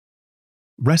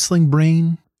Wrestling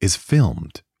Brain is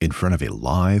filmed in front of a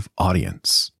live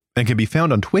audience and can be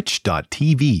found on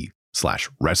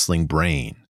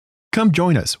twitch.tv/wrestlingbrain. Come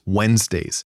join us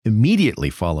Wednesdays immediately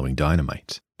following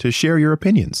Dynamite to share your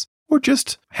opinions or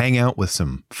just hang out with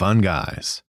some fun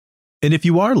guys. And if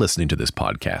you are listening to this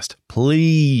podcast,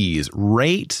 please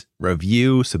rate,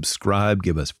 review, subscribe,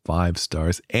 give us 5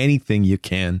 stars, anything you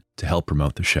can to help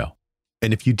promote the show.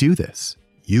 And if you do this,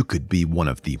 you could be one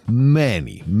of the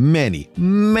many, many,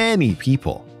 many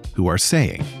people who are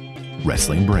saying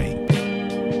Wrestling Brain.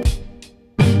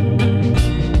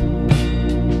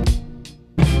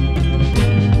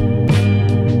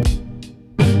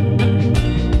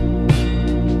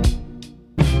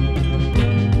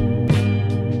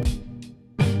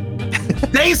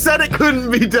 They said it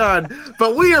couldn't be done,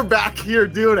 but we are back here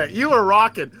doing it. You are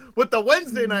rocking with the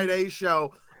Wednesday Night A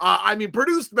show.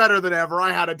 Produced better than ever.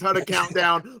 I had a ton of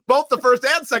countdown, both the first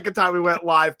and second time we went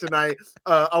live tonight.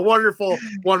 A wonderful,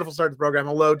 wonderful start to the program.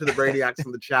 Hello to the Brainiacs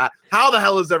in the chat. How the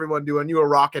hell is everyone doing? You are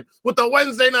rocking with the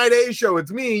Wednesday Night A show.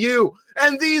 It's me, you,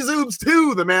 and these Zoobs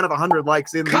too, the man of 100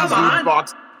 likes in the Zoobs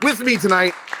box with me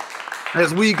tonight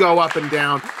as we go up and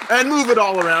down and move it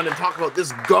all around and talk about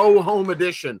this go-home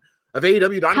edition of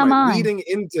AEW Dynamite leading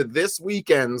into this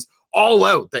weekend's All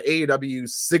Out, the AEW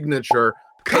signature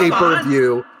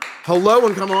pay-per-view. Hello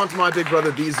and come on to my big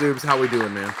brother, D-Zoobs. How we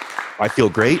doing, man? I feel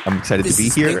great. I'm excited to be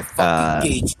here.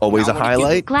 Always a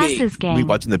highlight. Glasses gang. We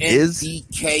watching the Biz.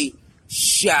 MDK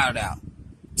shout out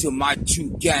to my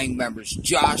 2 gang members,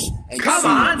 Josh and Come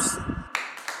Zoobs. on.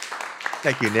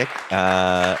 Thank you, Nick.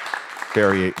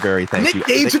 Very, very thank you. Nick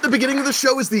Gage at the beginning of the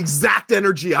show is the exact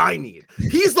energy I need.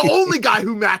 He's the only guy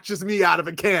who matches me out of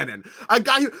a cannon. A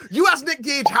guy who, you ask Nick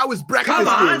Gage how his breakfast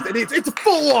is, and it's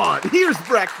full on. Here's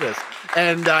breakfast.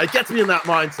 And it gets me in that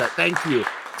mindset. Thank you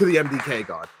to the MDK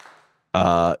god.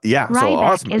 Yeah, Ryback so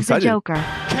awesome. is Excited. the Joker.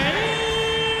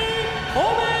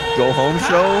 Go home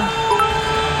show.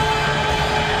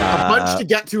 A bunch to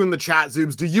get to in the chat,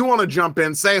 Zoobs. Do you want to jump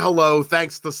in, say hello,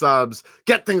 thanks to subs,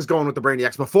 get things going with the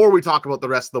Brainiacs before we talk about the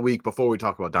rest of the week, before we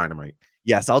talk about Dynamite?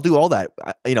 Yes, I'll do all that.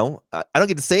 I don't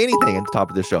get to say anything at the top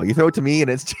of the show. You throw it to me and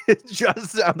it's just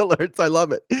sound alerts. I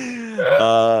love it.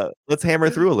 Let's hammer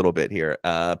through a little bit here.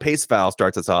 Pace Foul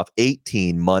starts us off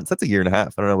 18 months. That's a year and a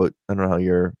half. I don't know how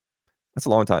you're. That's a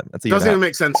long time. That's a year. Doesn't even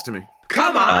make sense to me.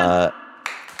 Come on.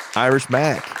 Irish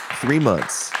Mac, 3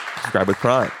 months. Subscribe with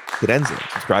Prime. Cadenza,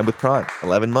 subscribe with Prime.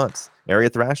 11 months. Area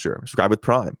Thrasher, subscribe with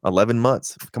Prime. 11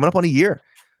 months. Coming up on a year.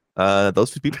 Those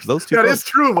two people. That is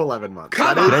true of 11 months.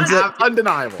 Come that is on.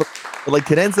 undeniable. But like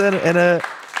Cadenza and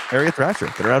Area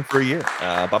Thrasher, been around for a year.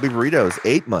 Bobby Burritos,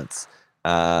 8 months.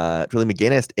 Trilly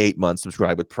McGinnis, 8 months.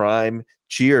 Subscribe with Prime.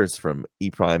 Cheers from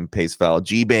E Prime Pace Foul.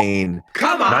 G Bane,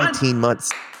 Come on. 19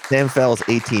 months. Sam Fells,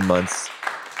 18 months.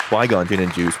 Qui-Gon Gin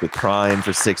and Juice with Prime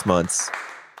for 6 months.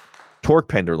 Torque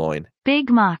Penderloin, Big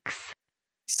Mux.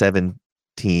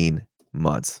 17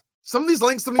 months. Some of these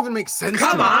links don't even make sense.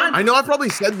 Come to me. on. I know I've probably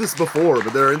said this before,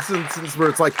 but there are instances where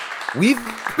it's like, we've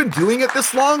been doing it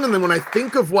this long, and then when I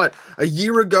think of what a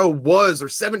year ago was or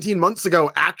 17 months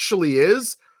ago actually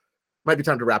is, might be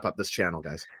time to wrap up this channel,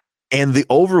 guys. And the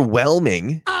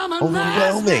overwhelming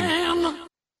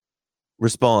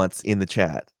response in the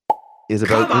chat is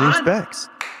about Come the new on. specs.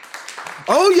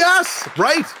 Oh, yes,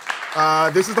 right.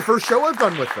 This is the first show I've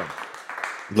done with them.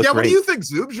 You look Yeah, what great. do you think,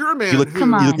 Zoobs? You're a man. You look, who-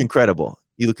 Come on. you look incredible.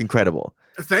 You look incredible.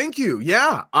 Thank you.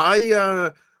 Yeah,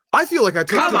 I feel like I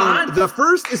took Come on. the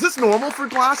first. Is this normal for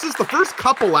glasses? The first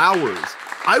couple hours,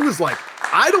 I was like,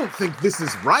 I don't think this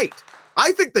is right.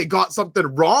 I think they got something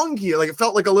wrong here. Like it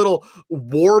felt like a little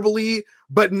warbly.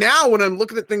 But now when I'm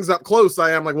looking at things up close,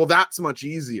 I am like, well, that's much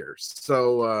easier.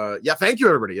 So yeah, thank you,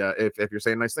 everybody. If you're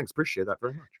saying nice things, appreciate that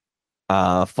very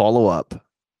much. Follow up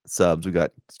subs. We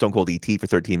got Stone Cold ET for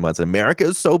 13 months. America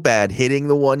is so bad, hitting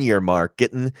the 1 year mark,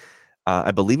 getting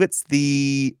I believe it's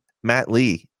the Matt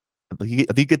Lee.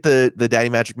 If you get the Daddy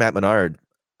Magic Matt Menard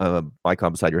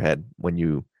icon beside your head when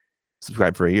you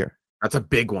subscribe for a year. That's a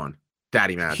big one.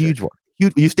 Daddy Magic. Huge one.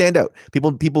 You stand out.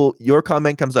 People, your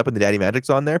comment comes up and the Daddy Magic's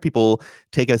on there. People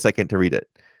take a second to read it.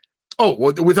 Oh,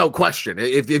 well, without question.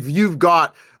 If you've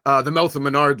got the mouth of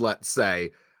Menard, let's say,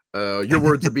 your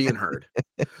words are being heard.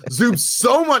 Zoom,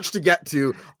 so much to get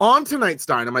to on tonight's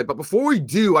Dynamite. But before we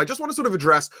do, I just want to sort of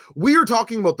address, we are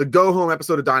talking about the Go Home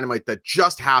episode of Dynamite that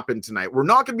just happened tonight. We're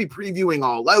not going to be previewing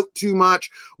All Out too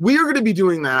much. We are going to be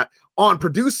doing that on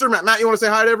producer Matt. Matt, you want to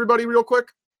say hi to everybody real quick?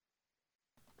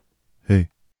 Hey.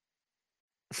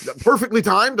 Perfectly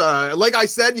timed. Like I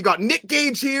said, you got Nick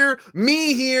Gage here,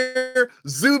 me here,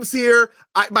 Zoobs here.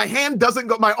 My hand doesn't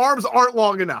go, my arms aren't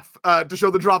long enough to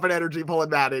show the drop in energy pulling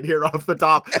Matt in here off the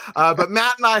top. But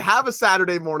Matt and I have a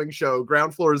Saturday morning show,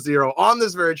 Ground Floor Zero, on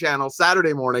this very channel,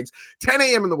 Saturday mornings, 10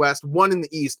 a.m. in the West, 1 in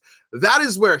the East. That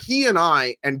is where he and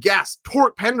I and guest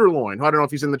Torque Penderloin, who I don't know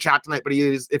if he's in the chat tonight, but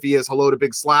if he is, hello to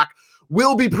Big Slack.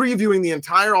 We'll be previewing the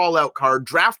entire All Out card.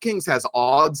 DraftKings has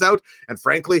odds out, and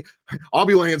frankly, I'll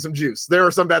be laying some juice. There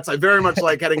are some bets I very much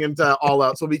like heading into All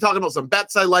Out, so we'll be talking about some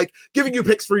bets I like, giving you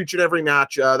picks for each and every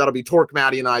match. That'll be Torque,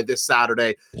 Matty, and I this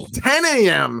Saturday, 10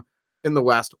 a.m. in the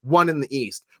West, 1 in the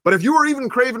East. But if you were even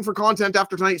craving for content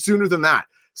after tonight, sooner than that,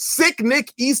 Sick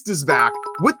Nick East is back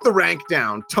with the rank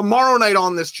down tomorrow night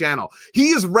on this channel.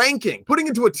 He is ranking, putting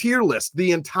into a tier list,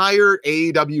 the entire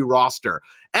AEW roster.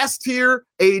 S tier,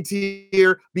 A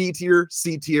tier, B tier,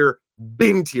 C tier,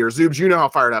 bin tier. Zoobs, you know how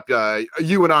fired up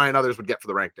you and I and others would get for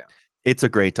the rank down. It's a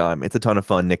great time. It's a ton of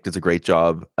fun. Nick does a great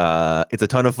job. It's a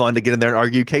ton of fun to get in there and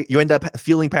argue. You end up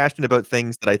feeling passionate about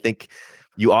things that I think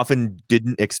you often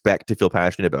didn't expect to feel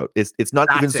passionate about. It's not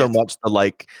even so much the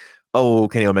like, oh,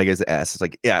 Kenny Omega's S. It's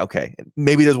like, yeah, okay.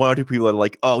 Maybe there's one or two people that are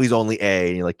like, oh, he's only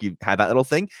A. And like you have that little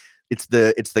thing. It's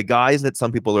the guys that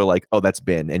some people are like, oh, that's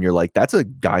Ben, and you're like, that's a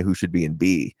guy who should be in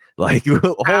B. Like,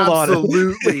 hold on,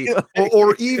 absolutely,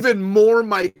 or even more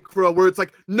micro, where it's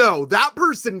like, no, that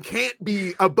person can't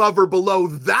be above or below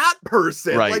that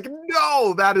person. Right. Like,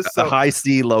 no, that is so. The high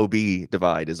C, low B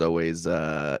divide is always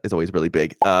really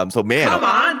big. So man, come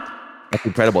on, that's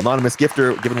incredible. Anonymous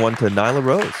gifter giving one to Nyla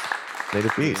Rose,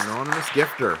 native beast. Anonymous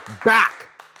gifter back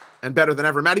and better than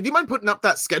ever. Maddie, do you mind putting up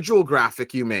that schedule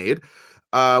graphic you made?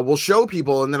 We'll show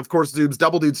people, and then of course Zoobs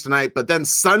double dudes tonight, but then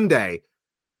Sunday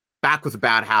back with a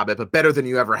bad habit, but better than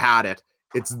you ever had it.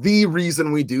 It's the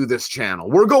reason we do this channel.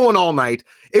 We're going all night.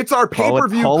 It's our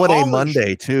pay-per-view holiday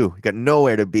Monday too. You got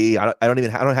nowhere to be. I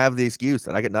don't have the excuse,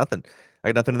 and I got nothing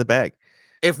in the bag.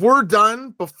 If we're done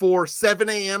before 7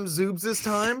 a.m. Zoobs'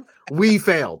 time, we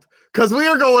failed, because we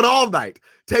are going all night,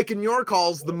 taking your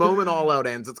calls the moment All Out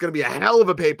ends. It's going to be a hell of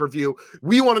a pay-per-view.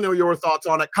 We want to know your thoughts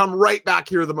on it. Come right back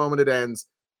here the moment it ends.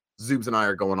 Zoobs and I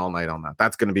are going all night on that.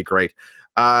 That's going to be great.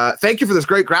 Thank you for this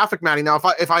great graphic, Matty. Now,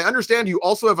 if I understand, you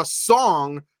also have a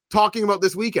song talking about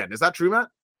this weekend. Is that true, Matt?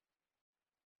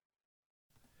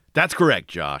 That's correct,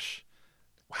 Josh.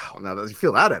 Wow. Now that you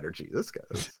feel that energy, this guy.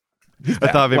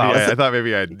 I thought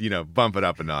maybe I'd bump it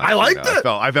up a notch. I liked it.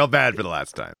 I felt bad for the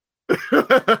last time. Let's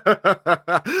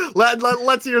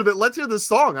hear that. Let's hear this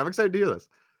song. I'm excited to hear this.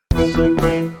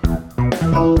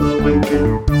 All the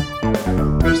weekend.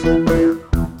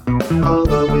 All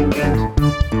the weekend.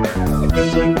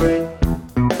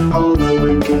 All the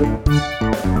weekend.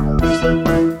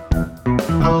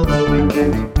 All the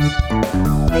weekend.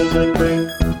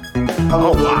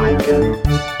 Oh wow.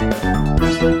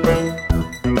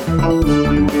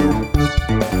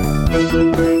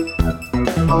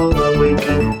 All the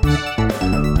weekend.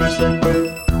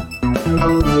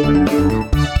 All the weekend.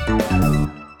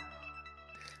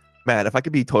 Matt, if I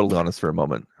could be totally honest for a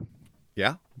moment.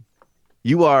 Yeah.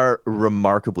 You are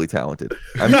remarkably talented.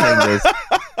 I'm saying this.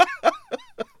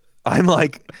 I'm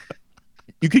like,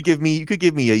 you could give me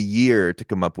a year to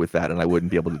come up with that, and I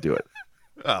wouldn't be able to do it.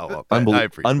 Oh, well,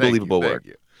 unbelievable work.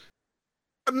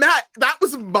 Matt, that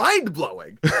was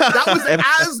mind-blowing. That was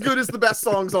as good as the best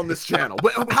songs on this channel.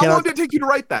 How long did it take you to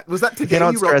write that? Was that today? I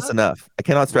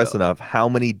cannot stress enough how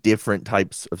many different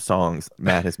types of songs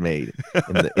Matt has made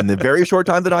in the very short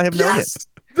time that I have known it.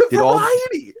 The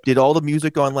variety. Did all the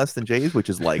music on Less Than J's, which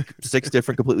is like 6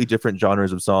 completely different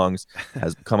genres of songs,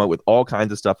 has come up with all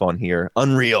kinds of stuff on here.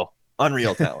 Unreal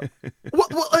talent.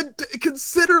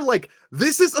 Consider, like,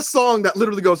 this is a song that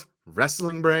literally goes,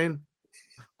 Wrestling Brain,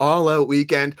 All Out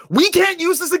Weekend. We can't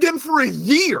use this again for a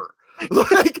year.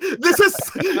 Like, this is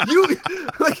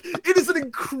it is an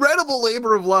incredible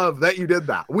labor of love that you did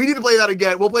that. We need to play that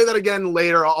again. We'll play that again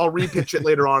later. I'll repitch it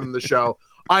later on in the show.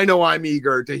 I know I'm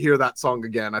eager to hear that song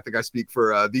again. I think I speak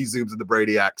for these Zoobs and the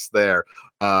Brady X there.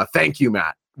 Thank you,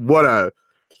 Matt. The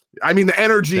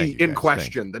energy in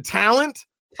question, the talent,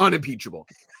 unimpeachable.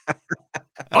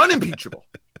 Unimpeachable.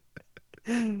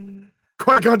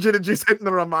 Qui-Gon Jinn and Juice hitting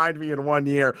to remind me in 1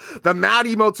 year. The Matt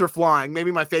emotes are flying.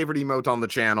 Maybe my favorite emote on the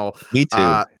channel. Me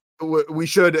too. We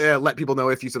should let people know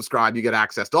if you subscribe, you get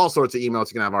access to all sorts of emotes.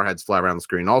 You can have our heads fly around the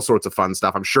screen, all sorts of fun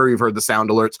stuff. I'm sure you've heard the sound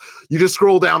alerts. You just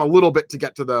scroll down a little bit to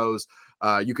get to those.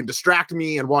 You can distract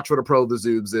me and watch what a pro the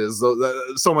Zoobs is.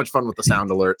 So much fun with the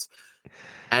sound alerts.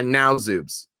 And now,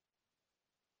 Zoobs,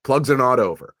 plugs are not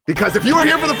over. Because if you were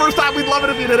here for the first time, we'd love it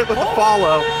if you did it with a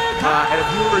follow. And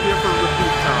if you were here for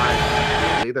repeat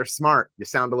time, they're smart. You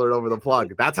sound alert over the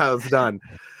plug. That's how it's done.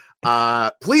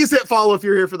 Please hit follow if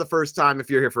you're here for the first time. If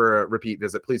you're here for a repeat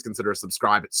visit, please consider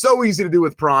subscribe. It's so easy to do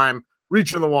with Prime.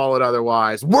 Reach in the wallet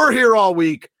otherwise. We're here all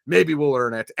week. Maybe we'll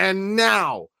earn it. And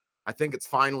now, I think it's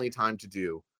finally time to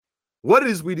do what it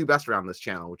is we do best around this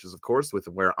channel, which is, of course, with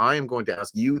where I am going to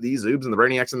ask you, the Zoobs and the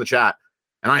Brainiacs in the chat.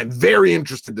 And I am very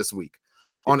interested this week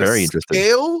on a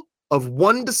scale of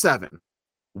 1 to 7,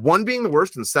 1 being the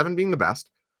worst and 7 being the best.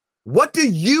 What do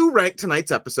you rank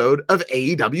tonight's episode of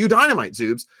AEW Dynamite,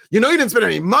 Zoobs? You know you didn't spend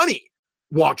any money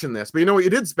watching this, but you know what you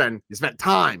did spend? You spent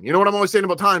time. You know what I'm always saying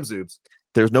about time, Zoobs?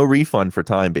 There's no refund for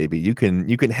time, baby. You can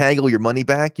haggle your money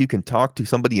back. You can talk to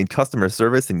somebody in customer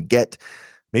service and get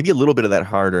maybe a little bit of that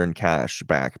hard-earned cash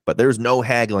back. But there's no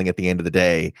haggling at the end of the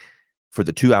day. For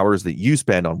the 2 hours that you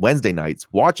spend on Wednesday nights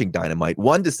watching Dynamite,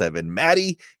 1 to 7,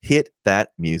 Maddie, hit that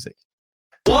music.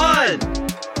 1, 2,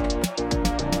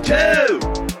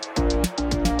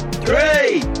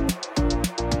 3,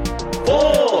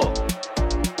 4,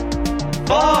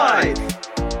 5,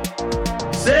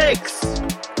 6,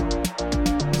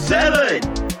 7.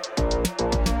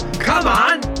 Come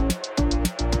on.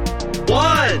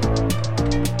 1,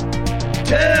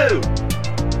 2,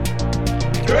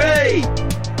 3,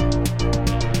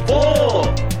 4,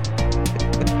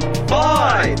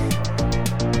 5,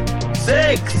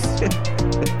 6,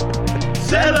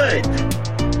 7.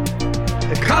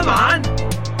 Come on.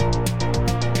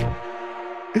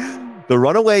 The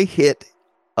runaway hit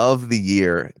of the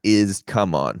year is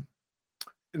Come On.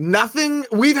 Nothing.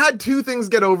 We've had 2 things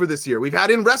get over this year. We've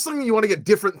had in wrestling, you want to get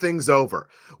different things over.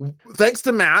 Thanks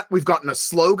to Matt, we've gotten a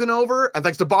slogan over, and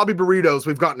thanks to Bobby Burritos,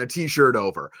 we've gotten a t-shirt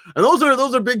over. And those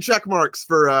are big check marks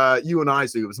for you and I,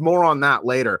 Zoobs. More on that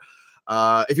later.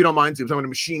 If you don't mind, Zoobs, I'm going to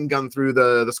machine gun through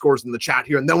the scores in the chat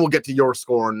here, and then we'll get to your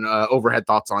score and overhead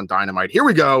thoughts on Dynamite. Here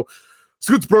we go.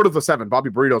 Scoots Broad with a 7, Bobby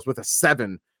Burritos with a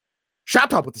 7, Shot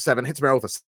Top with a 7, Hits Marrow with a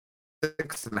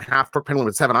 6.5, Perk Pendulum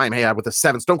with 7, I am Hayab with a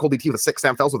 7, Stone Cold DT with a 6,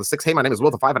 Sam Fells with a 6, Hey, my name is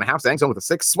Will with a 5.5, Zangzone with a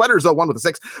 6, Sweaters 01 with a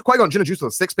 6, Qui-Gon Jinn Juice with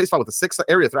a 6, Spacefile with a 6,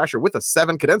 Area Thrasher with a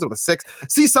 7, Cadenza with a 6,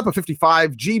 C-Sup a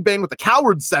 55, G-Bane with the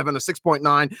Coward 7, a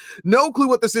 6.9, No Clue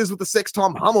What This Is with a 6,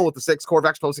 Tom Hummel with a 6,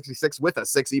 Corvax 1266 with a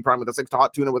 6, E-Prime with a 6,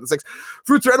 Hot Tuna with a 6,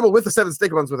 Fruits Are Edible with a 7,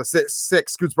 Steak Buns with a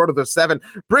 6, Scoots Broad with a 7,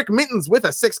 Brick Mittens with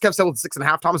a 6, Kev Sell with a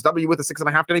 6.5, Thomas W with a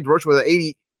 6.5, Danny DeRoche with an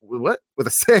 80, what? With a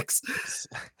 6.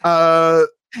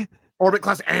 Orbit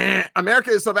Class, America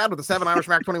Is So Bad with a 7, Irish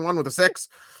Mac 21 with a 6,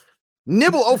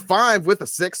 Nibble 05 with a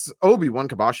 6, Obi-Wan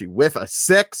Kabashi with a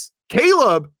 6,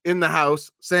 Caleb in the house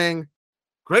saying,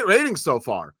 great ratings so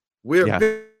far. We're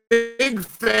big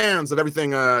fans of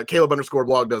everything Caleb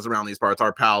 _blog does around these parts.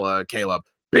 Our pal Caleb,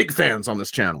 big fans on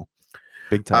this channel.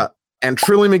 Big time. And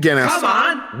Trilly McGinnis Come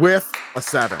on. with a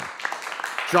 7.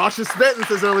 Josh is spitting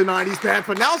says early 90s pants,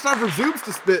 but now it's time for Zoobs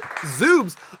to spit.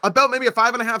 Zoobs about maybe a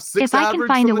 5.5, 6 if I can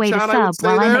find a way to sub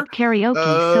while I'm at karaoke,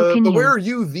 so can but you. where are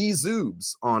you, the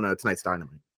Zoobs, on tonight's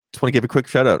Dynamite? Just want to give a quick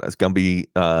shout out as Gumby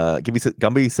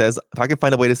Gumby says, if I can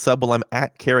find a way to sub while I'm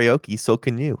at karaoke, so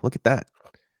can you. Look at that.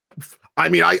 I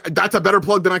mean, that's a better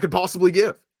plug than I could possibly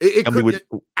give. It could would,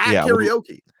 at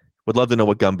karaoke. Would love to know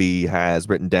what Gumby has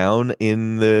written down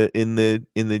in the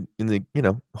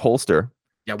holster.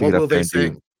 Yeah, what will they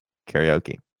sing?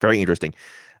 Karaoke. Very interesting.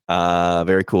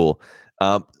 Very cool.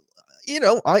 I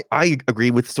agree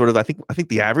with sort of, I think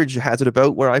the average has it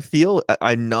about where I feel.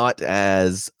 I'm not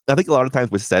as, I think a lot of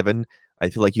times with 7, I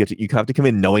feel like you have to come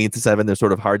in knowing it's a 7. They're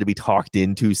sort of hard to be talked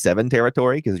into 7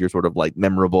 territory because you're sort of like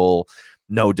memorable,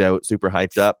 no doubt, super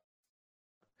hyped up.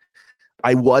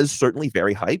 I was certainly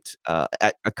very hyped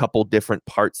at a couple different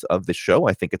parts of the show.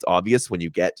 I think it's obvious when you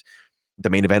get the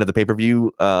main event of the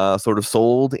pay-per-view sort of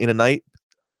sold in a night,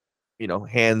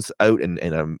 hands out, and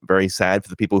I'm very sad for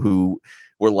the people who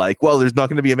were like, well, there's not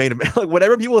going to be a main event. Like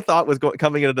whatever people thought was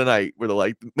coming in tonight, where they're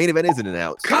like, main event isn't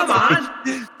announced. Come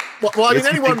on. Well, I mean,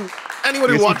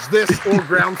 anyone who watched this or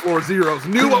Ground Floor Zeros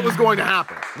knew what was going to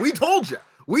happen. We told you.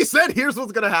 We said, here's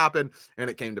what's going to happen,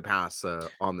 and it came to pass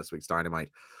on this week's Dynamite.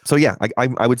 So yeah,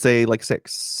 I would say like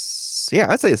 6. Yeah,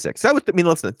 I'd say a 6.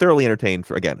 Listen, thoroughly entertained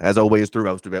for, again, as always through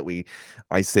most of it.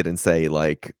 I sit and say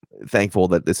like, thankful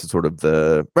that this is sort of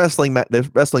the wrestling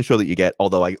show that you get.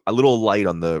 Although a little light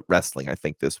on the wrestling, I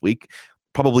think this week,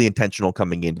 probably intentional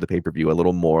coming into the pay-per-view, a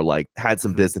little more like had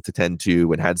some business to tend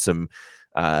to and had some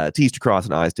T's to cross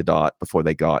and I's to dot before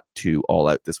they got to All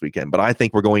Out this weekend. But I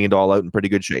think we're going into All Out in pretty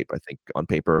good shape. I think on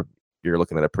paper, you're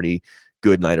looking at a pretty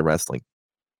good night of wrestling.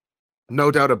 No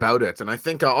doubt about it. And I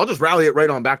think I'll just rally it right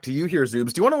on back to you here,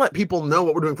 Zoobs. Do you want to let people know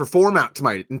what we're doing for format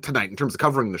tonight in terms of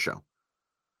covering the show?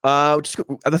 I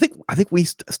think we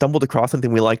stumbled across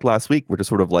something we liked last week. We're just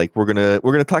sort of like we're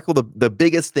gonna tackle the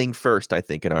biggest thing first, I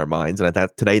think, in our minds. And I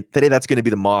thought today that's going to be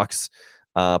the Mox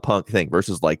Punk thing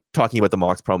versus like talking about the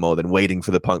Mox promo, then waiting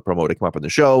for the Punk promo to come up on the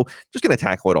show. Just gonna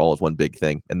tackle it all as one big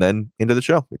thing, and then into the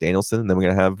show with Danielson, and then we're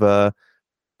gonna have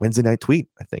Wednesday night tweet,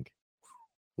 I think.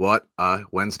 What a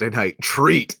Wednesday night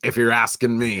treat, if you're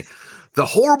asking me. The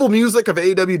horrible music of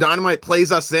AEW Dynamite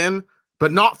plays us in,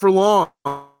 but not for long.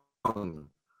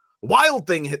 Wild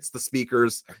Thing hits the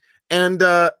speakers, and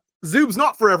Zoob's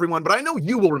not for everyone, but I know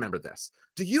you will remember this.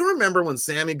 Do you remember when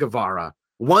Sammy Guevara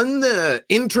won the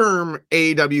interim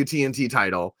AEW TNT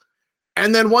title,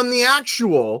 and then won the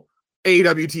actual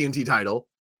AEW TNT title,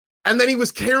 and then he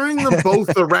was carrying them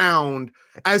both around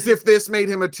as if this made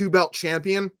him a 2-belt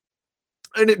champion?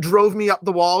 And it drove me up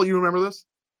the wall. You remember this?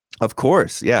 Of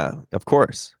course. Yeah, of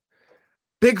course.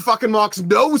 Big fucking Mox,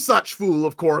 no such fool,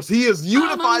 of course. He has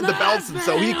unified the belts, and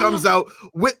so he comes out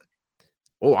with...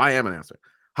 Oh, I am an answer.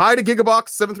 Hi to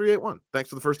Gigabox7381. Thanks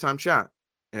for the first time chat.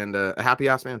 And a happy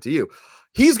ass man to you.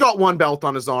 He's got one belt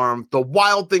on his arm. The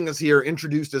Wild Thing is here,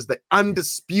 introduced as the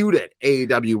undisputed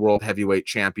AEW World Heavyweight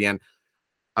Champion.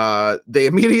 They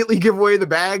immediately give away the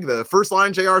bag. The first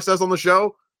line JR says on the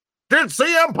show, "Did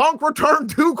CM Punk return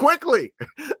too quickly?"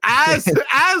 As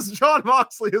Jon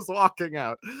Moxley is walking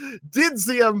out. Did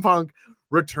CM Punk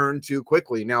return too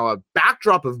quickly? Now, a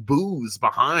backdrop of boos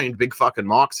behind big fucking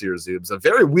Mox here, Zoobs. A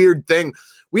very weird thing.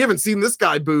 We haven't seen this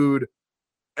guy booed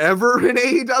ever in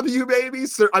AEW, baby.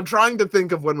 So I'm trying to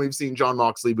think of when we've seen Jon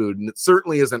Moxley booed, and it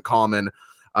certainly isn't common.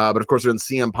 But of course, we're in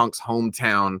CM Punk's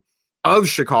hometown of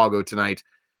Chicago tonight.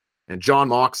 And Jon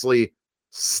Moxley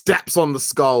steps on the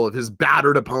skull of his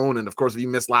battered opponent. Of course, if you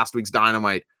missed last week's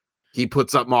Dynamite, he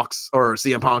puts up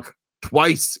CM Punk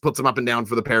twice, puts him up and down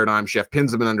for the paradigm shift,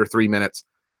 pins him in under 3 minutes.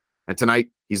 And tonight,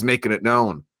 he's making it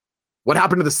known. What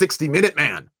happened to the 60-minute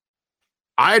man?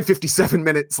 I had 57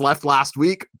 minutes left last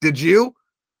week. Did you?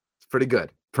 It's pretty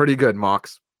good. Pretty good,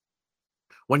 Mox.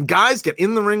 When guys get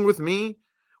in the ring with me,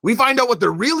 we find out what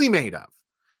they're really made of.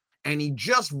 And he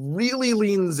just really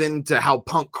leans into how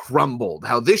Punk crumbled,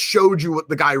 how this showed you what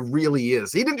the guy really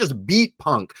is. He didn't just beat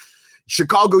Punk.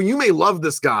 Chicago, you may love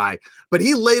this guy, but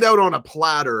he laid out on a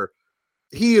platter.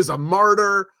 He is a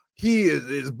martyr.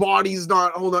 His body's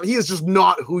not, hold on. He is just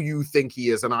not who you think he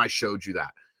is, and I showed you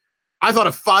that. I thought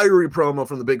a fiery promo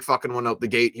from the big fucking one out the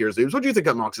gate here, Zoobs. What do you think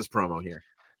of Mox's promo here?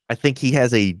 I think he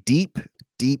has a deep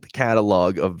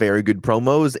catalog of very good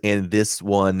promos, and this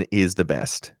one is the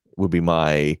best. Would be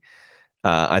my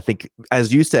I think,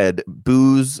 as you said,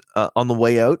 boos on the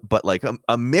way out, but like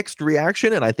a mixed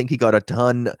reaction, and I think he got a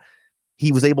ton.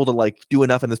 He was able to like do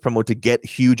enough in this promo to get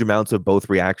huge amounts of both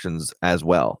reactions as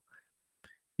well.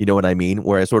 You know what I mean?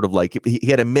 Whereas sort of like he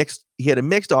had a mixed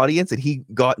audience, and he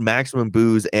got maximum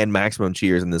boos and maximum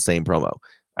cheers in the same promo.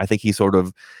 I think he sort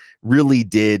of really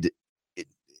did,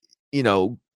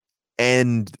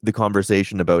 end the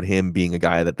conversation about him being a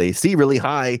guy that they see really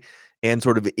high. And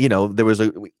sort of, there was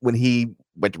when he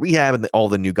went to rehab and all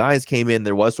the new guys came in,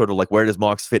 there was sort of like, where does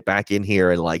Mox fit back in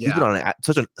here? And like, he's been on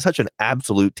such an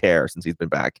absolute tear since he's been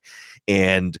back.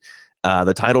 And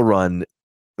the title run,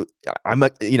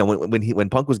 when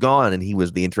Punk was gone and he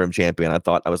was the interim champion, I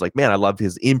was like, man, I loved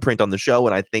his imprint on the show.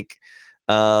 And I think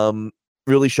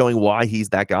really showing why he's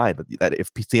that guy, that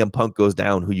if CM Punk goes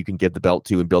down, who you can give the belt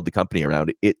to and build the company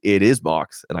around, it is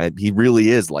Mox. And he really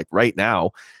is, like, right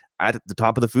now at the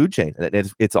top of the food chain.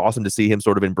 And it's awesome to see him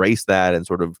sort of embrace that and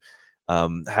sort of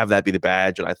have that be the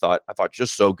badge. And I thought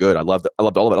just so good. I loved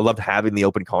all of it. I loved having the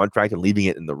open contract and leaving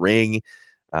it in the ring.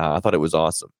 I thought it was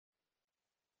awesome.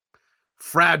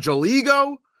 Fragile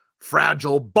ego,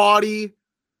 fragile body,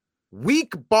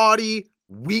 weak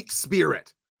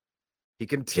spirit. He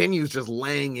continues just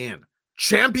laying in.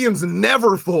 Champions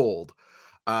never fold.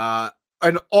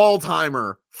 An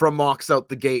all-timer from Mox out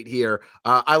the gate here.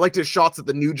 I liked his shots at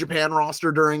the New Japan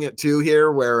roster during it too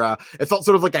here, where it felt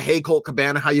sort of like a "Hey Colt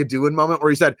Cabana, how you doing" moment,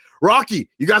 where he said, "Rocky,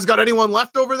 you guys got anyone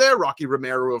left over there?" Rocky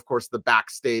Romero, of course, the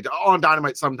backstage on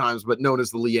Dynamite sometimes, but known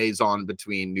as the liaison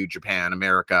between New Japan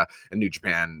America and New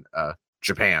Japan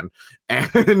Japan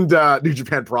and New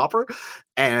Japan proper.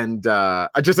 And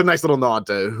just a nice little nod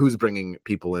to who's bringing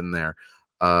people in there.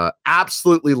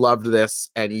 Absolutely loved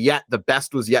this, and yet the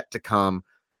best was yet to come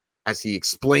as he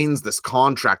explains this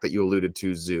contract that you alluded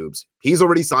to, Zoobs. He's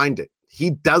already signed it. He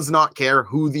does not care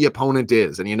who the opponent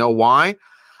is, and you know why?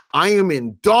 I am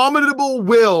indomitable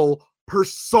will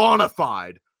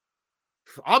personified.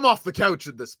 I'm off the couch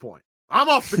at this point. I'm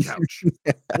off the couch.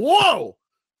 Whoa!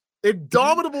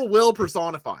 Indomitable Will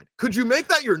personified. Could you make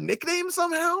that your nickname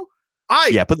somehow?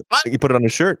 You put it on a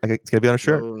shirt. It's gonna be on a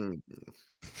shirt.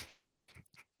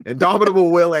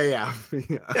 Indomitable Will AF.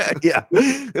 Yeah,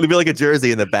 it'll be like a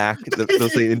jersey in the back. They'll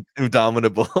say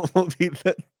Indomitable will be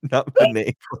not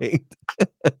the nameplate.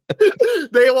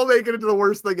 They will make it into the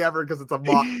worst thing ever because it's a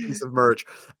mock piece of merch.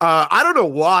 I don't know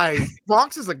why.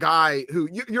 Fox is a guy who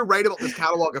you're right about this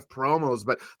catalog of promos,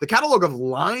 but the catalog of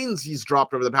lines he's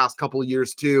dropped over the past couple of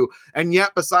years too. And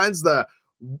yet, besides the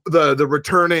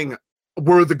returning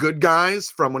 "we're the good guys"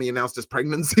 from when he announced his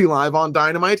pregnancy live on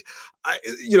Dynamite,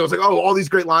 it's like, oh, all these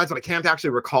great lines, but I can't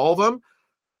actually recall them.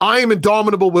 I am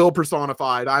Indomitable Will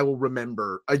personified. I will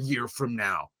remember a year from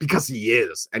now because he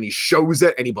is, and he shows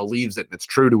it and he believes it, and it's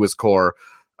true to his core.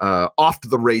 Off to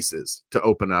the races to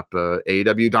open up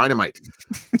AEW Dynamite.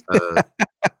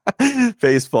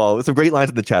 Baseball. Some great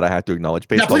lines in the chat I have to acknowledge.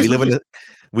 Baseball.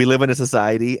 We live in a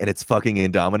society and it's fucking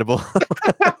indomitable.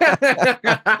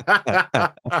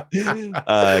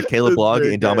 Caleb Blog,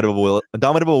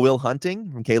 Indomitable Will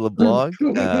Hunting from Caleb Blog.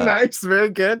 Nice, very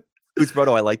good. Who's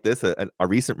Proto? I like this. A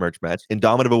recent merch match.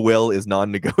 Indomitable Will is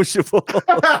non-negotiable. That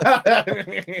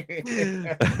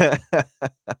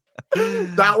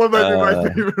one might be my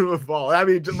favorite of all. I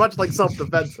mean, much like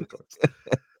self-defense, of course.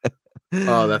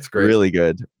 Oh, that's great. Really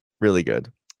good. Really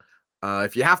good.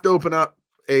 If you have to open up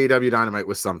AEW Dynamite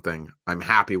with something, I'm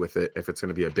happy with it if it's going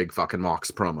to be a big fucking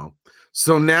Mox promo.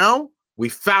 So now we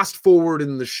fast forward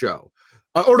in the show.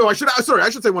 I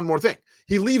should say one more thing.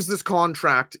 He leaves this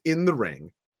contract in the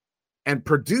ring, and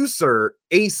producer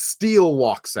Ace Steel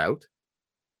walks out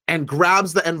and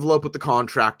grabs the envelope with the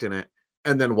contract in it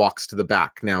and then walks to the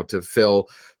back. Now to Phil,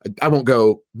 I won't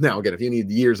go now. Again, if you need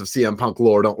years of CM Punk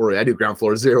lore, don't worry. I do Ground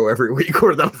Floor Zero every week,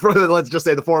 or let's just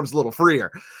say the forum's a little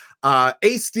freer.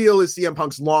 Ace Steel is CM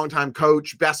Punk's longtime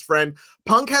coach, best friend.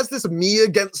 Punk has this me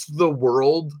against the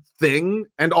world thing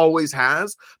and always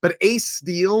has, but Ace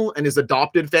Steel and his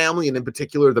adopted family, and in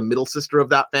particular the middle sister of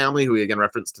that family, who he again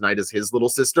referenced tonight as his little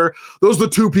sister, those are the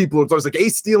two people. It's always like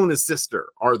Ace Steel and his sister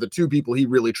are the two people he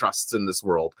really trusts in this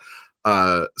world.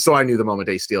 So I knew the moment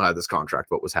Ace Steel had this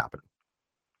contract what was happening.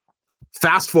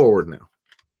 Fast forward now.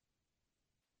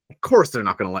 Of course they're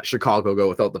not going to let Chicago go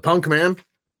without the Punk man.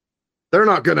 They're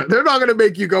not gonna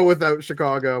make you go without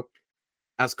Chicago.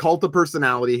 As Cult of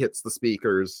Personality hits the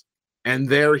speakers, and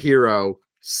their hero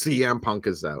CM Punk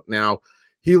is out. Now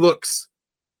he looks.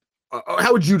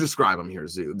 How would you describe him here,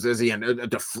 Zoobs? Is he a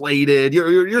deflated?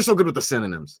 You're so good with the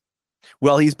synonyms.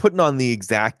 Well, he's putting on the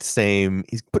exact same.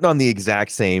 He's putting on the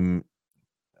exact same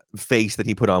face that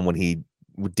he put on when he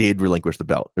did relinquish the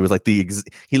belt. It was like he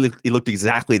looked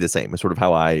exactly the same. Is sort of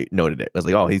how I noted it. I was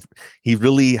like, oh, he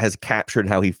really has captured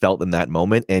how he felt in that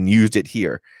moment and used it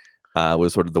here.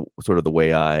 Was sort of the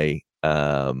way I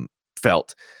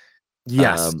felt.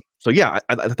 Yes. So yeah,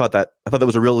 I thought that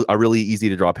was a really easy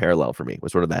to draw parallel for me.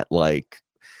 Was sort of that like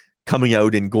coming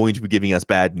out and going to be giving us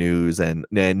bad news and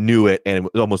knew it, and it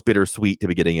was almost bittersweet to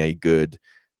be getting a good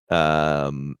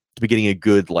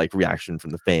like reaction from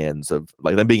the fans of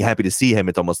like them being happy to see him.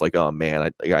 It's almost like, oh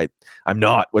man, I'm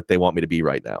not what they want me to be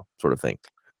right now, sort of thing.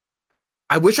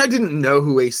 I wish I didn't know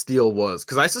who Ace Steel was,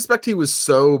 because I suspect he was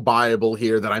so buyable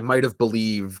here that I might have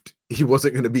believed he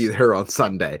wasn't going to be there on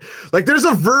Sunday. Like there's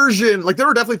a version, like there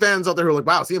were definitely fans out there who are like,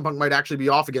 wow, CM Punk might actually be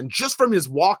off again just from his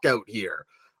walkout here,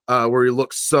 where he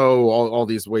looks so all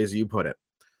these ways you put it.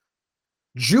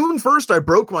 June 1st, I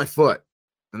broke my foot.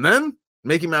 And then,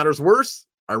 making matters worse,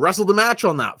 I wrestled a match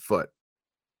on that foot.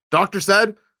 Doctor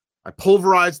said I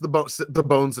pulverized the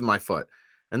bones in my foot.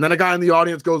 And then a guy in the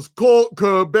audience goes, Colt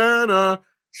Cabana.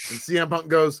 And CM Punk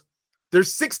goes,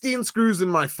 there's 16 screws in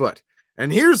my foot.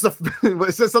 And here's it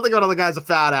says something about the guy's a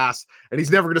fat ass and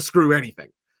he's never going to screw anything.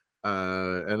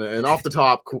 And off the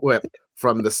top quip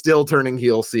from the still turning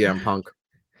heel CM Punk.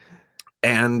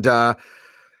 And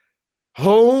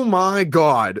oh my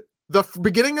God, the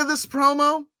beginning of this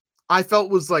promo I felt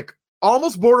was like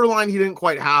almost borderline. He didn't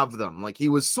quite have them. Like he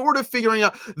was sort of figuring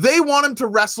out, they want him to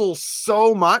wrestle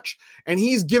so much and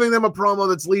he's giving them a promo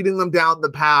that's leading them down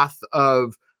the path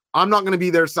of, I'm not going to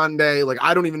be there Sunday. Like,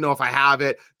 I don't even know if I have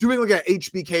it. Doing like a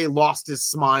HBK lost his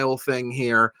smile thing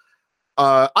here.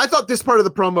 I thought this part of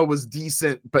the promo was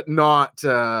decent, but not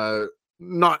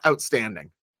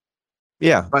outstanding.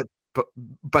 Yeah.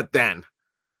 But then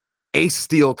Ace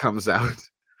Steel comes out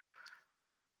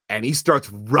and he starts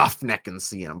roughnecking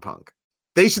CM Punk.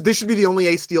 This should be the only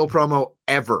Ace Steel promo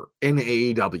ever in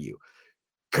AEW.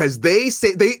 Because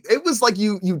it was like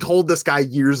you told this guy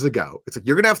years ago. It's like,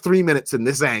 you're going to have 3 minutes in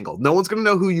this angle. No one's going to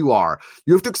know who you are.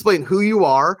 You have to explain who you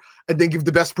are and then give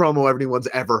the best promo anyone's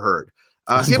ever heard.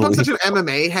 CM Punk's such an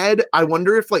MMA head. I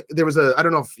wonder if like there was I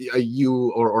don't know if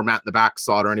you or Matt in the back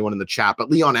saw it or anyone in the chat, but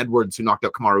Leon Edwards, who knocked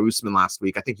out Kamaru Usman last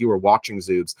week, I think you were watching,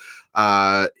 Zoobs.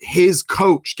 His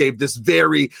coach gave this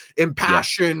very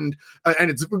impassioned,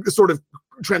 and it's sort of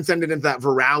transcended into that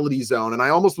virality zone. And I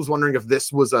almost was wondering if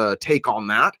this was a take on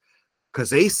that,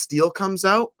 because Ace Steel comes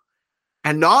out,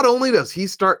 and not only does he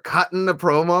start cutting the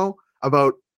promo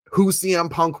about who CM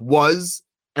Punk was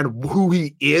and who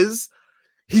he is,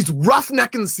 he's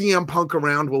roughnecking CM Punk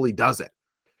around while he does it,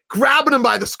 grabbing him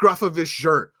by the scruff of his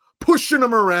shirt, pushing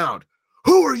him around.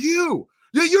 Who are you?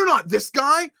 You're not this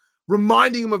guy.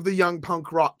 Reminding him of the young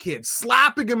punk rock kid,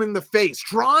 slapping him in the face,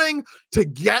 trying to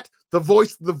get the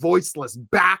voice of the voiceless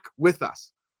back with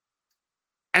us.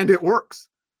 And it works.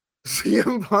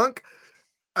 CM Punk,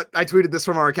 I tweeted this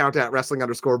from our account at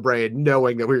wrestling_brain,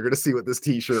 knowing that we were going to see what this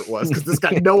t-shirt was, because this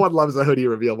guy, no one loves a hoodie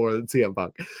reveal more than CM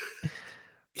Punk.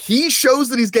 He shows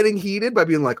that he's getting heated by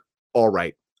being like, all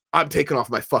right, I'm taking off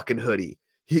my fucking hoodie.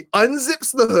 He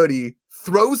unzips the hoodie,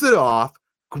 throws it off,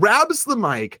 grabs the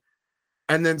mic,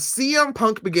 and then CM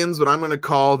Punk begins what I'm going to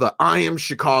call the I Am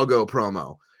Chicago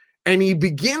promo. And he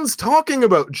begins talking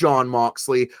about Jon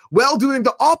Moxley while doing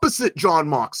the opposite Jon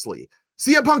Moxley.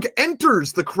 CM Punk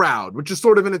enters the crowd, which is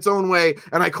sort of in its own way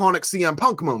an iconic CM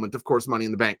Punk moment, of course, Money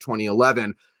in the Bank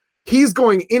 2011. He's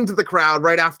going into the crowd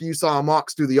right after you saw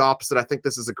Mox do the opposite. I think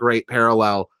this is a great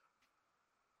parallel.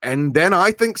 And then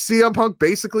I think CM Punk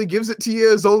basically gives it to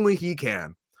you as only he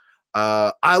can.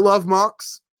 I love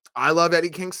Mox. I love Eddie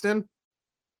Kingston.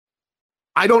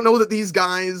 I don't know that these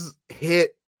guys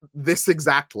hit this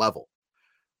exact level.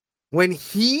 When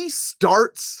he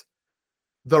starts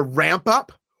the ramp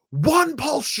up, one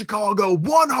pulse Chicago,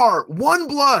 one heart, one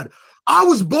blood. I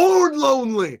was born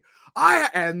lonely.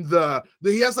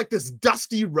 He has like this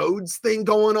Dusty Rhodes thing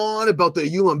going on about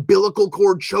the umbilical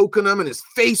cord choking him and his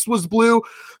face was blue.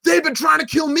 They've been trying to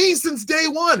kill me since day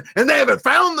one and they haven't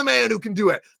found the man who can do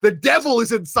it. The devil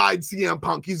is inside CM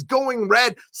Punk. He's going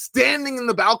red, standing in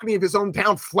the balcony of his own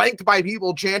town, flanked by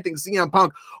people chanting CM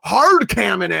Punk, hard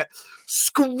camming it,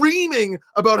 screaming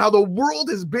about how the world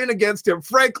has been against him.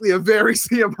 Frankly, a very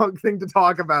CM Punk thing to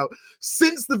talk about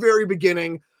since the very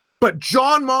beginning. But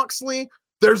Jon Moxley,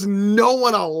 there's no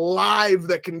one alive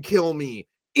that can kill me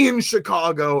in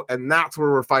Chicago, and that's where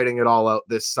we're fighting it all out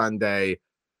this Sunday.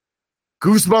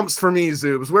 Goosebumps for me,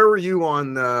 Zoobs. Where were you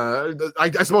on? I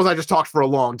suppose I just talked for a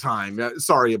long time.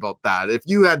 Sorry about that. If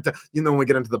you had to, when we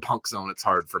get into the Punk zone, it's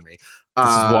hard for me.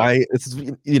 This is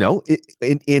why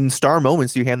in star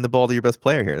moments you hand the ball to your best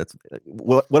player here. That's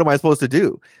what am I supposed to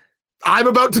do? I'm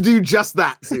about to do just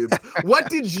that, Zoobs. What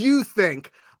did you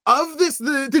think of this?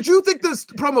 Did you think this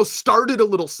promo started a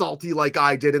little salty like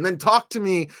I did? And then talk to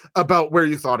me about where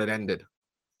you thought it ended.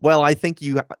 Well, I think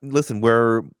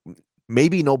where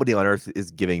maybe nobody on earth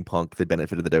is giving Punk the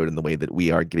benefit of the doubt in the way that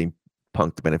we are giving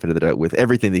Punk the benefit of the doubt with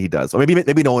everything that he does. Or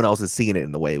maybe no one else is seeing it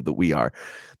in the way that we are.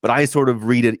 But I sort of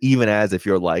read it even as if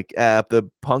you're like, the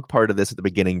Punk part of this at the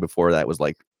beginning before that was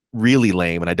like really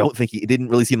lame. And I don't think it didn't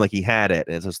really seem like he had it.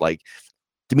 And it's just like,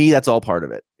 to me, that's all part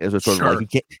of it. It's just sort of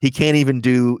like he can't even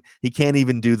do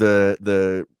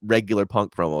the regular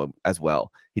Punk promo as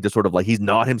well. He just sort of like, he's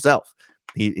not himself.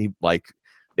 He like,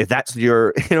 if that's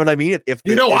your, you know what I mean?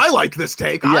 I like this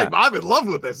take. Yeah. I'm in love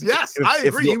with this. Yes, I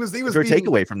agree. He was your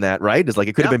takeaway from that, right? Is like,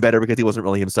 it could have been better because he wasn't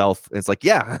really himself. And it's like,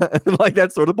 yeah, like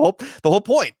that's sort of the whole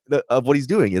point of what he's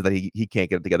doing is that he can't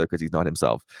get it together because he's not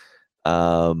himself.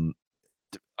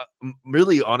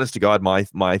 Really, honest to God,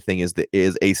 my thing is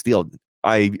Ace Steel.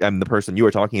 I am the person you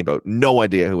were talking about. No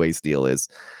idea who Ace Steel is.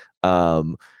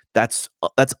 That's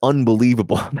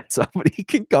unbelievable that somebody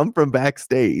can come from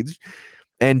backstage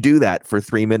and do that for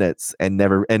 3 minutes and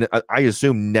I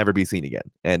assume never be seen again.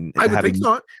 And I would think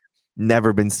not.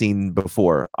 Never been seen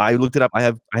before. I looked it up. I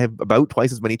have about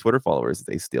twice as many Twitter followers as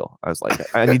Ace Steel. I was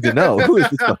like, I need to know who is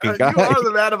this fucking guy. You are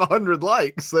the man of 100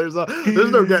 likes. There's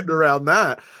no getting around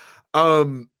that.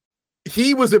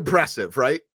 He was impressive,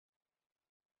 right?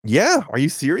 Yeah, are you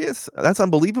serious? That's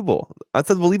unbelievable. That's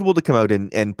unbelievable to come out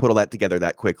and put all that together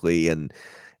that quickly and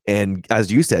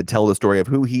as you said, tell the story of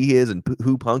who he is and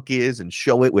who Punk is and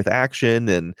show it with action.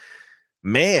 And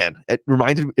man, it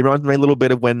reminds me a little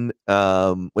bit of when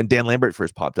Dan Lambert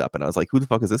first popped up, and I was like, who the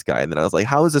fuck is this guy? And then I was like,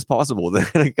 how is this possible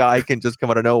that a guy can just come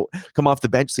off the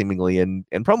bench seemingly and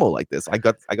promo like this? I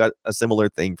got a similar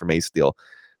thing from Ace Steel.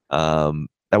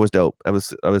 That was dope. I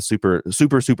was super,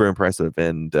 super, super impressive.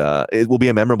 And it will be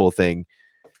a memorable thing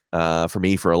for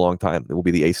me for a long time. It will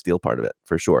be the Ace Steel part of it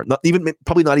for sure.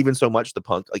 Probably not even so much the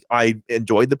Punk. Like, I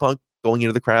enjoyed the Punk going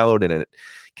into the crowd, and it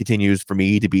continues for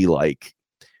me to be like,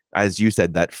 as you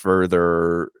said, that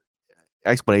further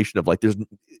explanation of like there's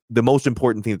the most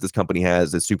important thing that this company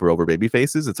has is super over baby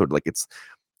faces. It's sort of like it's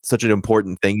such an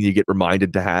important thing you get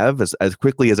reminded to have as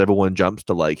quickly as everyone jumps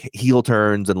to like heel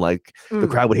turns and like the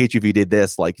crowd would hate you if you did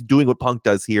this, like doing what Punk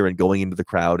does here and going into the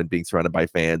crowd and being surrounded by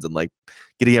fans and like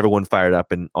getting everyone fired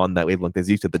up and on that wavelength, as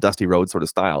you said, the Dusty Rhodes sort of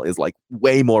style is like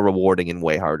way more rewarding and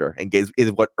way harder and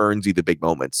is what earns you the big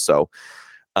moments. So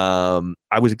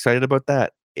I was excited about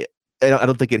that. I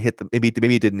don't think it hit maybe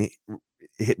it didn't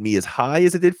hit me as high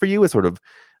as it did for you. It's sort of,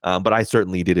 but I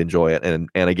certainly did enjoy it. And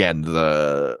again,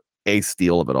 the ace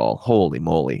steal of it all. Holy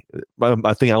moly!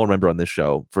 I think I'll remember on this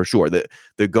show for sure. The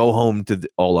go home to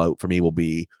All Out for me will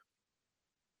be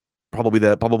probably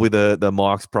the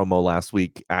Mox promo last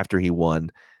week after he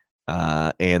won,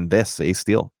 and this ace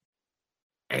steal.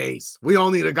 Ace. We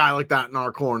all need a guy like that in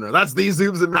our corner. That's these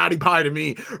Zoobs and Matty Pie to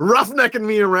me, roughnecking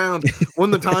me around when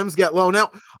the times get low.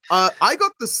 Now, I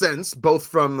got the sense both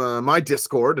from my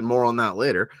Discord and more on that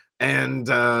later, and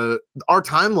our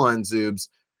timeline Zoobs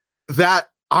that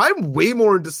I'm way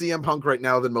more into CM Punk right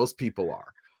now than most people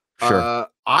are. Sure.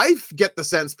 I get the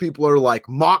sense people are like,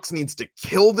 Mox needs to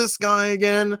kill this guy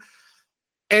again.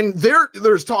 And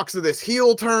there's talks of this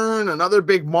heel turn, another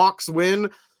big Mox win.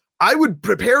 I would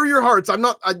prepare your hearts.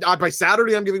 By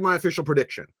Saturday, I'm giving my official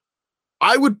prediction.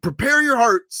 I would prepare your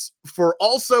hearts for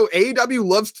also AEW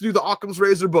loves to do the Occam's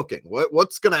Razor booking.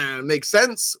 What's going to make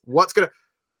sense?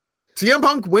 CM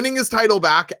Punk winning his title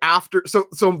back after, so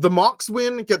the Mox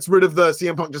win gets rid of the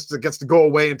CM Punk, just gets to go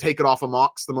away and take it off of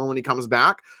Mox the moment he comes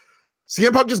back.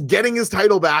 CM Punk just getting his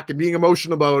title back and being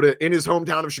emotional about it in his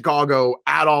hometown of Chicago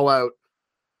at All Out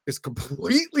is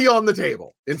completely on the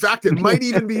table. In fact, it might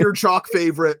even be your chalk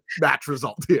favorite match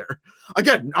result here.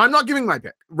 Again, I'm not giving my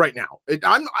pick right now.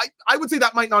 I would say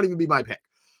that might not even be my pick.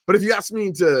 But if you ask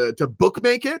me to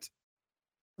bookmake it,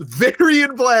 very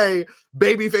in play,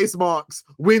 babyface Mox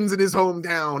wins in his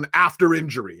hometown after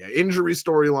injury. Injury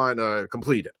storyline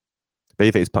completed.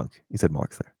 Babyface Punk. You said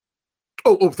Mox there.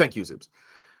 Oh, thank you, Zoobs.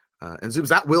 And Zoobs,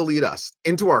 that will lead us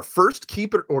into our first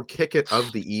keep it or kick it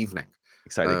of the evening.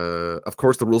 Exciting. Of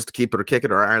course, the rules to keep it or kick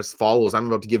it are as follows. I'm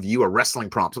about to give you a wrestling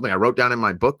prompt, something I wrote down in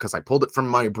my book because I pulled it from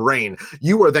my brain.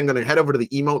 You are then going to head over to the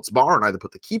emotes bar and either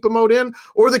put the keep emote in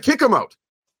or the kick emote.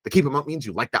 The keep emote means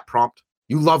you like that prompt.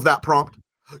 You love that prompt.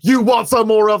 You want some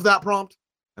more of that prompt.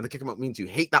 And the kick emote means you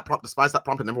hate that prompt, despise that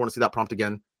prompt, and never want to see that prompt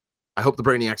again. I hope the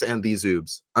Brainiacs and these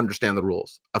Zoobs understand the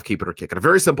rules of keep it or kick it. A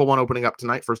very simple one opening up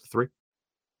tonight, first of three.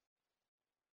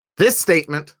 This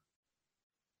statement,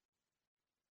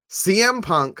 CM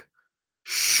Punk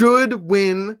should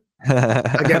win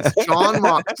against Jon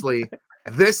Moxley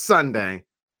this Sunday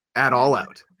at All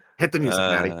Out. Hit the music,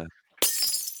 Matty.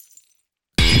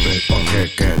 Keep it or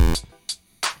kick it.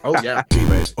 Oh, yeah. Keep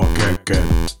it or kick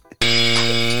it.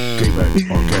 Keep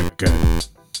it or kick it.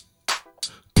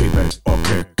 Keep it or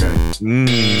kick it.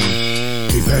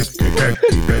 Keep it, kick it,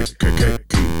 keep it, kick it,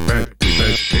 keep it, keep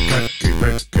it, kick it, keep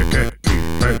it, kick it,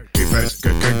 keep it, keep it,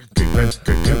 kick it, keep it,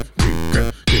 kick it, keep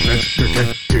it, keep it, kick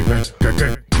it, keep it, kick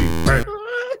it, keep it.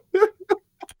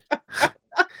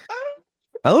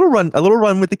 A little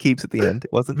run with the keeps at the end.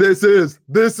 It wasn't. This is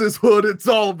what it's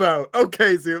all about.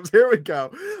 Okay, Zooms, here we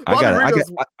go. I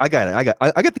got it.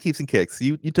 I got the keeps and kicks.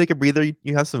 You take a breather.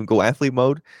 You have some go athlete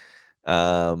mode.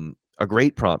 A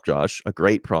great prompt, Josh. A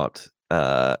great prompt.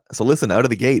 So listen, out of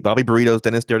the gate, Bobby Burritos,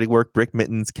 Dennis Dirty Work, Brick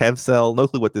Mittens, Kev Cell, no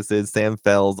clue what this is, Sam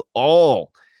Fells,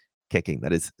 all kicking.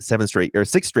 That is 6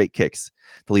 straight kicks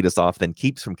to lead us off. Then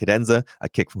keeps from Cadenza, a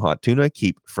kick from Hot Tuna,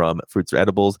 keep from Fruits or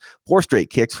Edibles, 4 straight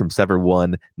kicks from Sever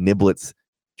One, Niblets,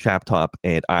 Chap Top,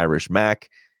 and Irish Mac.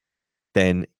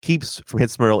 Then keeps from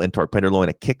Hitsmerl and Torp Penderloin,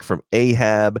 a kick from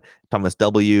Ahab, Thomas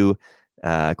W.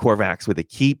 Korvax with a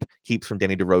keeps from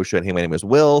Danny DeRocha and Hey, My Name is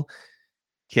Will.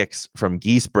 Kicks from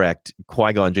Giesbrecht,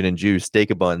 Qui-Gon Jinn and Juice,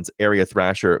 Steak Buns, Area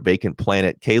Thrasher, Vacant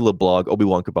Planet, Caleb Blog,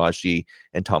 Obi-Wan Kabashi,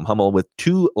 and Tom Hummel with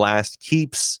 2 last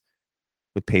keeps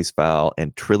with Pace Foul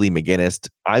and Trilly McGinnis.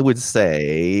 I would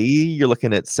say you're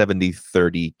looking at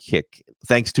 70-30 kick,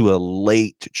 thanks to a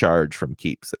late charge from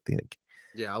keeps, I think.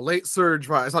 Yeah, a late surge.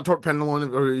 I saw Torp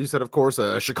Pendleton, or you said, of course,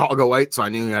 a Chicagoite, so I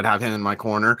knew I'd have him in my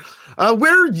corner.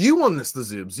 Where are you on this, the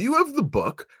Zoobs? You have the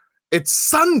book. It's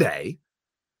Sunday.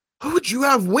 Who would you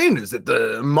have win? Is it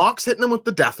the Mox hitting him with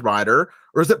the Death Rider,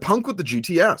 or is it Punk with the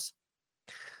GTS?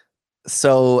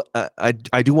 So I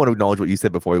do want to acknowledge what you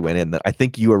said before we went in, that I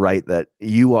think you are right, that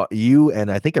you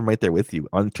and I think I'm right there with you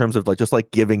on terms of just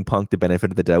giving Punk the benefit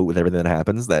of the doubt with everything that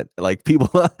happens, that people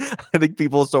I think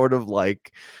people sort of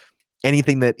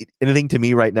anything to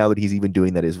me right now that he's even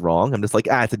doing that is wrong. I'm just like,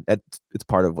 it's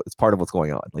part of what's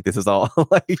going on. Like, this is all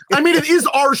like, I mean, it is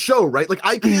our show, right? Like,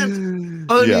 I can't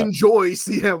unenjoy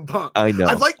CM Punk. I know.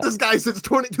 I've liked this guy since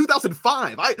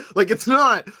 2005. It's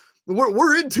not,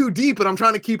 we're in too deep, and I'm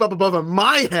trying to keep up above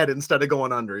my head instead of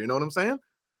going under. You know what I'm saying?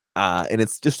 And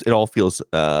it's just, it all feels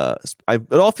so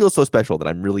special that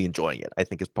I'm really enjoying it. I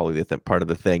think it's probably the part of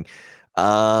the thing.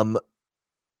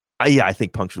 I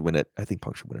think Punk should win it. I think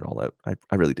Punk should win it all out.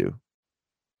 I really do.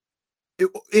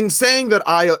 In saying that,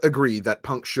 I agree that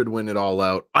Punk should win it all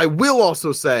out. I will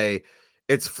also say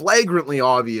it's flagrantly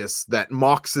obvious that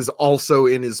Mox is also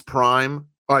in his prime.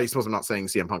 Oh, I suppose I'm not saying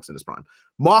CM Punk's in his prime.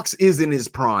 Mox is in his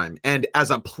prime, and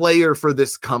as a player for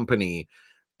this company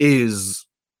is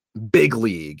big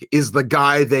league, is the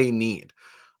guy they need.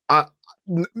 I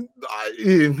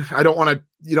don't want to,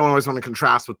 you don't always want to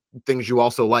contrast with things you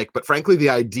also like, but frankly, the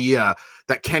idea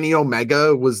that Kenny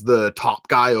Omega was the top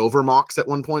guy over Mox at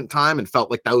one point in time and felt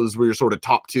like those were your sort of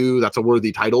top two, that's a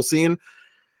worthy title scene.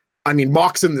 I mean,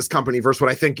 Mox in this company versus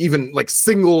what I think even like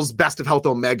singles best of health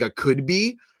Omega could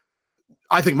be,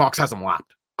 I think Mox has him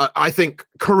lapped. I think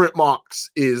current Mox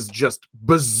is just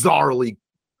bizarrely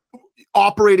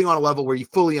operating on a level where he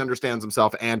fully understands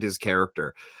himself and his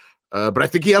character. But I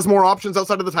think he has more options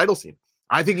outside of the title scene.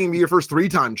 I think he can be your first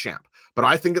 3-time champ, but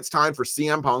I think it's time for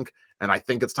CM Punk, and I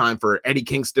think it's time for Eddie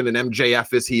Kingston and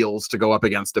MJF as heels to go up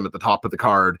against him at the top of the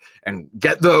card and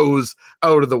get those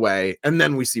out of the way, and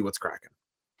then we see what's cracking.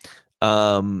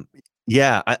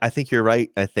 Yeah, I think you're right.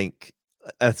 I think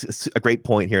that's a great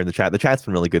point here in the chat. The chat's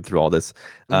been really good through all this.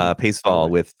 Pacefall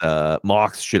with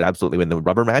Mox should absolutely win the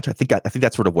rubber match. I think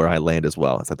that's sort of where I land as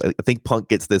well. I think Punk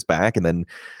gets this back, and then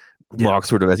Mox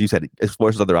sort of, as you said,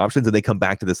 explores other options, and they come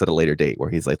back to this at a later date where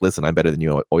he's like, listen, I'm better than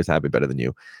you. I always have been better than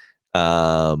you.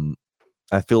 I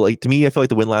feel like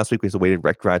the win last week was a way to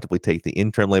retroactively take the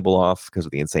interim label off because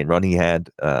of the insane run he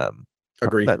had.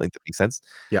 Agreed. That makes sense.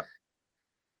 Yeah.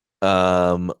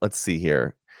 Let's see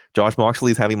here. Josh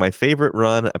Moxley is having my favorite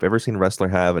run I've ever seen a wrestler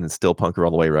have, and it's still Punker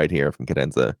all the way right here from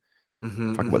Cadenza.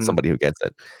 Talking about somebody who gets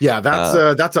it. Yeah,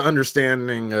 that's an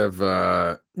understanding of.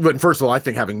 But first of all, I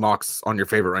think having Mox on your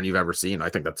favorite run you've ever seen, I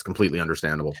think that's completely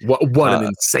understandable. What an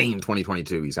insane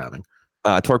 2022 he's having.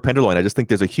 Torque Penderloin, I just think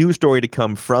there's a huge story to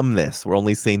come from this. We're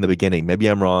only seeing the beginning. Maybe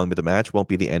I'm wrong, but the match won't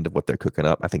be the end of what they're cooking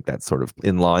up. I think that's sort of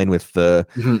in line with the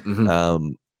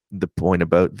point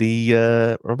about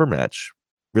the rubber match.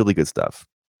 Really good stuff.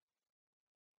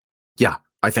 Yeah,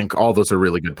 I think all those are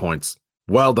really good points.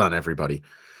 Well done, everybody.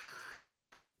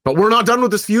 But we're not done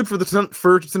with this feud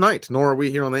for tonight, nor are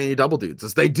we here on the AEW Dudes,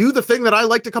 as they do the thing that I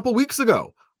liked a couple weeks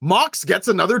ago. Mox gets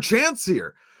another chance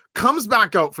here. Comes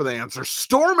back out for the answer,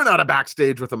 storming out of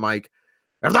backstage with a mic.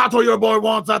 If that's what your boy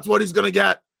wants, that's what he's going to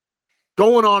get.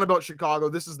 Going on about Chicago.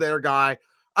 This is their guy.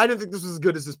 I didn't think this was as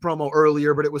good as his promo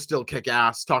earlier, but it was still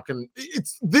kick-ass.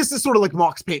 This is sort of like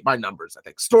Mox paint by numbers, I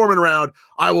think. Storming around,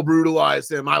 I will brutalize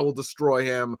him, I will destroy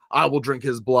him, I will drink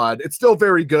his blood. It's still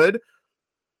very good.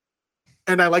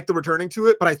 And I like the returning to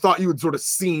it, but I thought you had sort of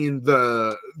seen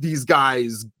these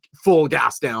guys full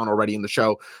gas down already in the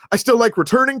show. I still like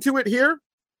returning to it here.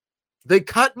 They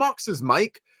cut Mox's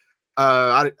mic,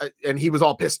 and he was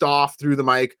all pissed off through the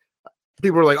mic.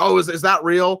 People were like, "Oh, is that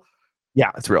real?"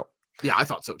 Yeah, it's real. Yeah, I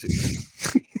thought so too.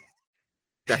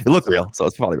 It looked real, so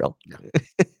it's probably real.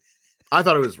 Yeah. I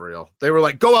thought it was real. They were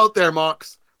like, "Go out there,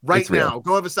 Mox, right It's now. real.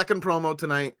 Go have a second promo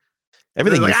tonight."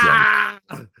 Everything Like,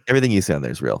 everything you see on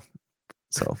there is real.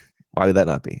 So why would that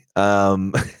not be?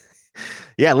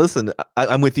 Yeah, listen,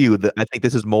 I'm with you. I think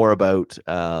this is more about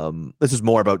just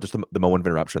the moment of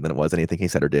interruption than it was anything he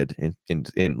said or did. In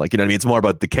like, you know what I mean? It's more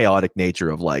about the chaotic nature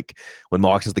of like when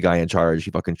Mox is the guy in charge,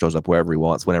 he fucking shows up wherever he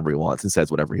wants, whenever he wants, and says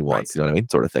whatever he wants. Right. You know what I mean?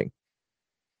 Sort of thing.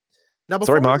 Now,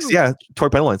 sorry, Mox. Yeah,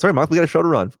 Torque Penderloin. Sorry, Mox. We got a show to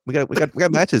run. We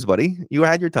got matches, buddy. You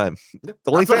had your time. That's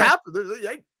what happened.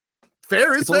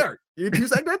 Fair is fair. You need 2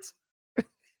 segments.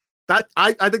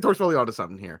 I think Torque's probably onto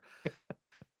something here.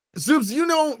 Zoobs, you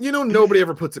know, nobody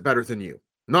ever puts it better than you.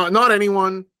 Not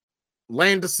anyone.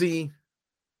 Land to sea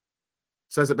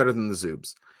says it better than the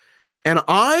Zoobs. And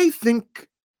I think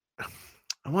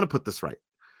I want to put this right.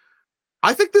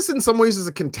 I think this in some ways is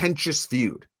a contentious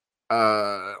feud.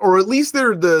 Or at least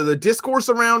the discourse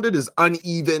around it is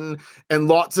uneven and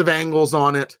lots of angles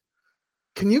on it.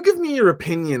 Can you give me your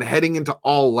opinion heading into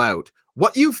All Out?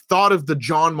 What you've thought of the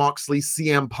Jon Moxley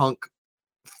CM Punk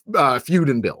feud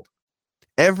and build?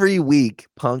 Every week,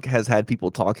 Punk has had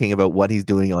people talking about what he's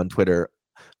doing on Twitter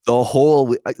the whole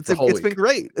week. It's been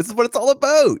great. This is what it's all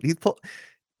about.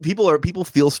 people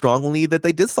feel strongly that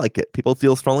they dislike it. People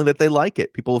feel strongly that they like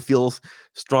it. People feel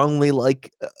strongly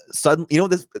like sudden.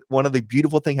 This one of the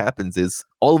beautiful thing happens is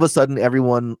all of a sudden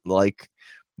everyone like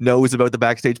knows about the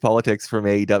backstage politics from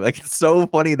AEW. Like, it's so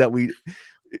funny that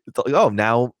it's like, oh,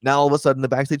 now all of a sudden the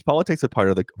backstage politics are part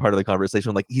of the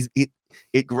conversation. Like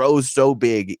it grows so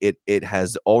big. It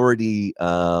has already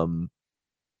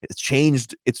it's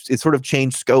changed. It's sort of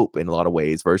changed scope in a lot of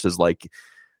ways versus like,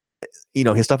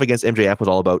 his stuff against MJF was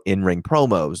all about in-ring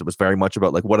promos. It was very much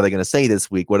about like, what are they going to say this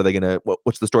week?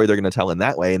 What's the story they're going to tell in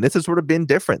that way? And this has sort of been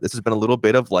different. This has been a little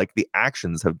bit of like the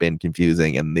actions have been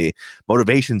confusing and the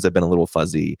motivations have been a little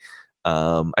fuzzy.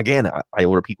 Again, I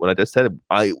will repeat what I just said.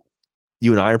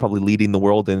 You and I are probably leading the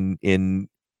world in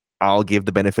I'll give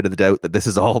the benefit of the doubt that this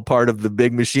is all part of the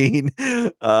big machine.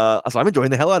 So I'm enjoying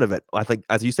the hell out of it. I think,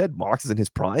 as you said, Mox is in his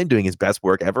prime, doing his best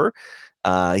work ever.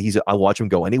 I watch him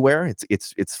go anywhere.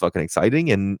 It's fucking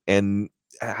exciting, and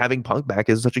having Punk back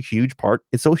is such a huge part.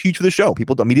 It's so huge for the show.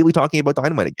 People immediately talking about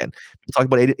Dynamite again. People talk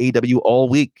about AEW all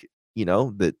week.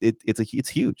 That it's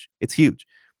huge. It's huge.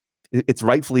 It's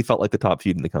rightfully felt like the top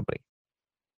feud in the company.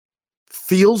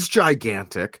 Feels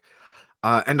gigantic,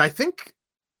 and I think,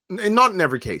 and not in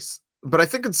every case, but I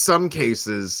think in some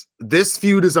cases, this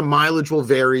feud is a mileage will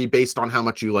vary based on how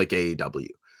much you like AEW,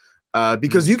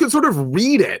 because you can sort of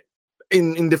read it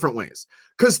in different ways.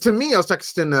 Because to me, I was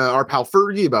texting our pal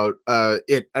Fergie about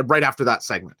it right after that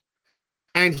segment,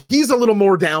 and he's a little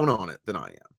more down on it than I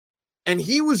am, and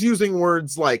he was using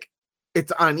words like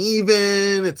it's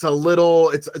uneven, it's a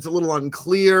little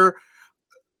unclear,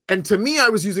 and to me, I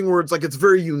was using words like it's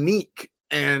very unique,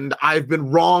 and I've been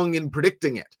wrong in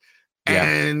predicting it. Yeah.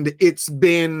 And it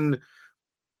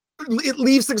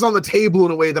leaves things on the table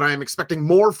in a way that I am expecting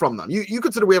more from them. You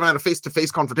consider we haven't had a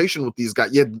face-to-face confrontation with these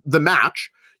guys. You had the match,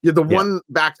 you had the one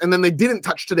back, and then they didn't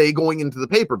touch today going into the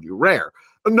pay-per-view. Rare.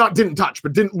 Not didn't touch,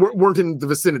 but weren't in the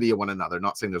vicinity of one another.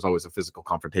 Not saying there's always a physical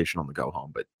confrontation on the go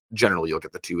home, but generally you'll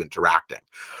get the two interacting.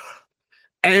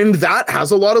 And that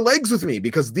has a lot of legs with me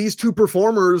because these two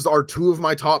performers are two of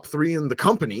my top three in the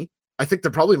company. I think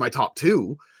they're probably my top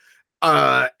two.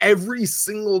 Every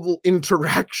single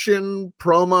interaction,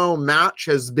 promo, match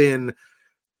has been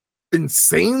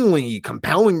insanely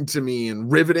compelling to me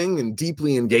and riveting and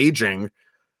deeply engaging.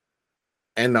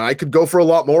 And I could go for a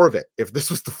lot more of it. If this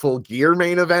was the Full Gear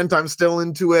main event, I'm still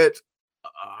into it.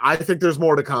 I think there's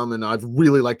more to come, and I've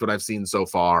really liked what I've seen so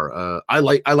far. I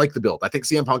like the build. I think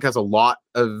CM Punk has a lot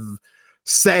of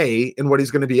say in what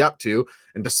he's going to be up to.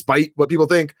 And despite what people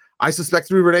think, I suspect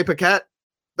through Renee Paquette,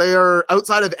 they are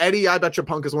outside of Eddie. I bet you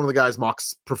Punk is one of the guys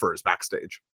Mox prefers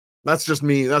backstage. That's just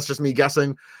me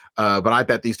guessing. But I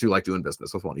bet these two like doing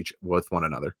business with one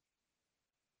another.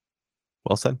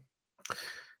 Well said.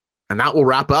 And that will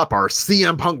wrap up our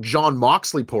CM Punk Jon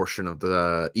Moxley portion of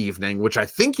the evening, which I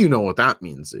think you know what that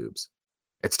means, Zoobs.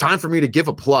 It's time for me to give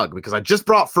a plug because I just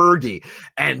brought Fergie.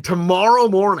 And tomorrow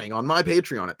morning on my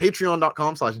Patreon at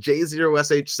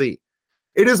patreon.com/J0SHC,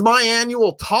 it is my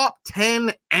annual top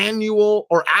 10 annual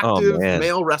or active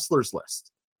male wrestlers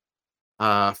list.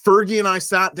 Fergie and I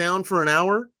sat down for an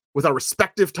hour with our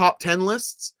respective top 10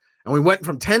 lists, and we went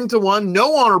from 10 to 1,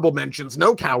 no honorable mentions,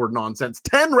 no coward nonsense,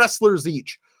 10 wrestlers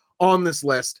each on this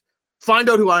list. Find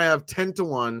out who I have 10 to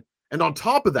 1. And on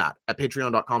top of that, at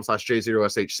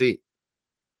patreon.com/J0SHC,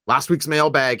 last week's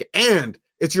mailbag, and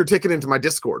it's your ticket into my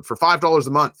Discord for $5 a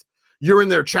month. You're in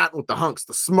there chatting with the hunks,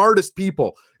 the smartest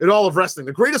people in all of wrestling.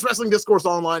 The greatest wrestling discourse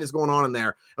online is going on in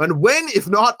there. And when, if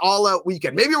not All Out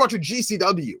Weekend, maybe you're watching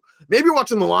GCW, maybe you're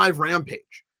watching the live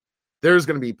Rampage, there's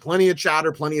going to be plenty of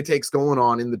chatter, plenty of takes going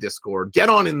on in the Discord. Get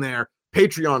on in there,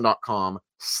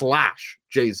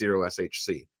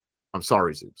 patreon.com/J0SHC. I'm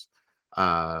sorry, Zoobs.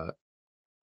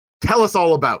 Tell us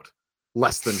all about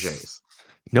Less Than Jays.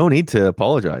 No need to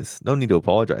apologize. The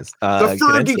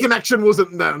Fergie connection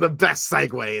wasn't the best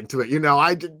segue into it.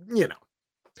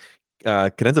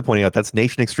 Cadenza pointing out that's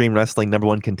Nation Extreme Wrestling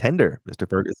 #1 contender, Mr.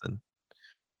 Ferguson.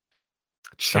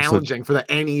 Challenging for the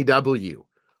NEW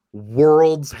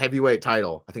World's Heavyweight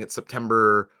title. I think it's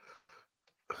September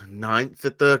 9th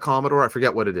at the Commodore. I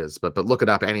forget what it is, but look it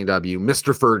up, NEW.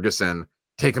 Mr. Ferguson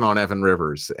taking on Evan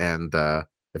Rivers. And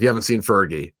if you haven't seen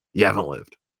Fergie, you haven't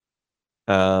lived.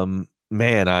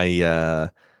 Man, I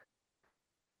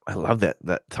love that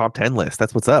top 10 list.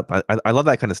 That's what's up. I love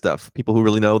that kind of stuff. People who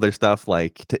really know their stuff,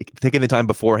 like taking the time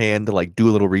beforehand to like do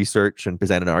a little research and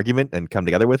present an argument and come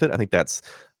together with it. I think that's,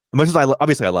 as much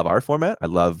as I love our format. I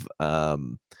love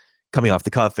coming off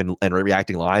the cuff and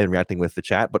reacting live and reacting with the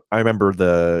chat. But I remember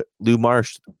the Lou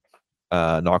Marsh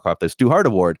knockoff, the Stu Hart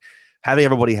Award. having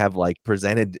everybody have like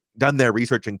done their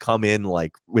research and come in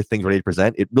like with things ready to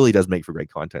present, it really does make for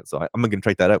great content. So I'm going to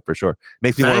try that out for sure.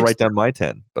 Makes me want to write down my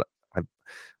 10, but I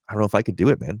don't know if I could do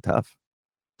it, man. Tough.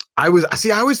 I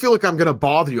always feel like I'm going to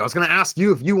bother you. I was going to ask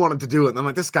you if you wanted to do it. And I'm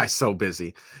like, this guy's so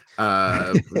busy.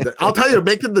 I'll tell you,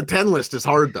 making the 10 list is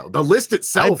hard though. The list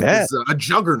itself is a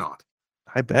juggernaut.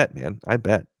 I bet, man. I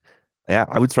bet. Yeah,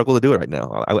 I would struggle to do it right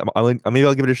now. Maybe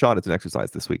I'll give it a shot. It's an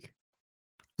exercise this week.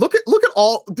 Look at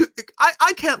all.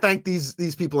 I can't thank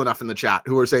these people enough in the chat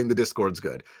who are saying the Discord's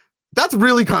good. That's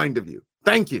really kind of you.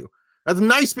 Thank you. That's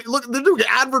nice. Look, they're doing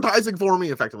advertising for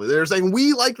me effectively. They're saying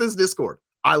we like this Discord.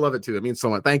 I love it too. It means so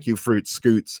much. Thank you, Fruits,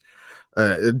 Scoots,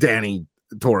 Danny,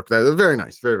 Torque. That's very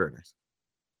nice. Very, very nice.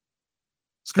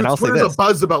 Scoots, Twitter's a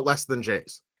buzz about Less Than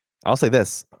Jays. I'll say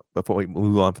this before we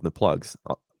move on from the plugs.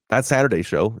 That Saturday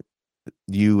show,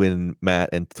 you and Matt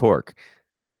and Torque,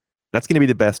 that's going to be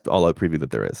the best all-out preview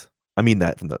that there is. I mean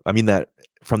that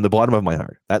from the bottom of my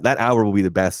heart. That hour will be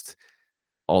the best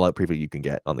all-out preview you can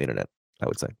get on the internet, I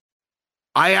would say.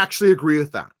 I actually agree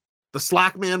with that. The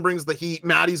Slack man brings the heat.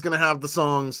 Maddie's going to have the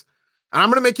songs, and I'm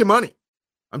going to make you money.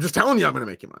 I'm just telling you, I'm going to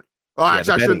make you money. Oh,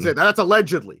 actually, I shouldn't say that. That's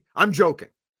allegedly. I'm joking.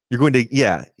 You're going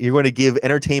to give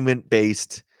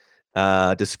entertainment-based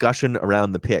discussion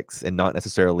around the picks and not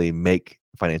necessarily make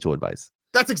financial advice.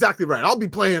 That's exactly right. I'll be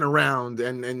playing around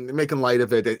and making light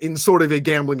of it in sort of a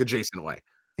gambling adjacent way.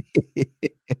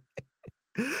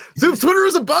 Zoom's Twitter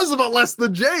is a buzz about Less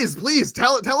Than Jays. Please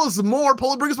tell us more.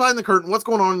 Bring us behind the curtain. What's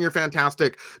going on in your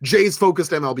fantastic Jays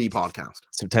focused MLB podcast?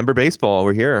 September baseball.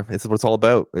 We're here. This is what it's all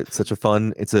about. It's such a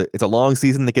fun. It's a long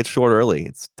season that gets short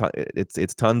early.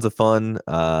 It's tons of fun.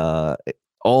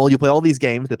 You play all these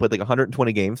games. They played like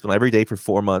 120 games, but every day for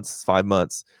 4 months, 5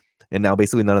 months. And now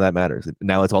basically none of that matters.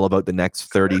 Now it's all about the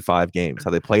next 35 games.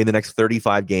 How they play the next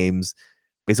 35 games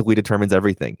basically determines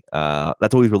everything.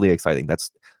 That's always really exciting. That's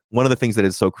one of the things that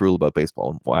is so cruel about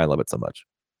baseball and why I love it so much.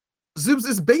 Zoobs,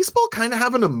 is baseball kind of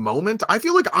having a moment? I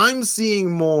feel like I'm seeing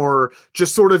more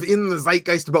just sort of in the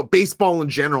zeitgeist about baseball in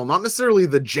general, not necessarily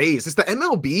the Jays. Is the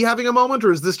MLB having a moment,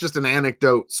 or is this just an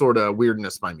anecdote sort of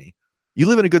weirdness by me? You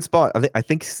live in a good spot.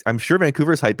 I'm sure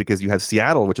Vancouver's hyped because you have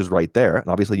Seattle, which is right there, and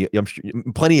obviously, I'm sure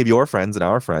plenty of your friends and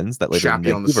our friends that live in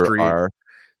Vancouver are.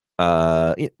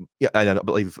 I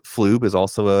believe Floob is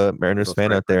also a Mariners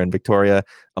fan out there in Victoria.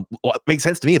 It makes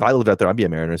sense to me. If I lived out there, I'd be a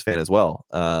Mariners fan as well.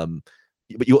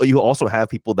 But you also have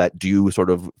people that do sort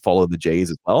of follow the Jays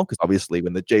as well, because obviously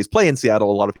when the Jays play in Seattle,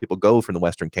 a lot of people go from the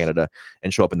Western Canada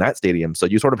and show up in that stadium. So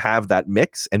you sort of have that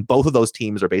mix, and both of those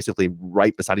teams are basically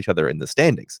right beside each other in the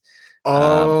standings.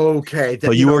 Okay,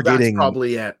 so you are getting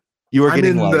probably it. You are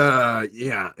getting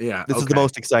This is the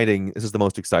most exciting. This is the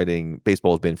most exciting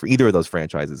baseball has been for either of those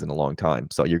franchises in a long time.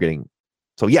 So you're getting.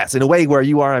 So yes, in a way where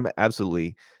you are, I'm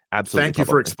absolutely. Thank you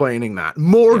for explaining that.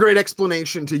 More great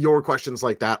explanation to your questions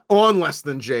like that on Less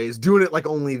Than Jays, doing it like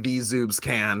only these Zoobs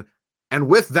can. And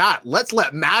with that, let's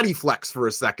let Matty flex for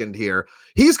a second here.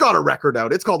 He's got a record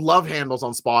out. It's called Love Handles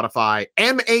on Spotify.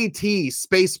 MAT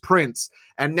space Prince.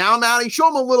 And now, Matty, show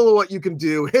him a little of what you can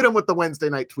do. Hit him with the Wednesday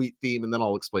night tweet theme, and then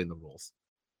I'll explain the rules.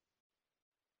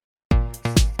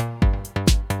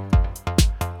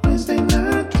 Wednesday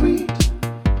night tweet.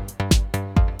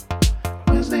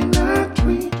 Wednesday night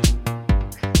tweet.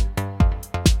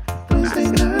 Wednesday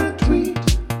night tweet.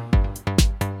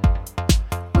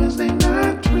 Wednesday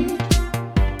night tweet.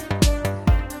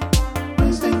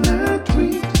 Wednesday night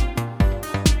tweet.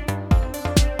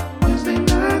 Wednesday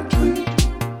night tweet.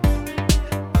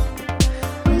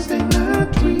 Wednesday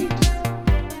night tweet.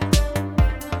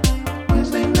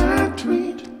 Wednesday night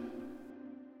tweet.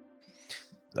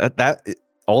 That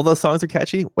all those songs are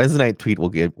catchy. Wednesday night tweet will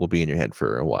be in your head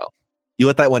for a while. You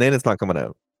let that one in, it's not coming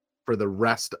out for the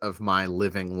rest of my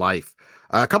living life.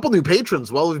 A couple new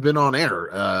patrons while we've been on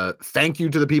air. Thank you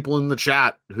to the people in the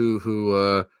chat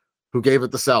who gave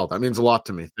it the sell. That means a lot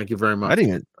to me. Thank you very much. I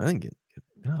didn't get.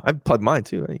 I plugged mine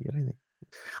too. I didn't get anything.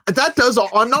 That does.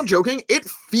 I'm not joking. It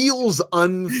feels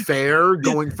unfair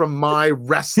going from my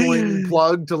wrestling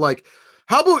plug to like,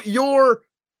 how about your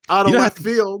out of left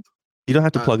field? You don't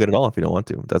have to plug it at all if you don't want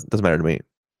to. It doesn't matter to me.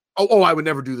 Oh, I would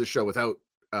never do this show without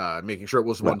making sure it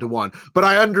was 1-to-1. But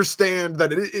I understand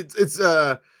that it's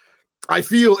I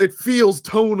feel it feels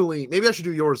tonally. Maybe I should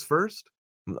do yours first.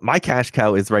 My cash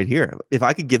cow is right here. If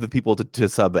I could give the people to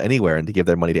sub anywhere and to give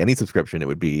their money to any subscription, it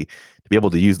would be to be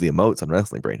able to use the emotes on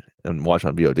Wrestling Brain and watch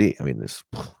on VOD. I mean,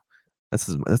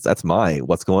 that's my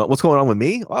what's going on with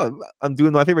me. Oh, I'm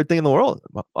doing my favorite thing in the world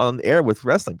on air with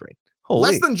Wrestling Brain.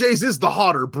 Holy. Less Than Jays is the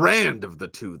hotter brand of the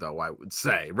two, though, I would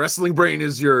say. Wrestling Brain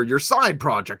is your side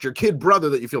project, your kid brother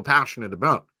that you feel passionate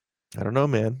about. I don't know,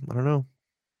 man. I don't know.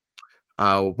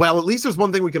 Well, at least there's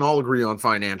one thing we can all agree on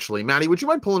financially. Maddie, would you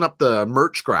mind pulling up the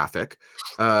merch graphic?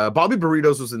 Bobby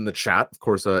Burritos was in the chat. Of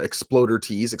course, Exploder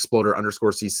Tees,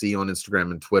 Exploder_CC on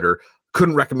Instagram and Twitter.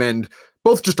 Couldn't recommend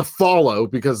both just a follow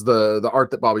because the art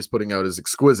that Bobby's putting out is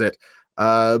exquisite.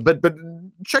 But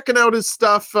checking out his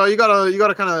stuff, you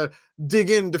gotta kind of dig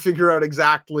in to figure out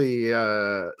exactly.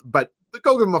 But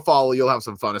go give him a follow. You'll have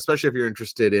some fun, especially if you're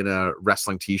interested in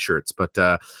wrestling t-shirts. But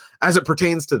as it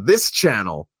pertains to this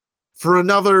channel, for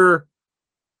another,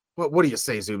 what do you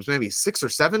say, Zoobs? Maybe 6 or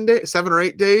 7 days, 7 or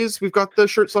 8 days, we've got the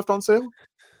shirts left on sale.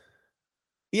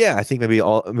 Yeah, I think maybe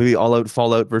all out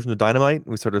Fallout version of Dynamite.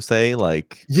 We sort of say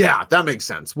like, yeah, that makes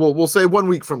sense. We'll say 1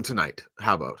 week from tonight.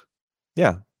 How about?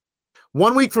 Yeah,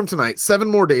 1 week from tonight, 7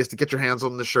 more days to get your hands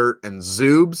on the shirt. And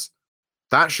Zoobs,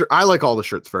 that shirt, I like all the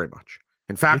shirts very much.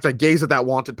 In fact, I gaze at that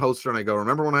wanted poster and I go,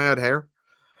 remember when I had hair?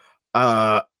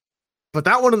 But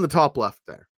that one in the top left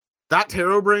there, that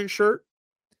Tarot Brain shirt,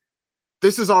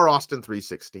 this is our Austin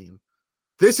 316.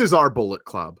 This is our Bullet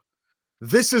Club.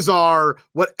 This is our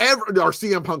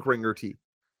CM Punk ringer tee.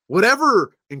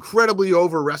 Whatever incredibly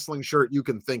over wrestling shirt you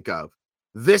can think of,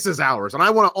 this is ours. And I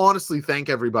want to honestly thank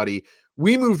everybody.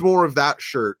 We moved more of that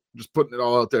shirt, just putting it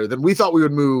all out there, than we thought we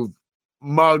would move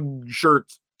mug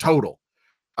shirts total.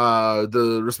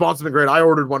 The response has been great. I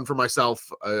ordered one for myself.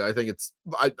 I think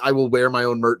I will wear my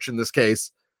own merch in this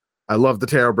case. I love the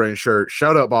Tarot Brain shirt.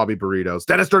 Shout out Bobby Burritos.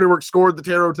 Dennis Dirty Work scored the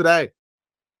Tarot today.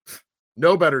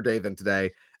 No better day than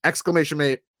today.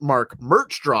 Exclamation mark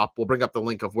merch drop. We'll bring up the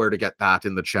link of where to get that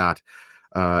in the chat.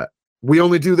 We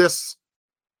only do this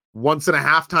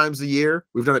 1.5 times a year.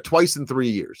 We've done it twice in 3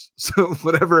 years. So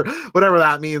whatever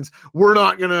that means, we're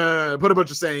not going to put a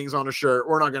bunch of sayings on a shirt.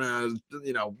 We're not going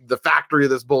to, the factory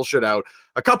of this bullshit out.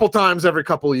 A couple times every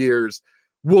couple of years,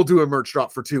 we'll do a merch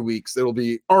drop for 2 weeks. It'll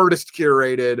be artist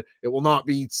curated. It will not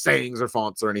be sayings or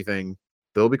fonts or anything.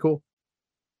 It'll be cool.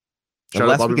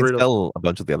 Unless we can sell a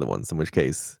bunch of the other ones, in which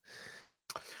case.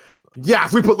 Yeah,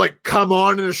 if we put like "come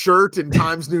on" in a shirt in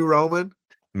Times New Roman.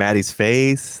 Maddie's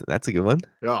face, that's a good one.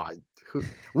 Oh,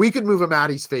 we could move a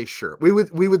Maddie's face shirt. We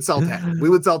would sell 10. We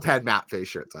would sell 10 Matt face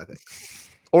shirts, I think.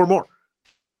 Or more.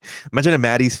 Imagine a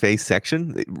Maddie's face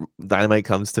section. Dynamite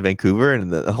comes to Vancouver and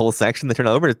the whole section they turn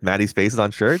over, it's Maddie's faces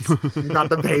on shirts. You got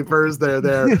the papers,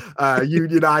 they're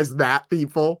unionized Matt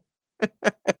people.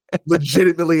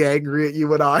 Legitimately angry at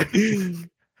you and I.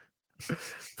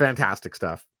 Fantastic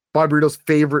stuff. Bob Burrito's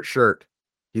favorite shirt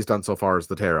he's done so far is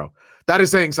the Tarot. That is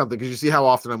saying something because you see how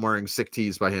often I'm wearing sick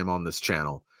tees by him on this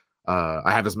channel.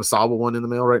 I have his Masaba one in the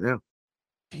mail right now.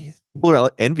 People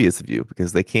are envious of you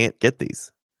because they can't get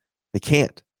these. They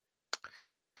can't.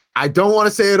 I don't want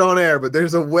to say it on air, but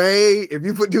there's a way, if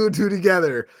you put 2 and 2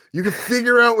 together, you can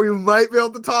figure out where you might be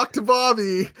able to talk to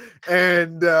Bobby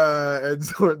and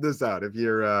sort this out if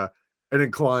you're an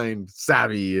inclined,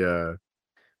 savvy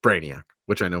brainiac,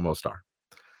 which I know most are.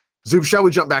 Zoom, shall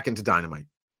we jump back into Dynamite?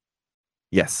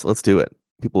 Yes, let's do it.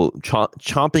 People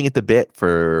chomping at the bit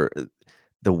for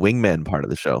the wingman part of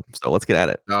the show. So let's get at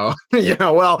it. Oh, yeah.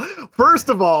 Well, first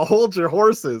of all, hold your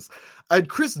horses. I had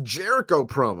Chris Jericho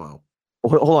promo.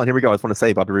 Hold on, here we go. I just want to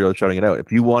say, Bobby Burrito shouting it out.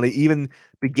 If you want to even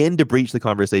begin to breach the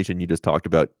conversation you just talked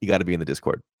about, you got to be in the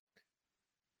Discord.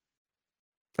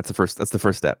 That's the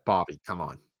first step. Bobby, come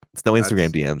on. It's no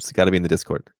Instagram DMs. Got to be in the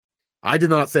Discord. I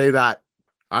did not say that.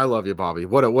 I love you, Bobby.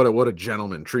 What a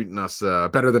gentleman, treating us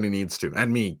better than he needs to,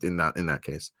 and me in that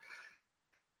case.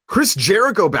 Chris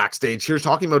Jericho backstage here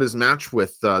talking about his match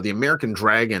with the American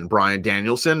Dragon, Bryan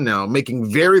Danielson. Now making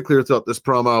very clear throughout this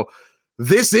promo,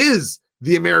 this is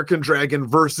the American Dragon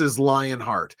versus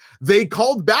Lionheart. They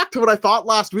called back to what I thought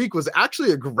last week was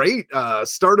actually a great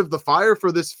start of the fire for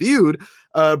this feud.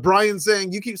 Bryan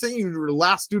saying, you keep saying you were the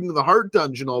last student of the Heart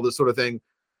Dungeon, all this sort of thing.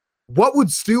 What would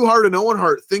Stu Hart and Owen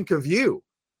Hart think of you?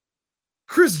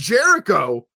 Chris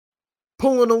Jericho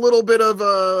pulling a little bit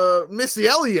of Missy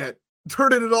Elliott,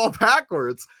 turning it all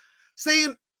backwards,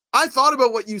 saying, I thought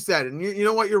about what you said, and you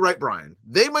know what? You're right, Bryan.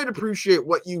 They might appreciate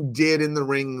what you did in the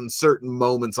ring in certain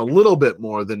moments a little bit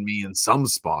more than me in some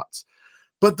spots,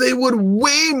 but they would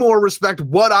way more respect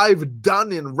what I've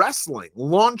done in wrestling,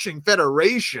 launching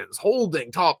federations,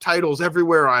 holding top titles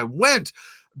everywhere I went,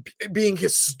 being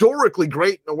historically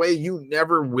great in a way you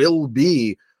never will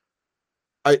be.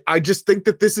 I just think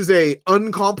that this is a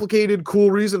uncomplicated, cool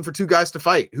reason for two guys to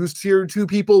fight. Who's two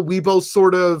people we both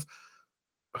sort of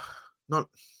not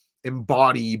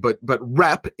embody, but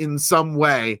rep in some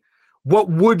way. What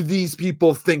would these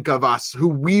people think of us who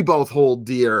we both hold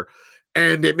dear?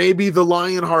 And it may be the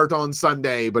Lionheart on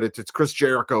Sunday, but it's Chris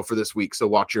Jericho for this week, so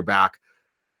watch your back.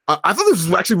 I thought this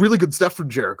was actually really good stuff from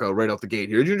Jericho right out the gate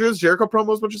here. Did you enjoy this Jericho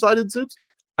promo as much as I did, Suits?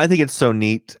 I think it's so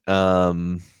neat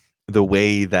the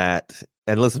way that,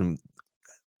 and listen,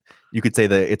 you could say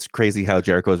that it's crazy how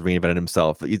Jericho has reinvented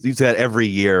himself. He's that every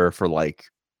year for like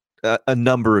a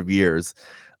number of years.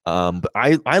 But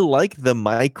I like the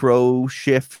micro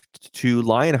shift to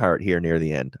Lionheart here near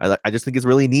the end. I just think it's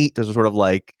really neat to sort of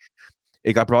like,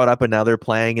 it got brought up and now they're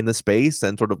playing in the space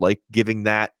and sort of like giving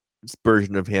that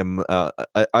version of him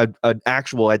an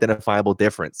actual identifiable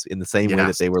difference, in the same way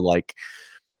that they were like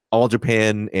All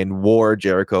Japan and War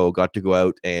Jericho got to go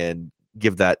out and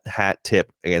give that hat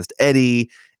tip against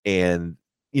Eddie, and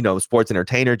Sports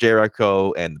Entertainer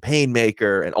Jericho and the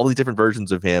Painmaker and all these different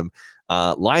versions of him.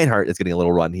 Lionheart is getting a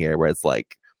little run here where it's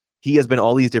like he has been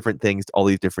all these different things to all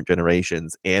these different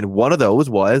generations, and one of those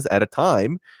was at a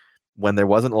time when there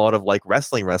wasn't a lot of like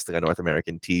wrestling on North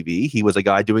American TV. He was a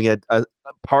guy doing a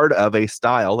part of a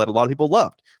style that a lot of people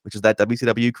loved, which is that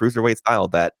WCW cruiserweight style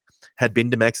that had been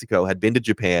to Mexico, had been to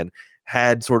Japan,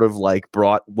 had sort of like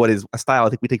brought what is a style I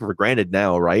think we take for granted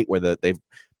now, right? Where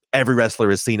every wrestler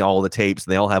has seen all the tapes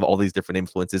and they all have all these different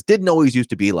influences. Didn't always used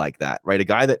to be like that, right? A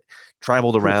guy that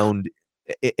traveled around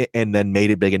and then made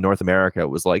it big in North America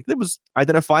was like, it was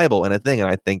identifiable and a thing. And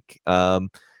I think, I'm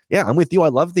with you. I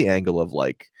love the angle of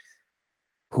like,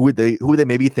 who would they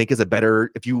maybe think is a better,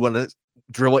 if you want to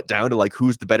drill it down to like,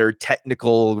 who's the better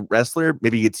technical wrestler?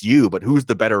 Maybe it's you, but who's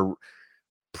the better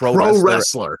pro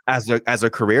wrestler as a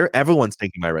career? Everyone's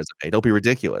taking my resume. Don't be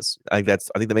ridiculous. I think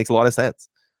that makes a lot of sense.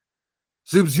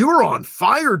 Zoobs, you were on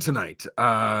fire tonight.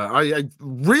 I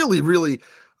really, really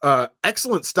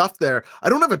excellent stuff there. I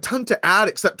don't have a ton to add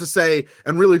except to say,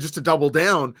 and really just to double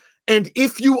down. And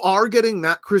if you are getting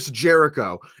that Chris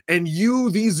Jericho and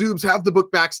these Zoobs have the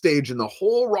book backstage and the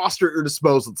whole roster at your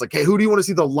disposal, it's like, hey, who do you want to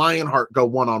see the Lionheart go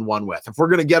one-on-one with? If we're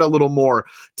going to get a little more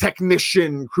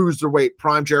technician, cruiserweight,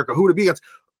 prime Jericho, who would it be against?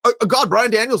 God, Bryan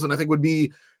Danielson, I think, would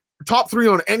be top 3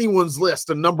 on anyone's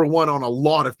list and number 1 on a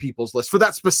lot of people's list for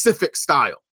that specific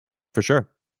style. For sure.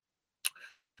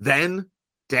 Then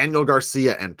Daniel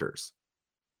Garcia enters.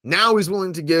 Now he's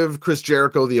willing to give Chris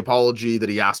Jericho the apology that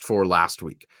he asked for last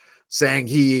week, saying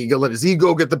he let his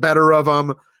ego get the better of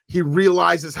him. He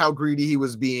realizes how greedy he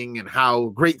was being and how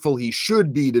grateful he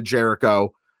should be to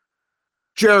Jericho.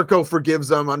 Jericho forgives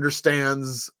him,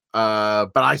 understands,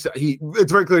 but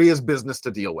it's very clear he has business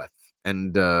to deal with.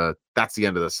 And that's the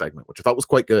end of this segment, which I thought was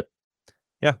quite good.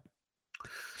 Yeah.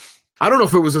 I don't know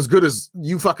if it was as good as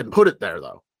you fucking put it there,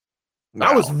 though.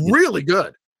 That was really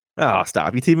good. Oh,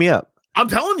 stop. You teed me up. I'm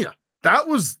telling you, that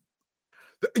was...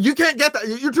 You can't get that.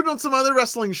 You're tuning on some other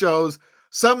wrestling shows,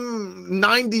 some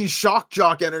 90s shock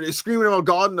jock energy screaming about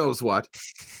God knows what.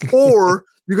 Or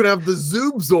you could have the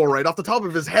Zoobs all right off the top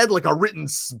of his head, like a written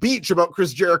speech about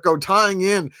Chris Jericho tying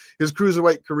in his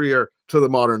cruiserweight career to the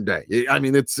modern day. I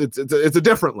mean, it's a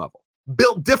different level.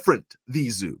 Built different,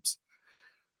 these Zoobs.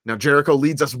 Now, Jericho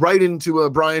leads us right into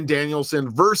a Bryan Danielson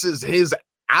versus his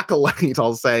acolyte,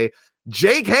 I'll say,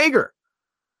 Jake Hager.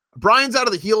 Brian's out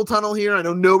of the heel tunnel here. I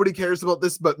know nobody cares about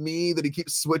this but me, that he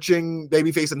keeps switching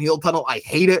babyface and heel tunnel. I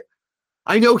hate it.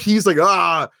 I know he's like,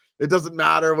 it doesn't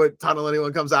matter what tunnel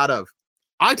anyone comes out of.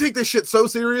 I take this shit so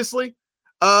seriously.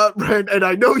 And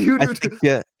I know you do too.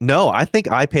 Yeah. No, I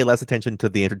think I pay less attention to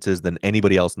the entrances than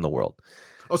anybody else in the world.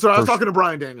 Oh, sorry, I was talking to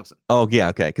Bryan Danielson. Oh, yeah,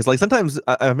 okay. Because like sometimes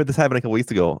I remember this happened a couple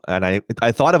weeks ago, and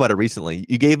I thought about it recently.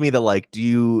 You gave me the like,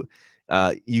 you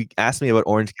asked me about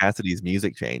Orange Cassidy's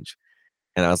music change.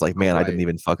 And I was like, man, I didn't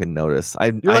even fucking notice.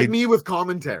 You're like me with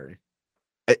commentary.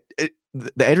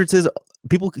 The entrances,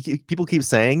 people keep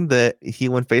saying that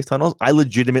heel and face tunnels. I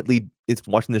legitimately it's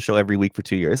watching the show every week for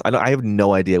 2 years. I have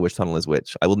no idea which tunnel is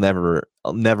which. I'll never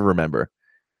remember.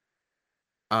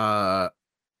 I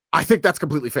think that's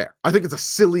completely fair. I think it's a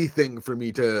silly thing for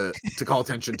me to call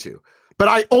attention to. But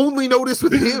I only notice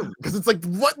with him because it's like,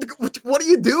 what are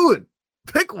you doing?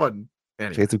 Pick one.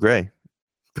 Anyway. Shades of Grey.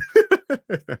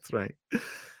 That's right.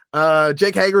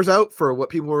 Jake Hager's out for what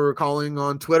people were calling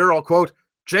on Twitter. I'll quote,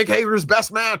 Jake Hager's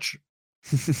best match.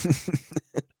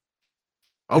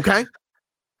 Okay.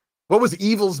 What was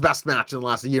Evil's best match in the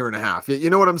last year and a half? You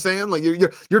know what I'm saying? Like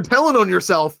you're telling on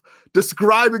yourself,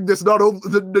 describing this, not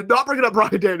bringing up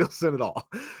Bryan Danielson at all,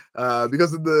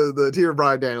 because of the tier of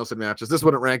Bryan Danielson matches. This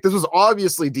wouldn't rank. This was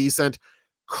obviously decent.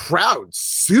 Crowd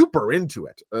super into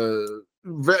it.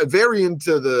 Very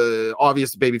into the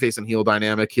obvious babyface and heel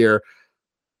dynamic here.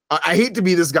 I hate to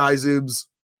be this guy, Zoobs.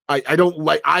 I don't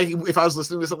like. If I was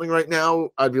listening to something right now,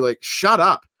 I'd be like, shut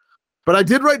up. But I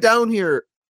did write down here,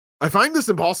 I find this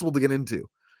impossible to get into.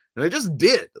 And I just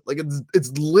did. Like,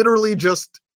 it's literally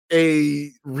just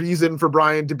a reason for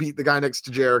Bryan to beat the guy next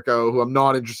to Jericho, who I'm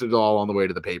not interested at all on the way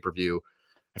to the pay-per-view.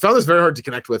 I found this very hard to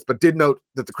connect with, but did note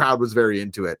that the crowd was very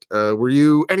into it. Were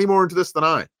you any more into this than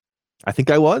I? I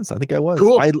think I was.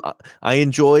 Cool. I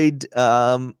enjoyed.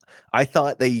 I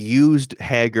thought they used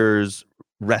Hager's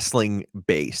wrestling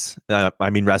base. I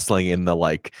mean, wrestling in the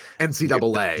like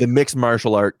NCAA, the mixed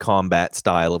martial art combat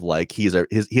style of like he has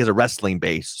a wrestling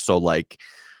base. So like,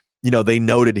 they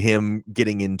noted him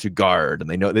getting into guard, and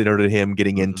they noted him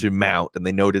getting into mount, and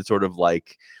they noted sort of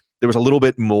like there was a little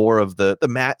bit more of the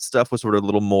mat stuff was sort of a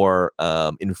little more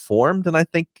informed than I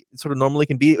think it sort of normally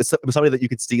can be. It was something that you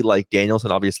could see like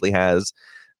Danielson obviously has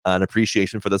an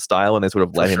appreciation for the style, and they sort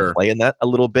of let him play in that a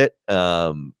little bit.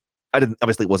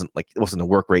 Obviously it wasn't a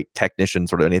work rate technician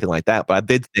sort of anything like that, but I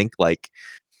did think like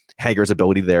Hager's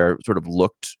ability there sort of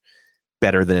looked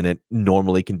better than it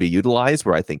normally can be utilized,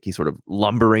 where I think he's sort of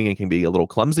lumbering and can be a little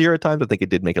clumsier at times. I think it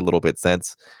did make a little bit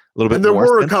sense. And there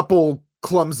were a couple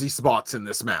clumsy spots in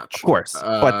this match. Of course.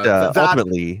 But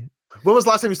ultimately, when was the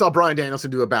last time you saw Bryan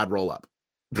Danielson do a bad roll up?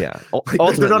 Yeah.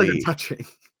 They're not even touching.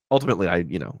 Ultimately,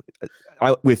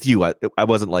 I with you, I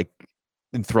wasn't like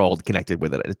enthralled, connected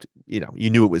with it. You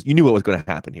knew what was going to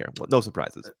happen here. Well, no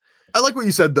surprises. I like what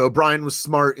you said though. Bryan was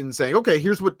smart in saying, okay,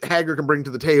 here's what Hager can bring to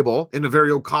the table in a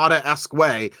very Okada-esque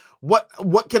way. What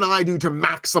can I do to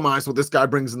maximize what this guy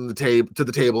brings to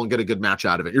the table and get a good match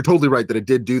out of it? You're totally right that it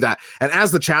did do that. And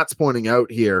as the chat's pointing out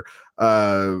here,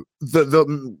 the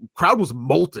crowd was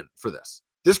molten for this.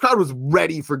 This crowd was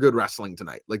ready for good wrestling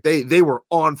tonight. Like they were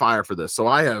on fire for this. So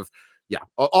I have,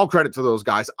 all credit to those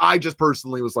guys. I just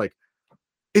personally was like,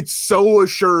 it's so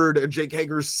assured, and Jake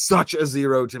Hager's such a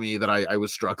zero to me that I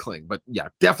was struggling. But yeah,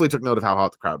 definitely took note of how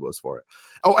hot the crowd was for it.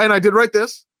 Oh, and I did write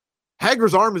this.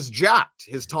 Hager's arm is jacked.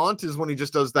 His taunt is when he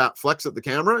just does that flex at the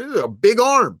camera. A big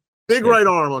arm, right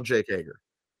arm on Jake Hager.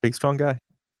 Big, strong guy.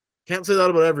 Can't say that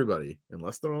about everybody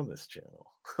unless they're on this channel.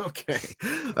 Okay.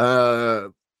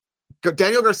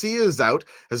 Daniel Garcia is out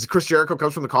as Chris Jericho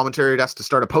comes from the commentary desk to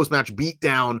start a post-match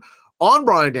beatdown on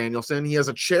Bryan Danielson. He has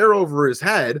a chair over his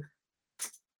head,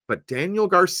 but Daniel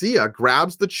Garcia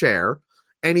grabs the chair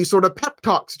and he sort of pep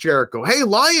talks Jericho. Hey,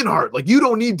 Lionheart, like, you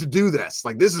don't need to do this.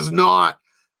 Like, this is not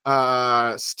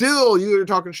still, you're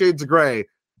talking shades of gray,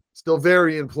 still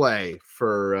very in play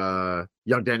for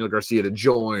young Daniel Garcia to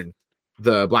join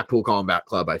the Blackpool Combat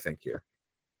Club, I think, here.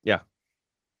 Yeah.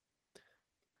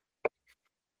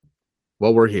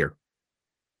 Well, we're here.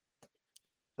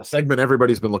 A segment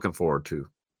everybody's been looking forward to.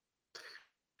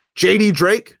 JD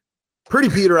Drake, Pretty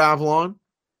Peter Avalon,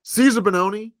 Caesar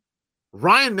Bononi,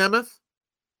 Ryan Nemeth,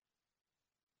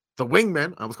 the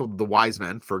Wingmen. I almost called them the Wise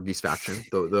Men for Geese Faction.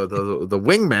 The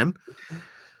Wingmen.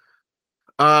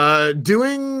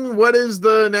 Doing what is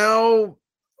now,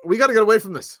 we got to get away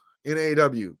from this in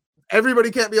AEW. Everybody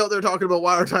can't be out there talking about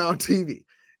Wire Tie on TV.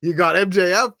 You got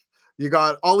MJF, you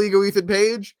got All Ego Ethan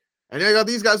Page, and you got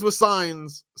these guys with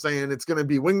signs saying it's going to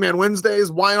be Wingman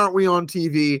Wednesdays. Why aren't we on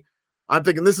TV? I'm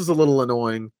thinking this is a little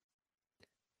annoying.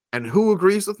 And who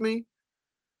agrees with me?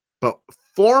 But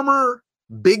former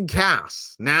Big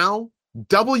Cass, now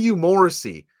W.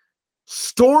 Morrissey,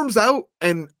 storms out.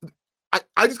 And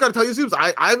I just got to tell you, Zoobs,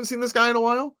 I haven't seen this guy in a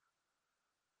while.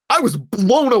 I was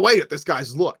blown away at this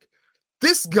guy's look.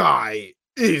 This guy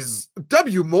is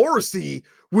W. Morrissey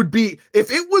would be,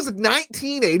 if it was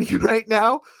 1980 right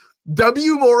now,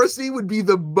 W. Morrissey would be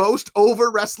the most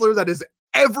over wrestler that has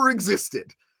ever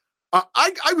existed.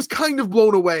 I was kind of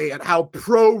blown away at how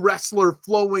pro wrestler,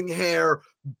 flowing hair,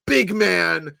 big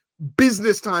man,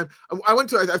 business time.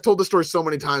 I've told this story so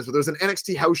many times, but there was an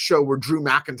NXT house show where Drew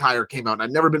McIntyre came out, and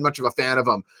I'd never been much of a fan of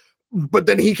him. But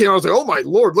then he came out, I was like, oh my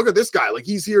Lord, look at this guy. Like,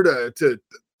 he's here to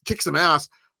kick some ass.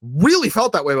 Really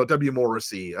felt that way about W.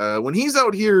 Morrissey. When he's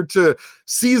out here to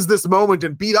seize this moment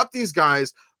and beat up these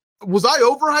guys, was I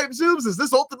overhyped, Zoobs? Is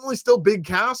this ultimately still Big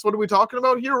Cass? What are we talking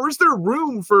about here? Or is there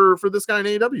room for this guy in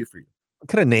AEW for you? What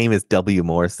kind of name is W.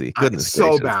 Morrissey? Goodness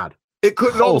so gracious. Bad. It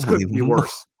almost couldn't be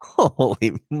worse.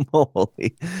 Holy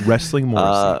moly. Wrestling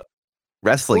Morrissey.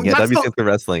 Wrestling, yeah, W stands for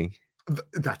wrestling.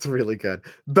 That's really good.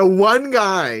 The one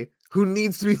guy who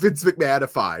needs to be Vince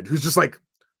McMahonified, who's just like,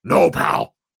 no,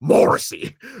 pal,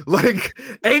 Morrissey. Like,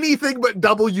 anything but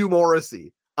W.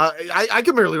 Morrissey. I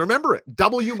can barely remember it.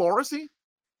 W. Morrissey?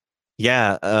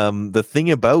 Yeah, the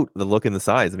thing about the look and the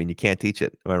size, I mean, you can't teach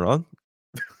it. Am I wrong?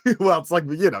 Well, it's like,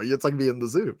 it's like being the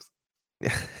Zoobs.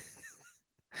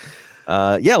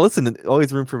 Yeah, listen,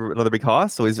 always room for another big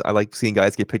hoss. I like seeing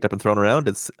guys get picked up and thrown around.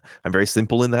 I'm very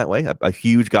simple in that way. A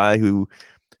huge guy who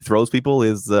throws people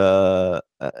is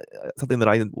something that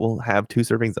I will have 2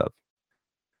 servings of.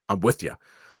 I'm with you.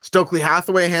 Stokely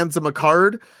Hathaway hands him a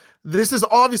card. This is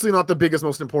obviously not the biggest,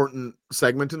 most important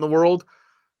segment in the world,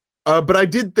 But I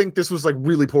did think this was like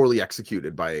really poorly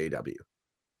executed by AEW.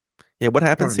 Yeah, what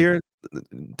happens here?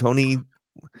 Tony.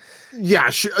 Yeah,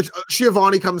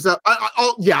 Schiavone comes up.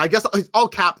 I guess I'll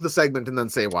cap the segment and then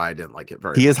say why I didn't like it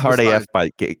very much. He is Hard AF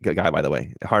guy, by the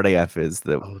way. Hard AF is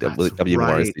the W. right.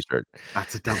 Morrissey shirt.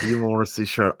 That's a W. Morrissey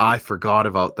shirt. I forgot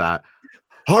about that.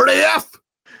 Hard AF.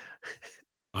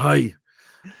 Hi.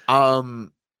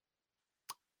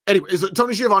 Anyway, so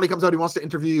Tony Schiavone comes out. He wants to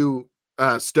interview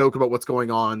Stoke about what's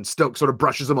going on. Stoke sort of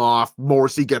brushes him off.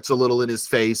 Morrissey gets a little in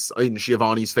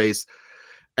Schiavone's face,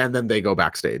 and then they go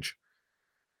backstage.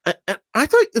 And I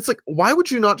thought it's like, why would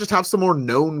you not just have some more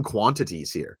known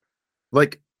quantities here?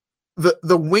 Like the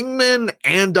Wingman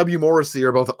and W. Morrissey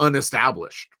are both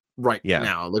unestablished right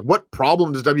now. Like, what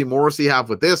problem does W. Morrissey have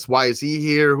with this? Why is he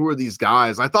here? Who are these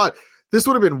guys? I thought this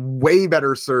would have been way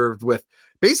better served with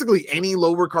basically any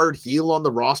lower card heel on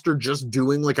the roster just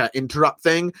doing like an interrupt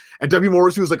thing. And W.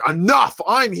 Morrissey was like, enough,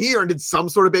 I'm here, and did some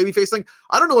sort of babyface thing.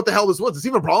 I don't know what the hell this was. Is he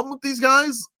have a problem with these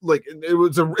guys? Like,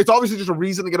 it's obviously just a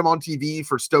reason to get him on TV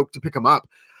for Stoke to pick him up.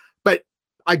 But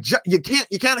you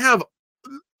can't have,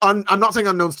 I'm not saying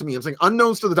unknowns to me, I'm saying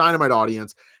unknowns to the Dynamite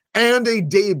audience and a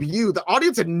debut. The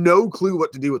audience had no clue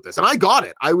what to do with this. And I got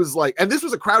it. I was like, and this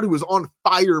was a crowd who was on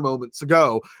fire moments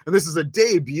ago. And this is a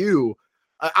debut.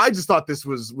 I just thought this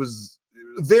was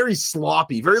very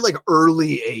sloppy, very like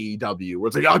early AEW, where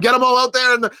it's like, I'll get them all out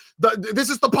there, and this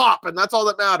is the pop, and that's all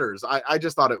that matters. I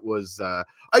just thought it was.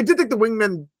 I did think the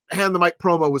Wingman hand the mic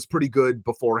promo was pretty good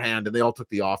beforehand, and they all took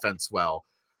the offense well.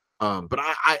 But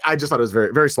I just thought it was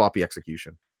very, very sloppy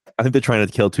execution. I think they're trying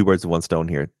to kill two birds with one stone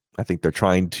here. I think they're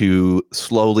trying to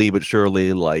slowly but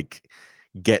surely like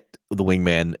get the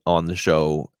Wingman on the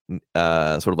show.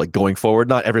 Sort of like going forward,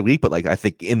 not every week, but like I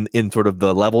think in sort of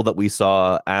the level that we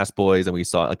saw Ass Boys and we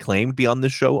saw Acclaimed be on the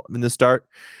show in the start,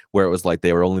 where it was like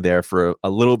they were only there for a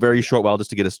little very short while just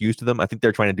to get us used to them. I think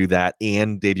they're trying to do that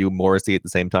and debut Morrissey at the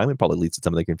same time. It probably leads to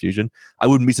some of the confusion. I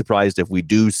wouldn't be surprised if we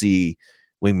do see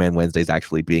Wingman Wednesdays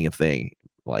actually being a thing.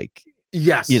 Like,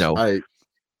 yes,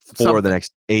 for the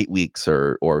next 8 weeks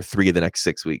or 3 of the next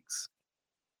 6 weeks.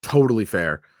 Totally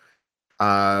fair.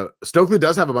 Stokely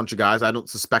does have a bunch of guys. I don't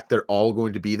suspect they're all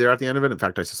going to be there at the end of it. In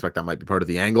fact, I suspect that might be part of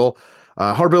the angle.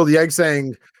 Hardbill the Egg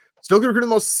saying Stokely recruited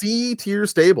the most C-tier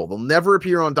stable. They'll never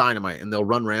appear on Dynamite and they'll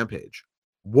run Rampage.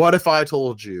 What if I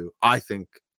told you I think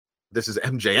this is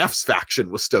MJF's faction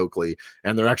with Stokely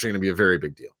and they're actually going to be a very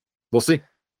big deal? We'll see.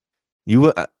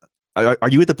 You are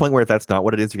you at the point where if that's not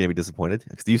what it is, you're going to be disappointed?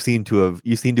 Because you seem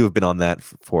to have been on that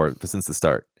for since the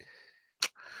start.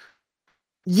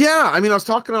 Yeah, I mean, I was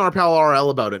talking to our pal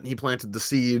RL about it, and he planted the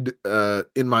seed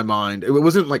in my mind. It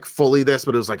wasn't like fully this,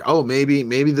 but it was like, oh, maybe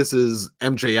this is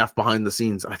MJF behind the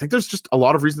scenes. And I think there's just a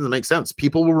lot of reasons that make sense.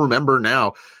 People will remember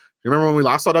now. You remember when we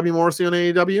last saw W. Morrissey on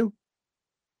AEW?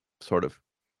 Sort of.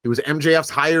 It was MJF's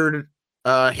hired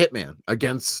hitman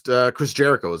against Chris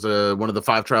Jericho as one of the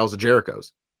 5 trials of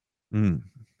Jericho's.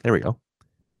 There we go.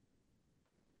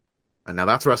 And now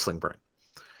that's wrestling brain.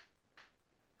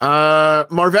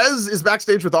 Marvez is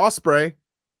backstage with Ospreay.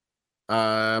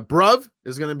 Bruv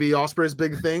is going to be Ospreay's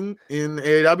big thing in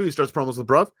AEW. He starts promos with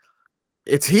Bruv.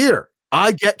 It's here.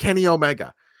 I get Kenny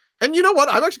Omega. And you know what?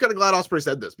 I'm actually kind of glad Ospreay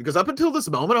said this, because up until this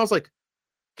moment, I was like,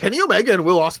 Kenny Omega and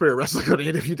Will Ospreay are wrestling on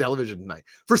AEW television tonight.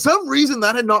 For some reason,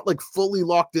 that had not like fully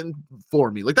locked in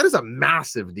for me. Like, that is a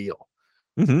massive deal.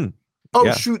 Mm-hmm. Oh,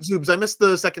 yeah. Shoot, Zoobs. I missed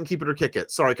the second Keep It or Kick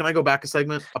It. Sorry, can I go back a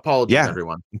segment? Apologies,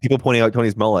 everyone. People pointing out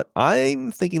Tony's mullet.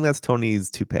 I'm thinking that's Tony's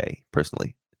toupee,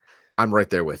 personally. I'm right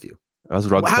there with you. I was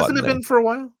wrong. Hasn't it been for a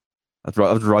while? I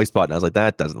was right spot, and I was like,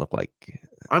 that doesn't look like.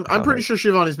 I'm pretty sure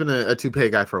Shivani's been a toupee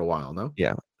guy for a while, no?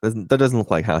 Yeah, that doesn't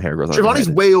look like how hair grows. Shivani's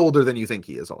way older than you think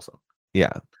he is, also.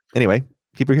 Yeah. Anyway,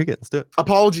 Keep It or Kick It. Let's do it.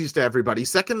 Apologies to everybody.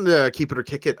 Second Keep It or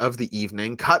Kick It of the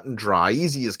evening. Cut and dry,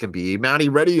 easy as can be. Matty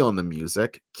ready on the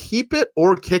music. Keep It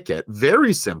or Kick It.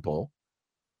 Very simple.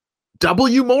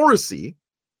 W. Morrissey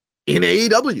in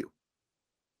AEW.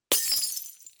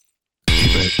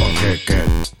 Keep it or kick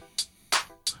it.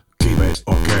 Keep it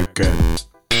or kick it.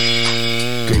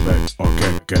 Keep it or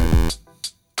kick it.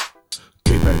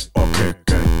 Keep it or kick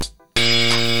it.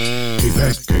 Keep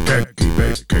it, kick it, keep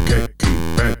it, kick it, keep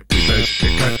it, keep it,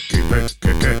 kick it, keep it,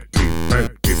 kick it, keep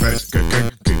it, keep it, kick it,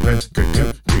 keep it, kick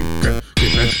it, keep it,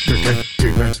 keep it, kick it,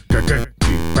 keep it, kick it,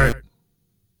 keep it.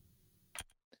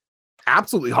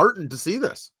 Absolutely heartened to see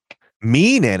this.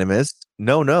 Me-nanimous.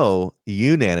 No,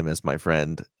 unanimous, my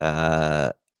friend.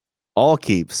 All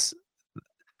keeps.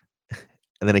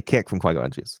 And then a kick from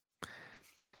Qui-Gon Jinn.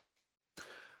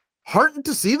 Heartened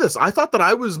to see this. I thought that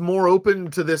I was more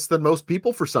open to this than most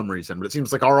people for some reason, but it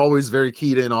seems like our always very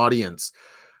keyed in audience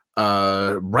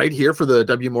right here for the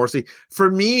W. Morrissey. For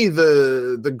me,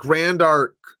 the grand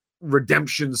arc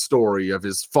redemption story of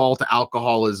his fall to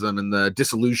alcoholism and the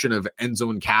dissolution of Enzo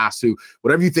and Cass, who,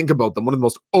 whatever you think about them, one of the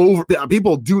most over,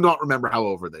 people do not remember how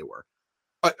over they were.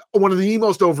 One of the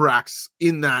most over acts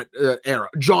in that era.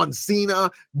 John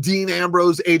Cena, Dean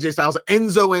Ambrose, AJ Styles,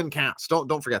 Enzo and Cass.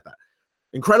 Don't forget that.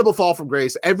 Incredible fall from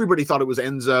grace. Everybody thought it was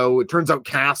Enzo. It turns out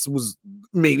Cass was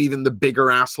maybe even the bigger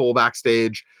asshole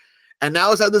backstage. And now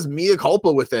he's had this mea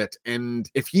culpa with it. And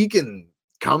if he can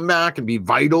come back and be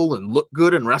vital and look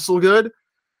good and wrestle good,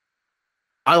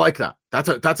 I like that.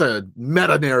 That's a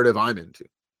meta narrative I'm into.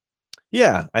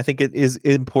 Yeah, I think it is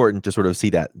important to sort of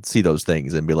see those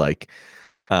things and be like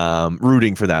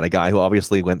rooting for that. A guy who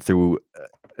obviously went through,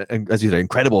 as you said,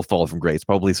 incredible fall from grace,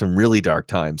 probably some really dark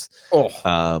times.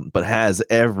 But has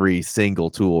every single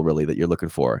tool really that you're looking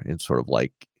for. And sort of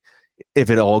like,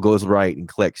 if it all goes right and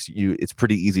clicks, it's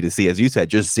pretty easy to see. As you said,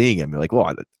 just seeing him, you're like,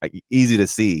 wow, easy to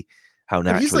see how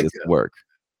naturally this work.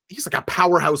 He's like a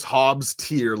powerhouse Hobbs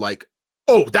tier. Like,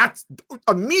 oh, that's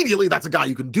a guy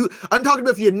you can do. I'm talking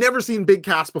about if you had never seen Big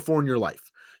Cass before in your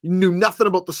life, you knew nothing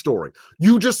about the story,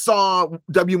 you just saw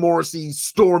W. Morrissey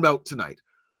storm out tonight.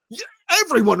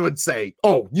 Everyone would say,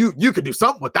 oh, you could do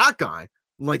something with that guy.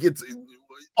 Like, it's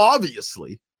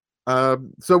obviously.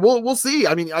 So we'll see.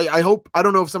 I mean, I hope, I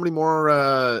don't know if somebody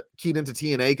more keyed into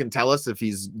TNA can tell us if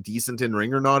he's decent in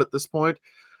ring or not at this point.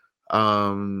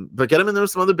 But get him in there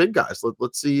with some other big guys.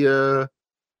 Let's see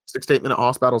 6 to 8 minute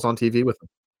Hoss battles on TV with him.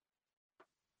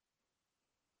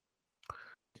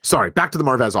 Sorry, back to the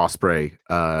Marvez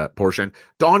Ospreay portion.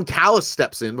 Don Callis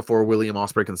steps in before William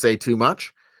Ospreay can say too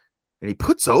much, and he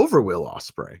puts over Will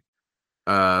Ospreay.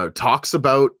 Talks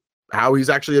about how he's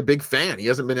actually a big fan. He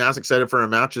hasn't been as excited for a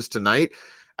match as tonight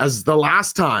as the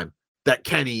last time that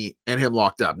Kenny and him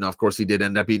locked up. Now, of course, he did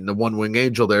end up eating the one-wing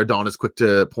angel there. Don is quick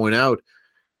to point out.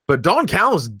 But Don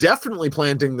Callis definitely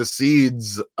planting the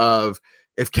seeds of,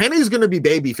 if Kenny's going to be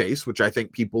babyface, which I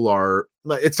think people are,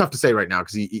 it's tough to say right now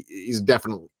because he's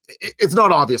definitely, it's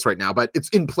not obvious right now, but it's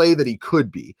in play that he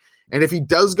could be. And if he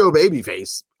does go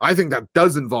babyface, I think that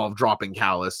does involve dropping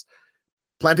Callis.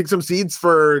 Planting some seeds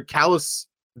for Callis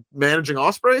managing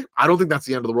Ospreay, I don't think that's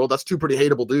the end of the world. That's two pretty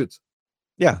hateable dudes.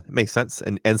 Yeah, it makes sense.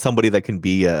 And somebody that can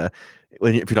be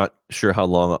if you're not sure how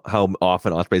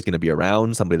often Ospreay is going to be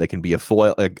around, somebody that can be a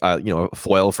foil, a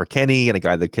foil for Kenny, and a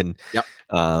guy that can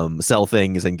sell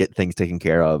things and get things taken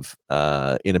care of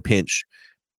in a pinch.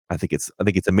 I think it's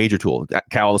a major tool.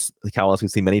 Callis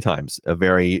we've seen many times, a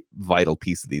very vital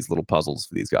piece of these little puzzles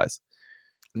for these guys.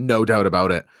 No doubt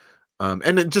about it.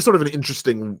 And it just sort of an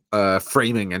interesting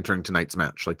framing entering tonight's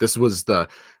match. Like, this was the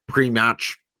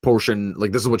pre-match portion.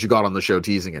 Like, this is what you got on the show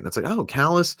teasing it. And it's like, oh,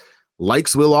 Callis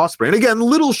likes Will Ospreay. And again,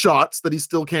 little shots that he's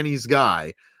still Kenny's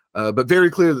guy, but very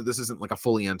clear that this isn't like a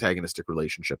fully antagonistic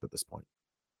relationship at this point.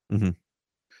 Mm-hmm.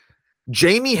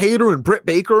 Jamie Hayter and Britt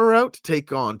Baker are out to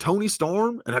take on Toni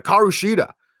Storm and Hikaru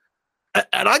Shida.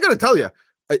 And I got to tell you,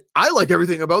 I like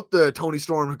everything about the Toni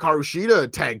Storm Hikaru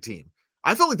Shida tag team.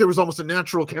 I felt like there was almost a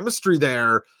natural chemistry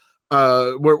there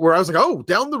where I was like, oh,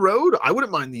 down the road, I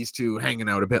wouldn't mind these two hanging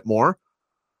out a bit more.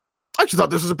 I actually thought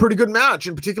this was a pretty good match,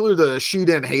 in particular the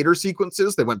Shida and Hayter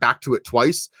sequences. They went back to it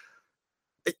twice.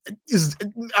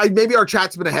 Maybe our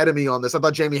chat's been ahead of me on this. I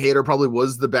thought Jamie Hayter probably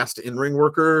was the best in-ring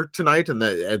worker tonight, and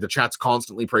the chat's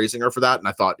constantly praising her for that. And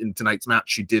I thought in tonight's match,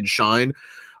 she did shine.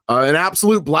 An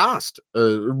absolute blast.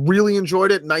 Really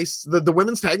enjoyed it. Nice. The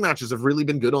women's tag matches have really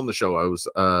been good on the show.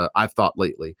 I've thought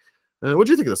lately. What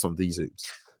do you think of this one, these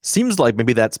dudes? Seems like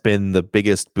maybe that's been the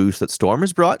biggest boost that Storm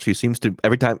has brought. She seems to,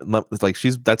 every time, it's like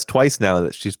that's twice now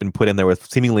that she's been put in there with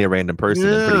seemingly a random person. Yeah.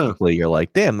 And pretty quickly you're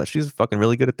like, damn, she's fucking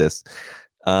really good at this.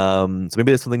 So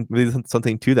maybe there's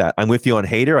something to that. I'm with you on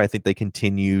Hayter. I think they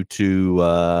continue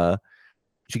to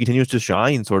she continues to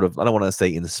shine, sort of, I don't want to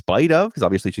say in spite of, because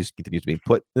obviously she continues to be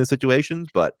put in the situations,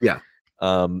 but yeah.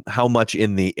 How much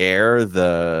in the air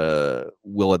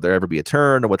will there ever be a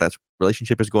turn, or what that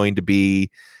relationship is going to be,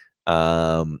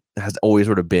 has always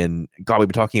sort of been, God, we've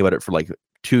been talking about it for like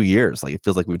 2 years. Like, it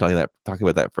feels like we've been talking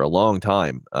about that for a long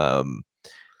time.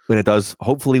 When it does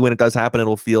happen,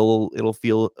 it'll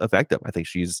feel effective. I think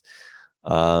she's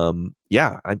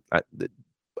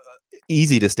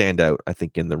easy to stand out, I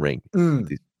think, in the ring.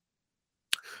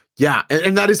 Yeah,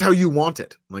 and that is how you want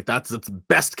it. Like, that's the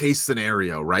best case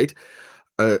scenario, right?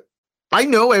 I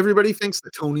know everybody thinks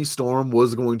that Toni Storm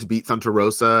was going to beat Thunder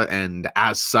Rosa, and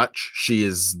as such, she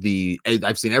is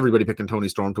I've seen everybody picking Toni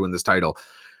Storm to win this title.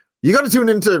 You got to tune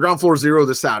into Ground Floor Zero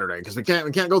this Saturday, because we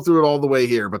can't go through it all the way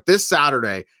here. But this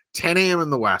Saturday, 10 a.m. in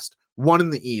the West, 1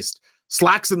 in the East,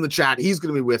 Slack's in the chat. He's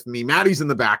going to be with me. Maddie's in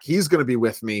the back. He's going to be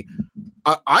with me.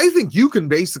 I think you can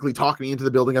basically talk me into the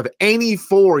building of any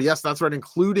 4. Yes, that's right,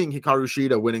 including Hikaru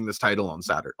Shida winning this title on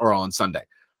Saturday or on Sunday.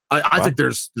 I think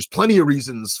there's plenty of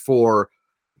reasons to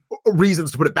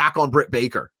put it back on Britt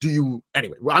Baker.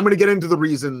 Anyway, I'm going to get into the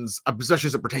reasons, especially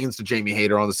as it pertains to Jamie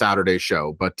Hayter on the Saturday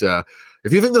show. But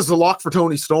if you think this is a lock for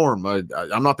Tony Storm,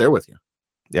 I'm not there with you.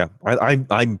 Yeah,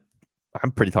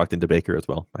 I'm pretty talked into Baker as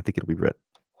well. I think it'll be Britt.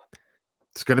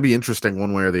 It's going to be interesting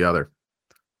one way or the other.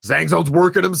 Zhang Zhou's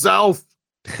working himself.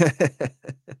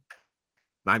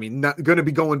 I mean, not going to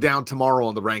be going down tomorrow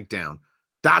on the rank down.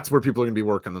 That's where people are going to be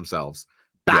working themselves.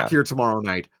 Back here tomorrow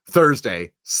night,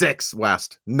 Thursday, 6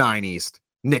 West, 9 East.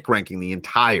 Nick ranking the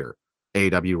entire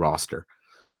AEW roster.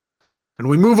 And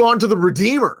we move on to the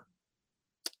Redeemer.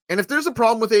 And if there's a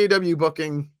problem with AEW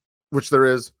booking, which there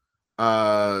is,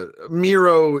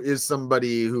 Miro is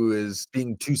somebody who is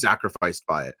being too sacrificed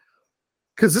by it.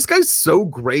 Because this guy's so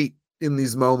great in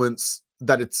these moments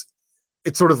that it's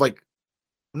sort of like,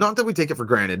 not that we take it for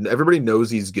granted. Everybody knows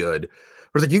he's good.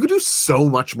 But it's like, you could do so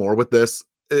much more with this.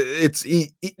 It's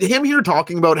him here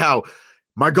talking about how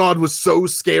my God was so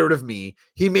scared of me.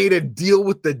 He made a deal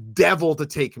with the devil to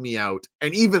take me out.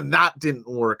 And even that didn't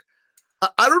work.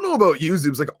 I don't know about you,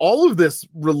 Zoobs. Like all of this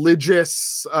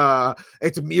religious,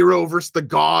 it's Miro versus the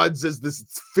gods as this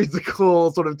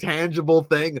physical sort of tangible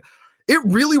thing. It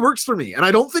really works for me. And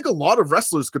I don't think a lot of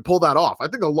wrestlers could pull that off. I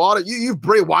think a lot of you've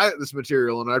Bray Wyatt this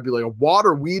material, and I'd be like,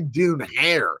 water, weed, dune,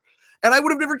 hair. And I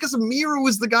would have never guessed Miro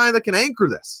is the guy that can anchor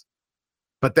this.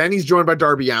 But then he's joined by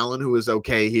Darby Allin, who is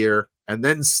okay here. And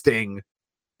then Sting.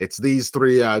 It's these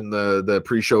 3 in the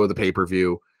pre-show of the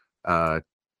pay-per-view,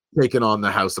 taking on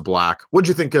the House of Black. What'd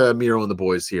you think of Miro and the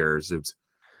boys here, Zoobs?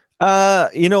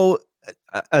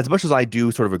 As much as I do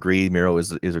sort of agree, Miro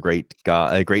is a great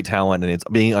guy, a great talent, and it's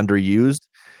being underused.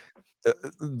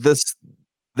 This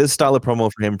style of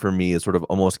promo for him, for me, is sort of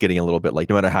almost getting a little bit like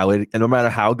no matter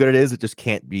how good it is, it just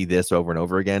can't be this over and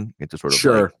over again. It's just sort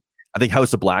of like, I think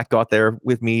House of Black got there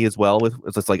with me as well.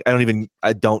 It's just like I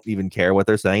don't even care what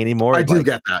they're saying anymore. I do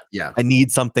get that. Yeah, I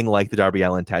need something like the Darby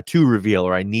Allin tattoo reveal,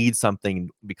 or I need something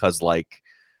because like.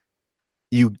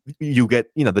 You get,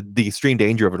 the extreme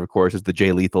danger of it, of course, is the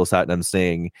Jay Lethal Satnam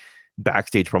Singh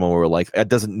backstage promo where we're like, it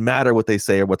doesn't matter what they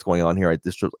say or what's going on here.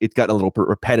 It's gotten a little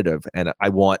repetitive, and I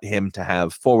want him to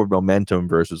have forward momentum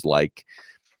versus like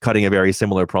cutting a very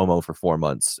similar promo for 4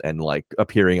 months and like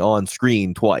appearing on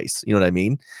screen twice. You know what I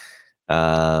mean?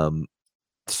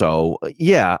 So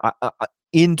yeah,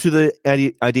 into the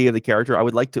idea of the character, I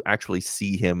would like to actually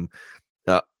see him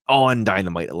on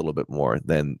Dynamite a little bit more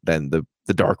than the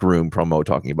Dark Room promo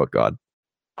talking about God.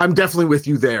 I'm definitely with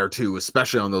you there too,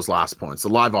 especially on those last points. The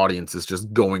live audience is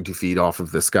just going to feed off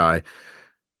of this guy.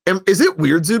 And is it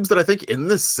weird, Zoobs, that I think in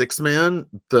this 6-man,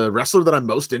 the wrestler that I'm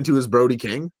most into is Brody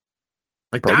King?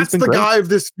 Like that's the guy of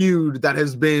this feud that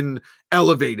has been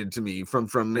elevated to me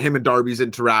from him and Darby's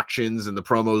interactions and the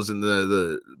promos and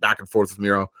the back and forth with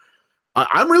Miro.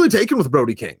 I'm really taken with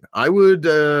Brody King. I would,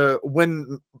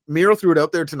 when Miro threw it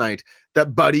out there tonight,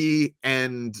 that Buddy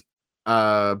and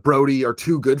Brody are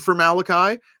too good for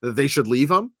Malachi, that they should leave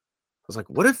him. I was like,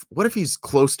 what if he's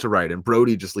close to right and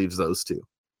Brody just leaves those two?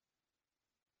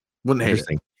 Wouldn't hate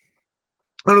it.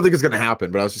 I don't think it's going to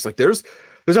happen, but I was just like, there's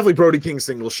definitely Brody King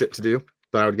single shit to do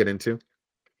that I would get into.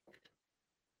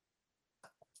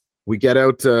 We get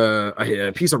out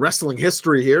a piece of wrestling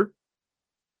history here.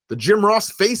 The Jim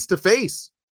Ross face-to-face.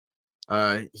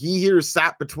 He here is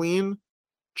sat between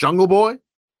Jungle Boy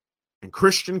and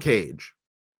Christian Cage.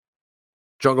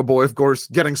 Jungle Boy, of course,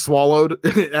 getting swallowed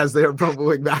as they are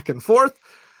bumbling back and forth.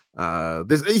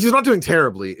 He's not doing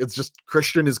terribly. It's just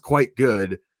Christian is quite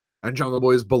good, and Jungle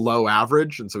Boy is below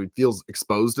average, and so he feels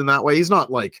exposed in that way. He's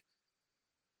not, like,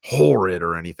 horrid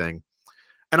or anything.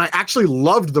 And I actually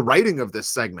loved the writing of this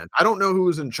segment. I don't know who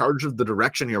was in charge of the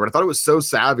direction here, but I thought it was so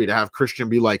savvy to have Christian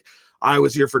be like, I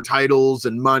was here for titles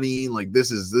and money. Like,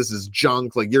 this is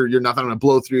junk. Like, you're nothing. I'm going to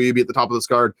blow through you, be at the top of this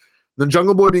card. Then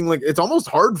Jungle Boy being like, it's almost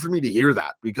hard for me to hear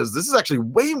that because this is actually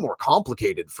way more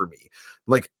complicated for me.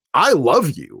 Like, I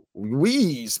love you.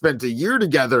 We spent a year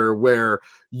together where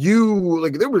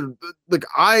I'm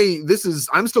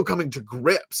still coming to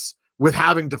grips with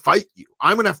having to fight you.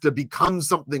 I'm going to have to become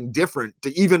something different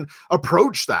to even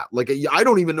approach that. Like, I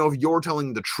don't even know if you're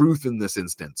telling the truth in this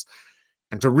instance.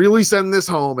 And to really send this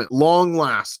home at long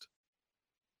last,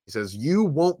 he says, you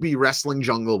won't be wrestling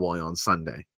Jungle Boy on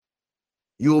Sunday.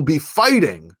 You will be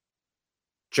fighting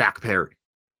Jack Perry.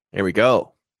 Here we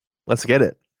go. Let's get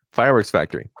it. Fireworks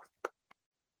Factory.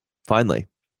 Finally.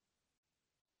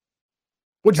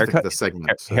 What'd you think of the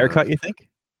segment? Haircut, you think?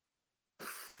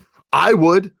 I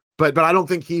would, but I don't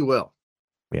think he will.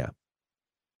 Yeah.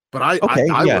 But I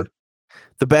yeah. would.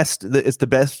 It's the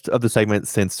best of the segment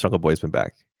since Jungle Boy's been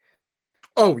back.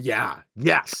 Oh yeah,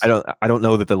 yes. I don't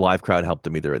know that the live crowd helped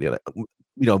him either. Or the other,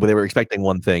 but they were expecting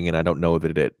one thing, and I don't know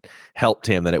that it helped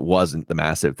him. That it wasn't the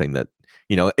massive thing that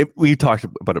we talked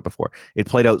about it before. It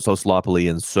played out so sloppily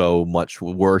and so much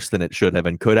worse than it should have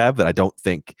and could have that I don't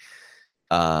think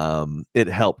it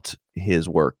helped his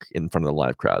work in front of the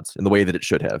live crowds in the way that it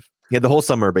should have. He had the whole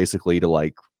summer basically to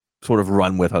like sort of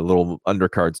run with a little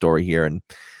undercard story here, and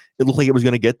it looked like it was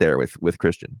going to get there with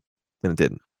Christian, and it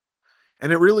didn't.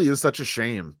 And it really is such a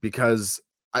shame because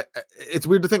it's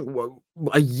weird to think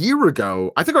a year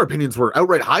ago, I think our opinions were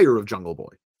outright higher of Jungle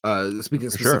Boy. Speaking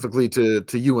specifically to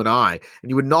you and I, and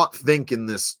you would not think in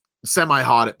this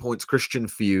semi-hot at points Christian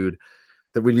feud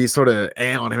that we'd be sort of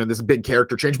on him in this big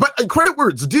character change. But credit where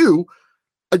it's due.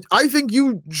 I think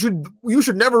you should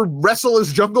never wrestle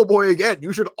as Jungle Boy again.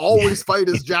 You should always fight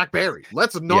as Jack Perry.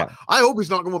 Let's not. Yeah. I hope he's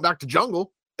not going back to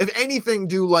Jungle. If anything,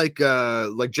 do like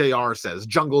JR says,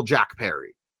 Jungle Jack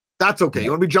Perry. That's okay. Yeah.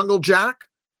 You want to be Jungle Jack?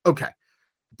 Okay,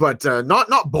 but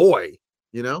not Boy.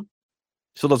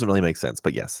 Still doesn't really make sense,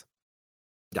 but yes.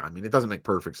 Yeah, I mean it doesn't make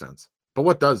perfect sense. But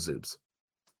what does, Zoobs?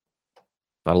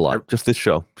 Not a lot. Just this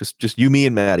show. Just you, me,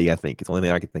 and Maddie. I think it's the only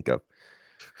thing I can think of.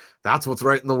 That's what's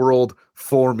right in the world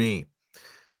for me.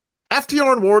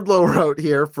 FTR and Wardlow are out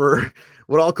here for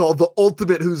what I'll call the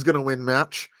ultimate who's going to win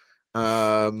match.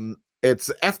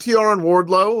 It's FTR and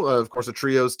Wardlow, of course, a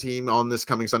trios team on this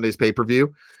coming Sunday's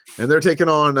pay-per-view. And they're taking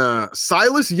on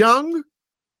Silas Young,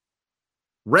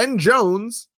 Ren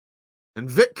Jones, and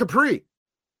Vic Capri.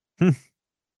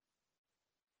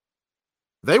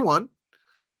 They won.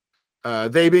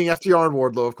 They being FTR and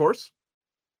Wardlow, of course.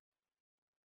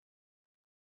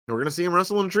 We're going to see him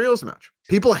wrestle in a trios match.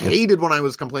 People hated when I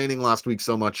was complaining last week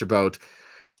so much about,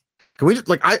 can we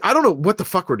just, I don't know what the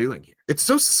fuck we're doing here. It's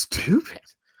so stupid.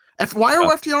 Why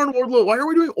are FTR and Wardlow, why are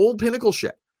we doing old Pinnacle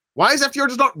shit? Why is FTR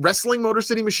just not wrestling Motor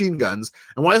City Machine Guns?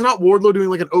 And why is not Wardlow doing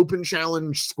like an open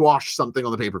challenge squash something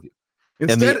on the pay-per-view?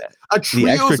 Instead, a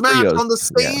trios match on the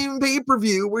same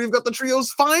pay-per-view where you've got the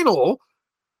trios final.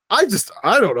 I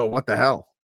don't know what the hell.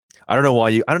 I don't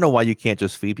know why you can't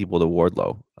just feed people to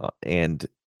Wardlow and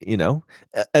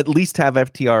at least have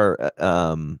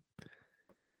FTR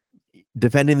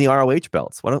defending the ROH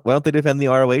belts. Why don't they defend the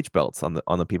ROH belts on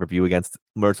the pay-per-view against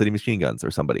Motor City Machine Guns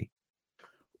or somebody?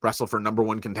 Wrestle for number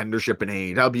one contendership in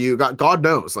AEW. God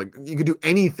knows, like you could do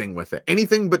anything with it,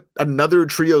 anything but another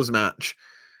trios match.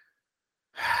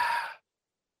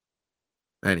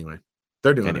 Anyway,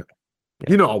 they're doing it.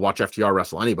 Yeah. I'll watch FTR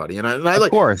wrestle anybody, and I like. Of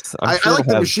course, I like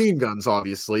the Machine Guns,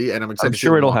 obviously, and I'm excited. I'm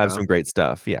sure it'll have some great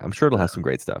stuff. Yeah, I'm sure it'll have some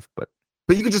great stuff, but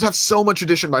you could just have so much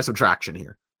addition by subtraction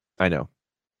here. I know.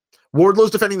 Wardlow's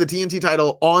defending the TNT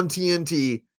title on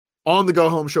TNT on the go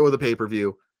home show of the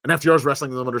pay-per-view, and FTR's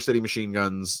wrestling the Motor City Machine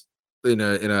Guns in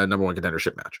a number one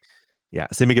contendership match. Yeah,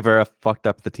 Sammy Guevara fucked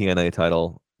up the TNA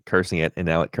title, cursing it, and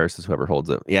now it curses whoever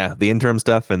holds it. Yeah, the interim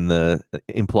stuff and the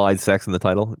implied sex in the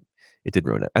title, it did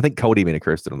ruin it. I think Cody may have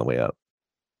cursed it on the way up.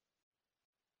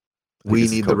 We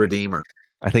need the Redeemer.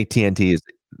 I think TNT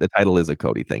the title is a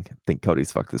Cody thing. I think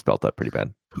Cody's fucked this belt up pretty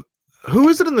bad. Who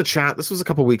is it in the chat? This was a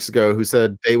couple weeks ago who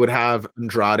said they would have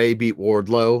Andrade beat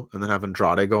Wardlow and then have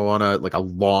Andrade go on a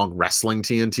long wrestling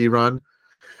TNT run.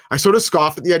 I sort of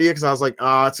scoffed at the idea because I was like,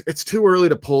 it's too early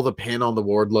to pull the pin on the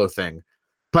Wardlow thing.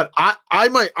 But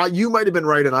you might have been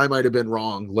right and I might have been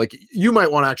wrong. Like you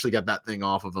might want to actually get that thing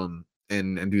off of him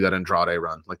and do that Andrade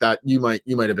run like that. You might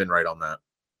have been right on that.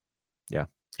 Yeah,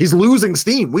 he's losing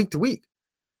steam week to week.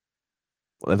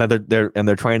 Well,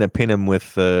 they're trying to pin him with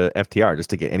FTR just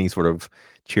to get any sort of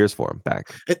cheers for him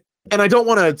back. And I don't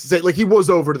want to say he was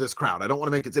over to this crowd. I don't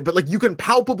want to make it, but you can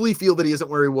palpably feel that he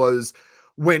isn't where he was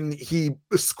when he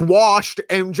squashed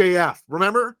MJF.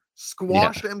 Remember,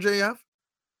 MJF.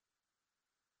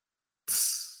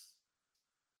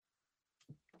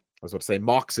 I was about to say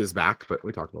Mox is back, but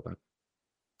we talked about that.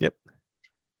 Yep.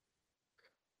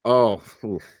 Oh,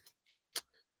 oof.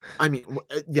 I mean,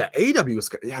 yeah,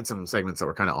 AEW had some segments that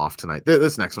were kind of off tonight.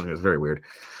 This next one was very weird.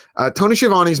 Tony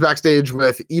Schiavone's backstage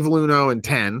with Evil Uno and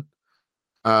 10.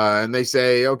 And they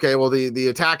say, okay, well, the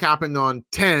attack happened on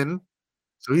 10,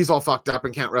 so he's all fucked up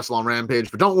and can't wrestle on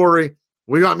Rampage. But don't worry,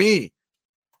 we got me,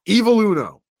 Evil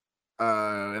Uno.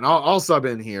 And I'll sub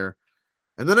in here.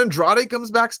 And then Andrade comes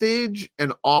backstage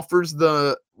and offers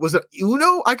was it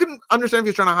Uno? I couldn't understand if he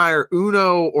was trying to hire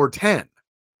Uno or 10.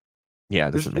 Yeah,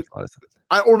 it doesn't make a lot of sense.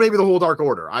 Or maybe the whole Dark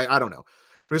Order. I don't know.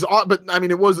 But I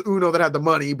mean, it was Uno that had the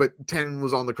money, but 10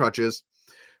 was on the crutches.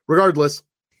 Regardless,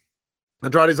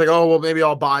 Andrade's like, oh, well, maybe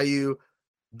I'll buy you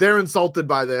they're insulted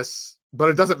by this, but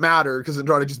it doesn't matter because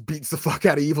Andrade just beats the fuck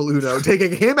out of Evil Uno,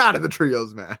 taking him out of the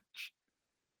trios match.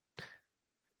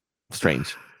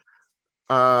 Strange.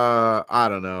 I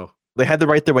don't know. They had to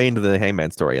write their way into the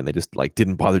Hangman story, and they just like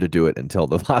didn't bother to do it until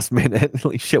the last minute.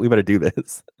 Like, shit, we better do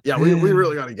this. Yeah, we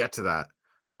really got to get to that.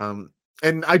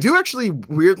 And I do actually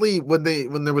weirdly when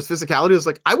there was physicality, I was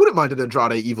like, I wouldn't mind an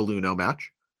Andrade Evil Uno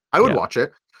match. I would watch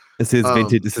it. This is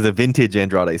vintage. This is a vintage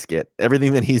Andrade skit.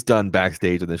 Everything that he's done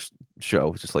backstage in this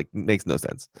show just like makes no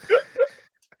sense.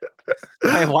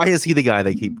 Why is he the guy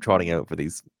they keep trotting out for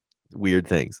these weird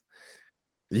things?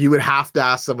 You would have to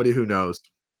ask somebody who knows.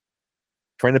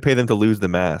 Trying to pay them to lose the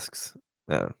masks.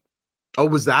 Oh,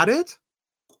 was that it?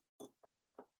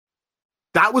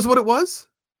 That was what it was?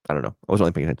 I don't know. I wasn't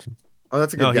really paying attention. Oh,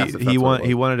 that's a good guess. He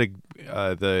wanted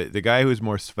the guy who's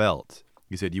more svelte.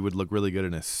 He said you would look really good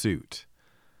in a suit.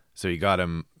 So he got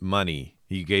him money.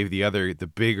 He gave the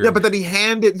bigger. Yeah, but then he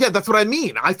handed. Yeah, that's what I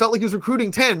mean. I felt like he was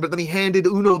recruiting 10, but then he handed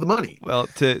Uno the money. Well,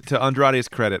 to Andrade's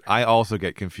credit, I also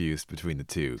get confused between the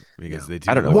two because they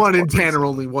do. I don't know. 1 and 10 are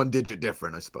only one digit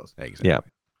different, I suppose. Exactly. Yeah.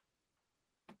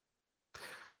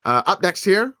 Up next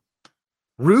here,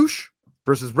 Roosh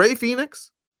versus Ray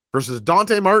Phoenix versus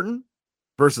Dante Martin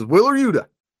versus Wheeler Yuta.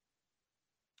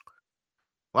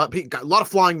 A lot of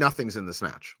flying nothings in this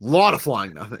match. A lot of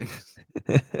flying nothings.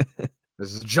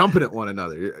 This is jumping at one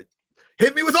another.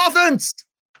 Hit me with offense.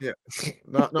 Yeah,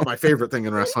 not my favorite thing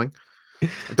in wrestling.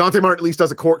 Dante Martin at least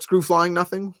does a corkscrew flying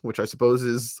nothing, which I suppose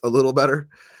is a little better.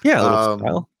 Yeah, a little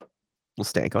style. Little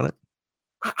stank on it.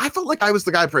 I felt like I was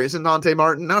the guy praising Dante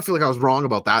Martin. Now I feel like I was wrong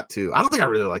about that too. I don't think I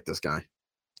really like this guy.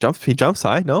 He jumps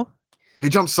high, no? He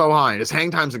jumps so high. His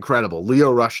hang time's incredible.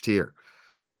 Leo rushed here.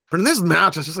 But in this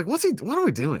match, I was just like, what are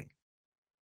we doing?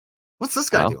 What's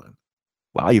this guy doing?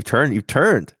 Wow, you've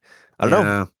turned. I don't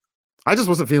know. I just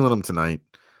wasn't feeling him tonight.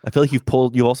 I feel like you've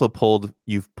pulled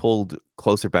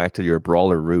closer back to your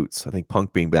brawler roots. I think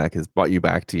Punk being back has brought you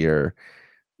back to your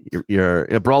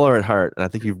a brawler at heart. And I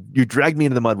think you dragged me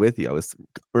into the mud with you. I was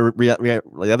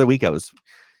the other week I was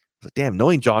like, damn,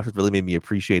 knowing Josh has really made me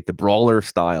appreciate the brawler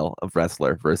style of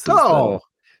wrestler versus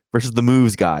the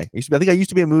moves guy. I think I used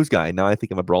to be a moves guy. Now I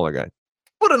think I'm a brawler guy.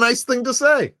 What a nice thing to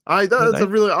say. I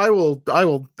will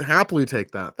happily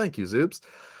take that. Thank you, Zoobs.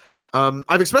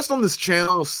 I've expressed on this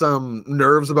channel some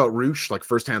nerves about Roosh, like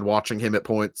firsthand watching him at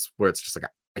points where it's just like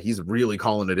he's really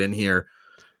calling it in here.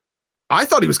 I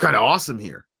thought he was kind of awesome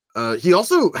here. He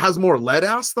also has more lead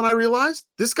ass than I realized.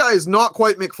 This guy is not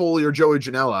quite Mick Foley or Joey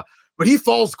Janela, but he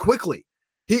falls quickly.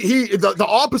 The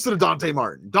opposite of Dante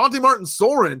Martin. Dante Martin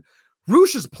Soren,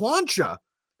 Roosh's plancha.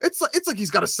 It's like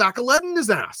he's got a sack of lead in his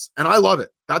ass, and I love it.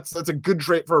 That's a good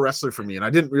trait for a wrestler for me, and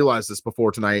I didn't realize this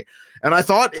before tonight. And I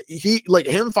thought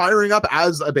him firing up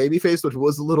as a babyface, which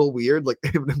was a little weird. Like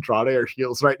him and Andrade are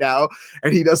heels right now,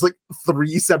 and he does like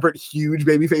 3 separate huge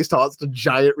babyface taunts to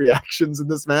giant reactions in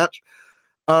this match.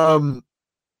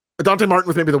 Dante Martin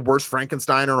was maybe the worst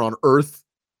Frankensteiner on earth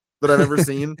that I've ever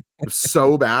seen. It was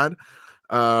so bad.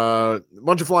 A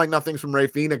bunch of flying nothings from Ray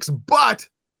Phoenix, but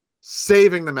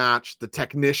saving the match, the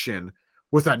technician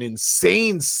with an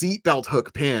insane seatbelt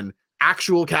hook pin,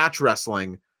 actual catch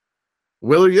wrestling.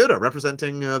 Wheeler Yuta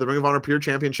representing the Ring of Honor Pure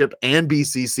Championship and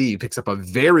BCC picks up a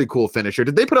very cool finisher.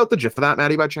 Did they put out the GIF for that,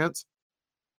 Maddie, by chance?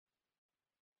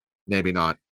 Maybe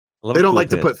not. They don't like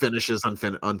to put finishes on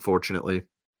unfortunately.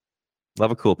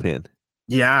 Love a cool pin.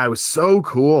 Yeah, it was so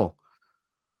cool.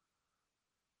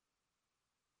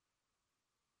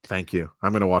 Thank you.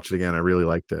 I'm going to watch it again. I really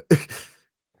liked it.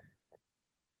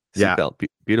 Yeah. Seatbelt,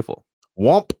 beautiful.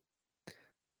 Womp.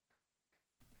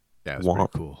 Yeah, it was pretty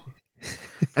cool.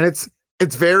 And it's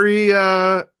very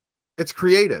it's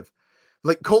creative.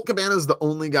 Like Colt Cabana is the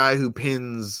only guy who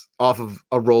pins off of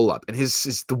a roll up, and his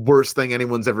is the worst thing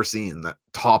anyone's ever seen. That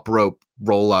top rope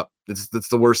roll up. It's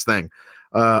the worst thing.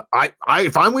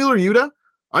 If I'm Wheeler Yuta,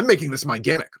 I'm making this my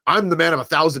gimmick. I'm the man of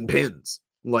 1,000 pins.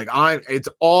 Like it's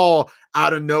all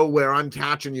out of nowhere. I'm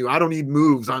catching you. I don't need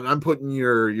moves. I'm putting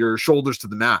your shoulders to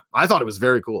the mat. I thought it was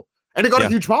very cool, and it got a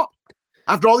huge pop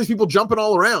after all these people jumping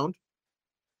all around.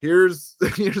 There's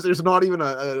not even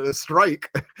a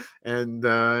strike, and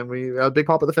we had a big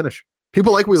pop at the finish.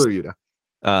 People like Wheeler Yuta.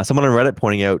 Someone on Reddit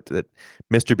pointing out that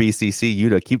Mr. BCC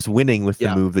Yuta keeps winning with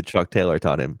the move that Chuck Taylor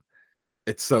taught him.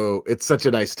 It's such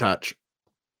a nice touch.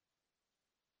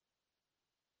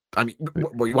 I mean,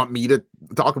 what you want me to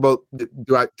talk about?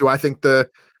 Do I think the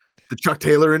Chuck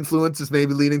Taylor influence is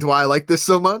maybe leading to why I like this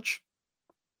so much?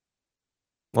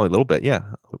 Well, a little bit, yeah.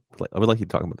 I would like you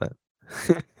to talk about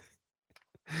that.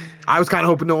 I was kind of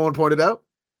hoping no one pointed out.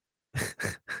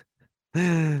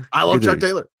 I love Chuck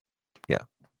Taylor. Yeah.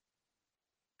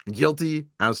 Guilty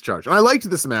as charged. And I liked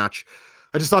this match.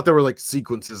 I just thought there were like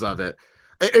sequences of it.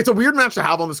 It's a weird match to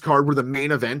have on this card where the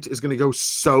main event is going to go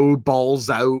so balls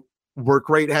out, work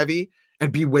rate heavy,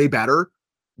 and be way better.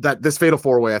 That this Fatal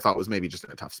 4-Way I thought was maybe just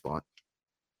in a tough spot.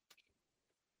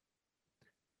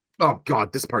 Oh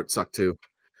God, this part sucked too.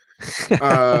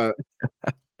 John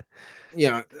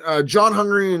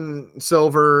Hungry and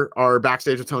Silver are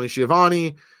backstage with Tony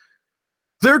Schiavone.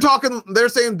 They're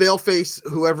saying they'll face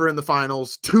whoever in the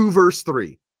finals 2 versus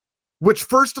 3, which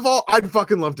first of all, I'd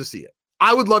fucking love to see it.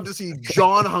 I would love to see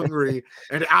John Hungry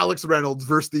and Alex Reynolds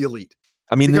versus the Elite.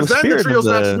 I mean, because then the trios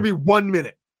match is the going to be 1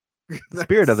 minute.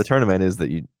 spirit of the tournament is that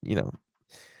you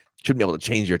shouldn't be able to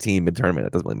change your team mid-tournament.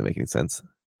 It doesn't really make any sense.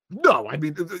 No, I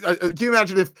mean, can you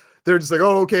imagine if they're just like,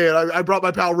 oh, okay, I brought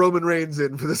my pal Roman Reigns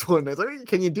in for this one. It's like,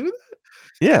 can you do that?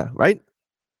 Yeah, right.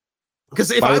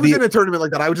 Because if I was in a tournament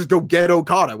like that, I would just go get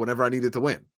Okada whenever I needed to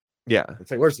win. Yeah. I'd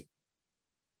say, where's he?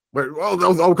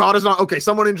 Okada's not okay.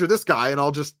 Someone injure this guy, and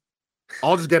I'll just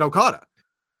get Okada.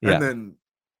 Yeah. And then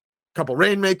a couple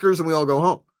rainmakers, and we all go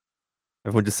home.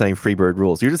 Everyone just saying Freebird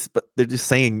rules. You're just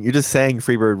saying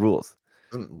Freebird rules.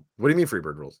 What do you mean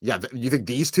Freebird rules? Yeah, you think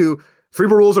these two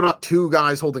Freebird rules are not 2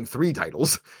 guys holding 3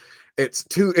 titles? It's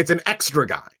an extra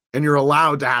guy, and you're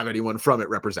allowed to have anyone from it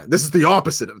represent. This is the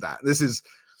opposite of that. This is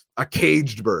a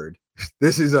caged bird.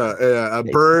 This is a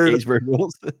bird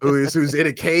who's in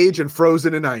a cage and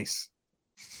frozen in ice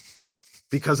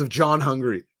because of John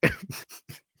Hungry.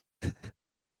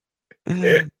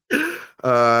 And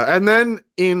then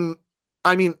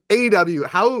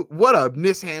AEW, what a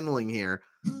mishandling here.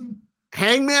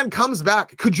 Hangman comes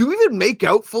back. Could you even make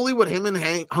out fully what him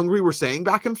and Hungry were saying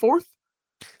back and forth?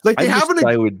 Like they haven't.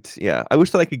 I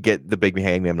wish that I could get the big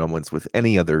Hangman moments with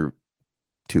any other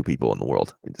 2 people in the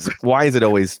world. Why is it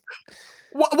always?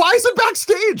 Why is it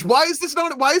backstage? Why is this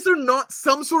not? Why is there not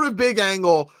some sort of big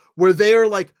angle where they're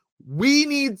like, we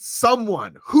need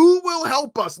someone who will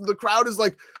help us, and the crowd is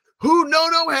like, who?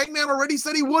 No, Hangman already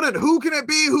said he wouldn't. Who can it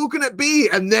be? Who can it be?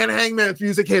 And then Hangman's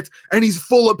music hits, and he's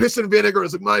full of piss and vinegar.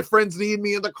 It's like, my friends need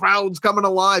me, and the crowd's coming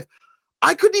alive.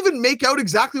 I couldn't even make out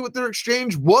exactly what their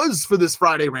exchange was for this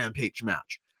Friday Rampage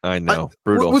match. I know,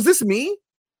 brutal. Was this me?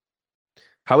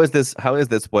 How is this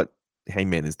what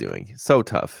Hangman is doing? So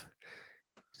tough.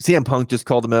 CM Punk just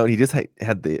called him out. He just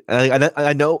had the.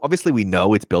 I know. Obviously, we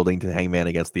know it's building to Hangman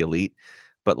against the Elite,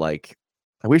 but like,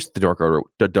 I wish the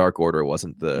Dark Order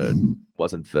wasn't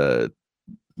the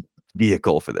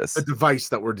vehicle for this. The device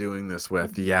that we're doing this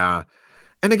with, yeah.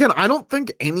 And again, I don't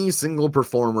think any single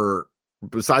performer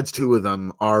besides 2 of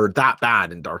them are that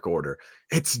bad in Dark Order.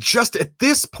 It's just at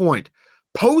this point,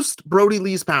 post Brody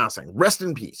Lee's passing, rest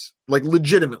in peace. Like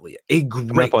legitimately, a great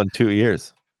coming up on 2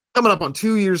 years. Coming up on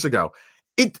 2 years ago.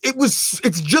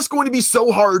 It's just going to be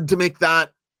so hard to make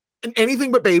that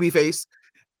anything but babyface.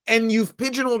 And you've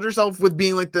pigeonholed yourself with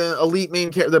being like the elite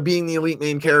main being the elite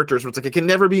main characters, where it's like it can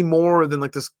never be more than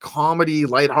like this comedy,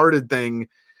 lighthearted thing.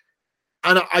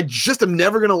 And I just am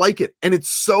never gonna like it. And it's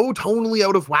so tonally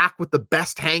out of whack with the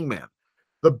best Hangman.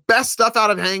 The best stuff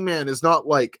out of Hangman is not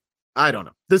like, I don't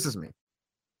know. This is me.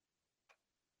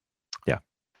 Yeah.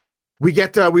 We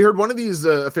heard one of these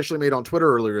officially made on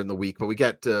Twitter earlier in the week, but we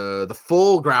get the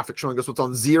full graphic showing us what's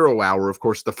on 0 Hour, of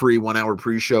course, the free 1 hour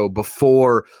pre-show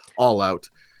before All Out.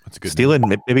 That's a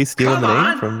good maybe stealing the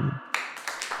name from.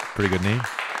 Pretty good name.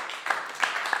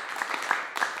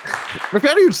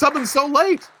 McVander Huge subbing so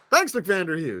late. Thanks,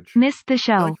 McVander Huge. Missed the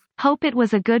show. Hope it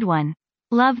was a good one.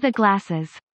 Love the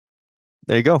glasses.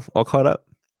 There you go. All caught up.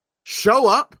 Show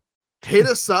up, hit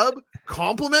a sub,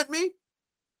 compliment me.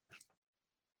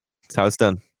 That's how it's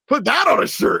done. Put that on a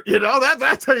shirt,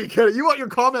 that's how you get it. You want your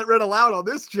comment read aloud on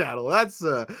this channel. That's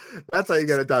how you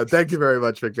get it done. Thank you very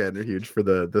much, McVander Huge, for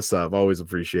the sub. Always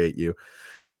appreciate you.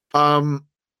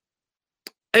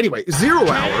 Anyway, 0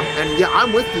 Hour, and yeah,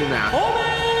 I'm with you, Matt.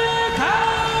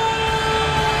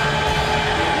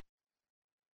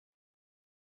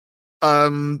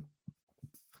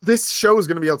 This show is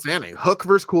going to be outstanding. Hook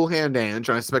versus Cool Hand Ange,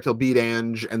 and I expect he'll beat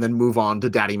Ange and then move on to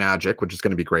Daddy Magic, which is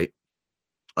going to be great.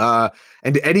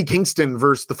 And Eddie Kingston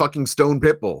versus the fucking Stone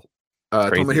Pitbull.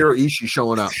 Tomohiro Ishii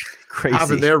showing up,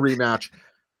 having their rematch.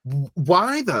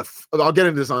 Why I'll get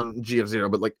into this on GF0,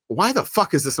 but like, why the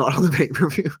fuck is this not on the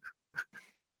pay-per-view?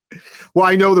 Well,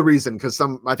 I know the reason, because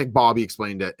I think Bobby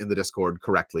explained it in the Discord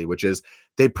correctly, which is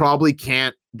they probably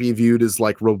can't be viewed as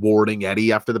like rewarding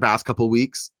Eddie after the past couple of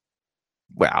weeks.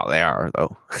 Wow, they are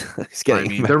though.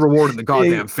 They're rewarding the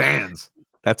goddamn fans.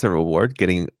 That's a reward.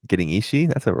 Getting Ishii,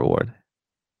 that's a reward.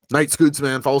 Night Scoots,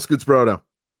 man. Follow Scoots Brodo.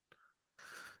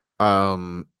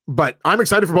 But I'm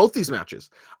excited for both these matches.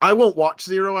 I won't watch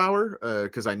 0 Hour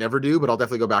because I never do, but I'll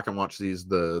definitely go back and watch these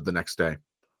the next day.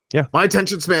 Yeah. My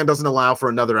attention span doesn't allow for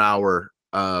another hour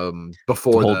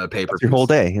before the pay-per-view. It's your whole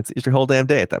day. It's your whole damn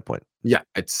day at that point. Yeah,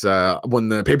 it's when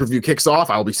the pay-per-view kicks off,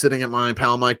 I'll be sitting at my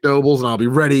pal Mike Nobles and I'll be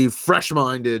ready,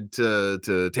 fresh-minded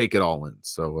to take it all in.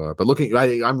 So but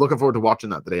I'm looking forward to watching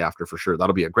that the day after for sure.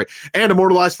 That'll be a great and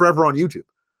immortalized forever on YouTube.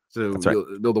 So That's right. you'll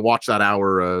be able to watch that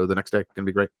hour the next day. Gonna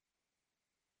be great.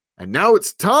 And now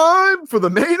it's time for the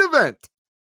main event.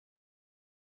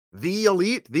 The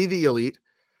Elite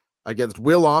against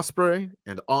Will Ospreay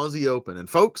and Aussie Open. And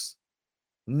folks,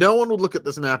 no one would look at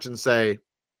this match and say,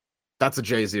 that's a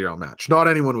J0 match. Not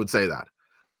anyone would say that.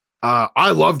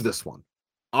 I loved this one.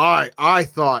 I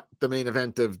thought the main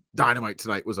event of Dynamite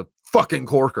tonight was a fucking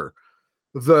corker.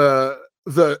 The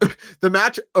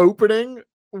match opening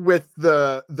with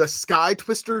the sky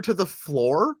twister to the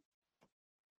floor.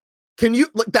 Can you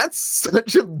that's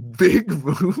such a big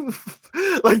move.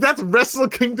 Like that's Wrestle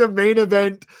Kingdom main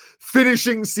event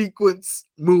finishing sequence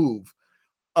move.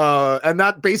 And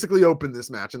that basically opened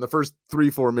this match in the first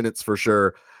 3-4 minutes for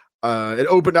sure. It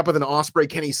opened up with an Ospreay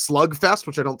Kenny slugfest,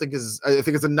 which I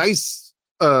think is a nice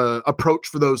approach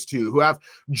for those two who have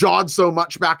jawed so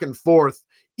much back and forth,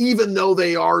 even though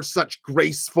they are such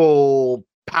graceful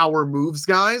power moves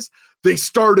guys. They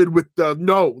started with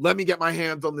no, let me get my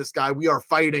hands on this guy. We are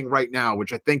fighting right now,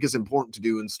 which I think is important to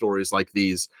do in stories like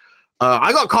these.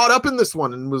 I got caught up in this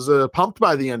one and was pumped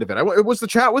by the end of it. Was the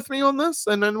chat with me on this?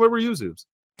 And then where were you, Zoobs?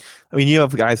 I mean, you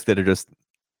have guys that are just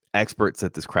experts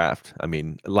at this craft. I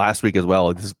mean, last week as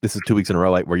well, this is 2 weeks in a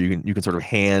row, where you can sort of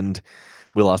hand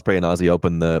Will Ospreay and Aussie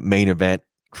Open the main event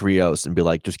trios and be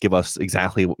like, just give us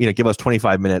give us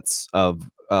 25 minutes of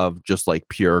just like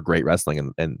pure great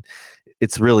wrestling. And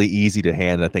it's really easy to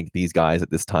hand, I think, these guys at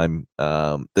this time,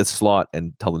 this slot,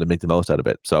 and tell them to make the most out of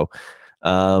it. So,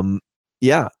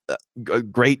 yeah, a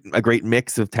great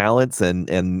mix of talents,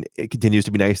 and it continues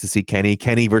to be nice to see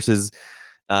Kenny versus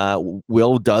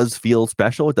Will does feel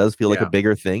special. It does feel like a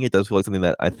bigger thing. It does feel like something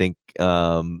that I think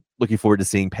looking forward to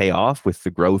seeing pay off with the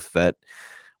growth that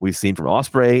we've seen from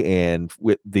Ospreay, and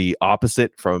with the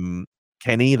opposite from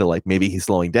Kenny, the like maybe he's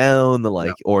slowing down,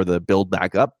 or the build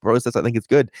back up process. I think it's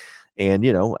good. And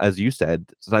as you said,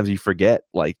 sometimes you forget.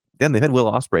 Like then they've had Will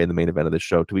Ospreay in the main event of this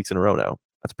show 2 weeks in a row now.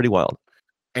 That's pretty wild.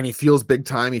 And he feels big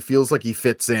time. He feels like he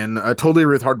fits in. Totally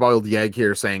agree with Hardboiled Yeg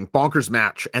here saying bonkers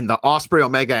match. And the Ospreay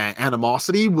Omega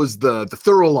animosity was the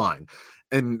thorough line.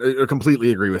 And I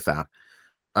completely agree with that.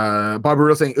 Bob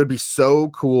Real saying it would be so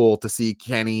cool to see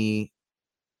Kenny.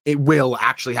 It will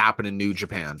actually happen in New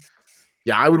Japan.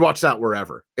 Yeah, I would watch that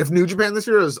wherever. If New Japan this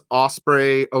year is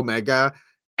Ospreay, Omega,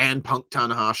 and Punk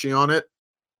Tanahashi on it,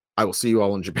 I will see you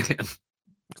all in Japan.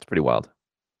 It's pretty wild.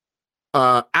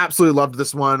 Absolutely loved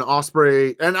this one.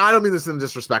 Ospreay, and I don't mean this in a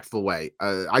disrespectful way.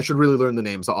 I should really learn the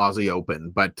names of Aussie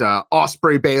Open, but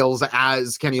Ospreay bails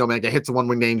as Kenny Omega hits a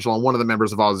one-winged angel on one of the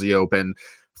members of Aussie Open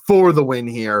for the win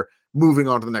here. Moving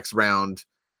on to the next round.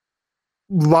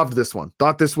 Loved this one.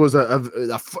 Thought this was a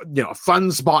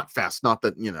fun spot fest. Not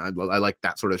that I like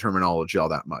that sort of terminology all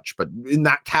that much, but in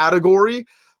that category,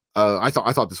 I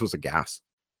thought this was a gas.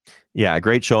 Yeah, a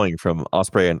great showing from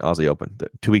Ospreay and Aussie Open.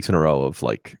 2 weeks in a row of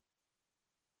like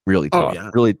really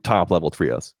top level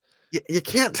trios. You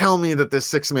can't tell me that this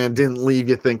 6-man didn't leave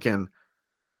you thinking,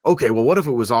 okay, well, what if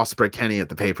it was Ospreay Kenny at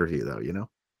the pay-per-view though?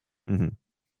 Mm-hmm.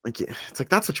 Like it's like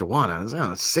that's what you want. I was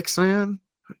 6-man.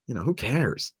 Who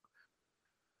cares?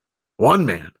 1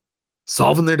 man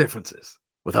solving their differences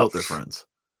without their friends.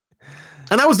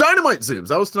 And that was Dynamite, Zoobs.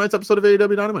 That was tonight's episode of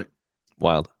AEW Dynamite.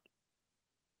 Wild.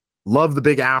 Love the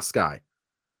big ass guy.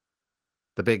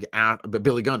 The big ass,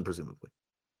 Billy Gunn, presumably.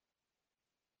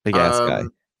 Big ass guy.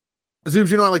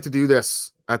 Zoobs, I like to do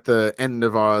this at the end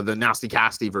of the Nasty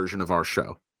Casty version of our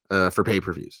show for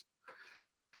pay-per-views.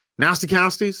 Nasty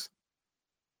Casties,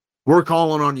 we're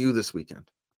calling on you this weekend.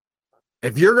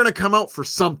 If you're going to come out for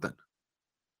something,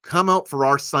 come out for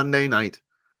our Sunday night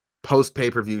post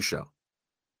pay-per-view show.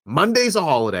 Monday's a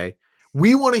holiday.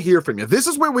 We want to hear from you. This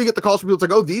is where we get the calls from people.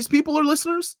 It's like, oh, these people are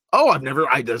listeners? Oh,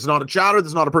 there's not a chatter.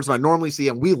 There's not a person I normally see.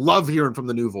 And we love hearing from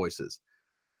the new voices.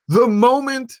 The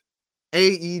moment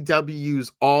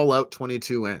AEW's All Out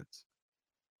 22 ends,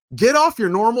 get off your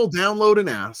normal downloading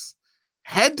ass,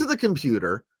 head to the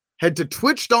computer, head to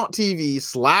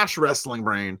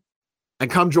twitch.tv/wrestlingbrain,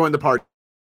 and come join the party.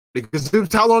 Because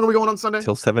how long are we going on Sunday?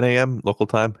 Till 7 a.m. local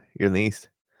time here in the East.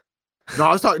 No,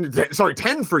 I was talking,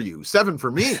 10 for you, 7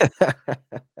 for me.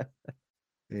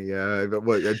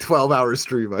 a 12-hour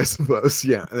stream, I suppose.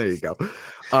 Yeah, there you go.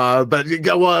 But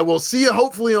we'll see you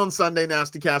hopefully on Sunday,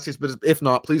 Nasty Cassius. But if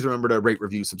not, please remember to rate,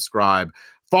 review, subscribe,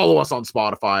 follow us on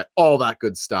Spotify, all that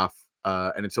good stuff.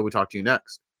 And until we talk to you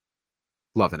next,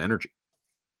 love and energy.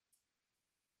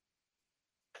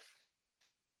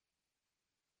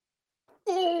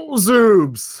 Oh,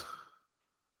 Zoobs.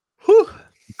 Whew.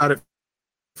 Got it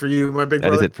for you, my big That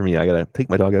is brother. it for me. I gotta take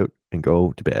my dog out and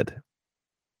go to bed.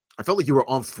 I felt like you were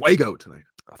on fuego tonight.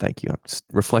 Oh, thank you. I'm just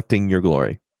reflecting your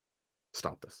glory.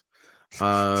 Stop this.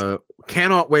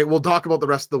 Cannot wait. We'll talk about the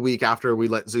rest of the week after we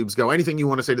let Zoobs go. Anything you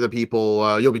want to say to the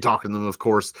people? You'll be talking to them, of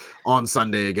course, on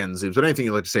Sunday again, Zoobs. But anything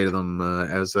you'd like to say to them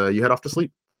as you head off to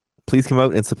sleep? Please come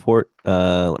out and support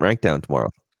Rankdown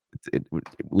tomorrow.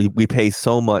 We pay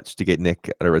so much to get Nick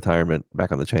out of retirement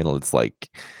back on the channel. It's like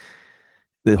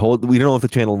we don't know if the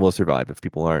channel will survive if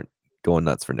people aren't going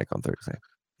nuts for Nick on Thursday.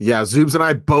 Yeah, Zoobs and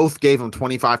I both gave him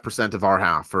 25% of our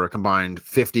half for a combined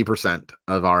 50%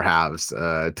 of our halves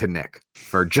to Nick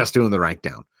for just doing the rank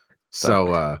down.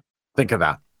 So think of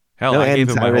that. Hell, No, I gave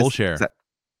and him my whole Cyrus- share.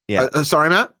 Yeah. Sorry,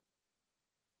 Matt?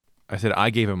 I said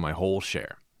I gave him my whole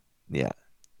share. Yeah.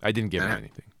 I didn't give him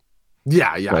anything.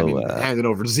 Yeah. I So, mean, handing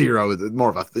over to zero, more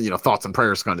of a thoughts and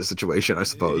prayers kind of situation, I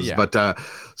suppose. Yeah. But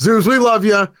Zoobs, we love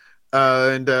you,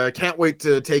 and can't wait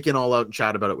to take in all out and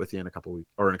chat about it with you in a couple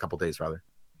weeks or in a couple days rather.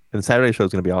 And the Saturday show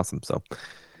is going to be awesome. So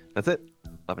that's it.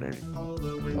 Love and energy.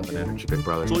 Love and energy, big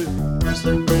brother.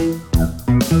 Wrestling brain,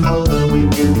 all the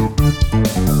weekend.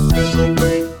 Wrestling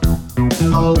brain,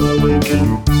 all the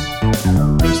weekend.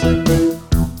 Wrestling brain,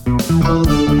 all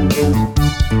the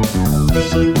weekend.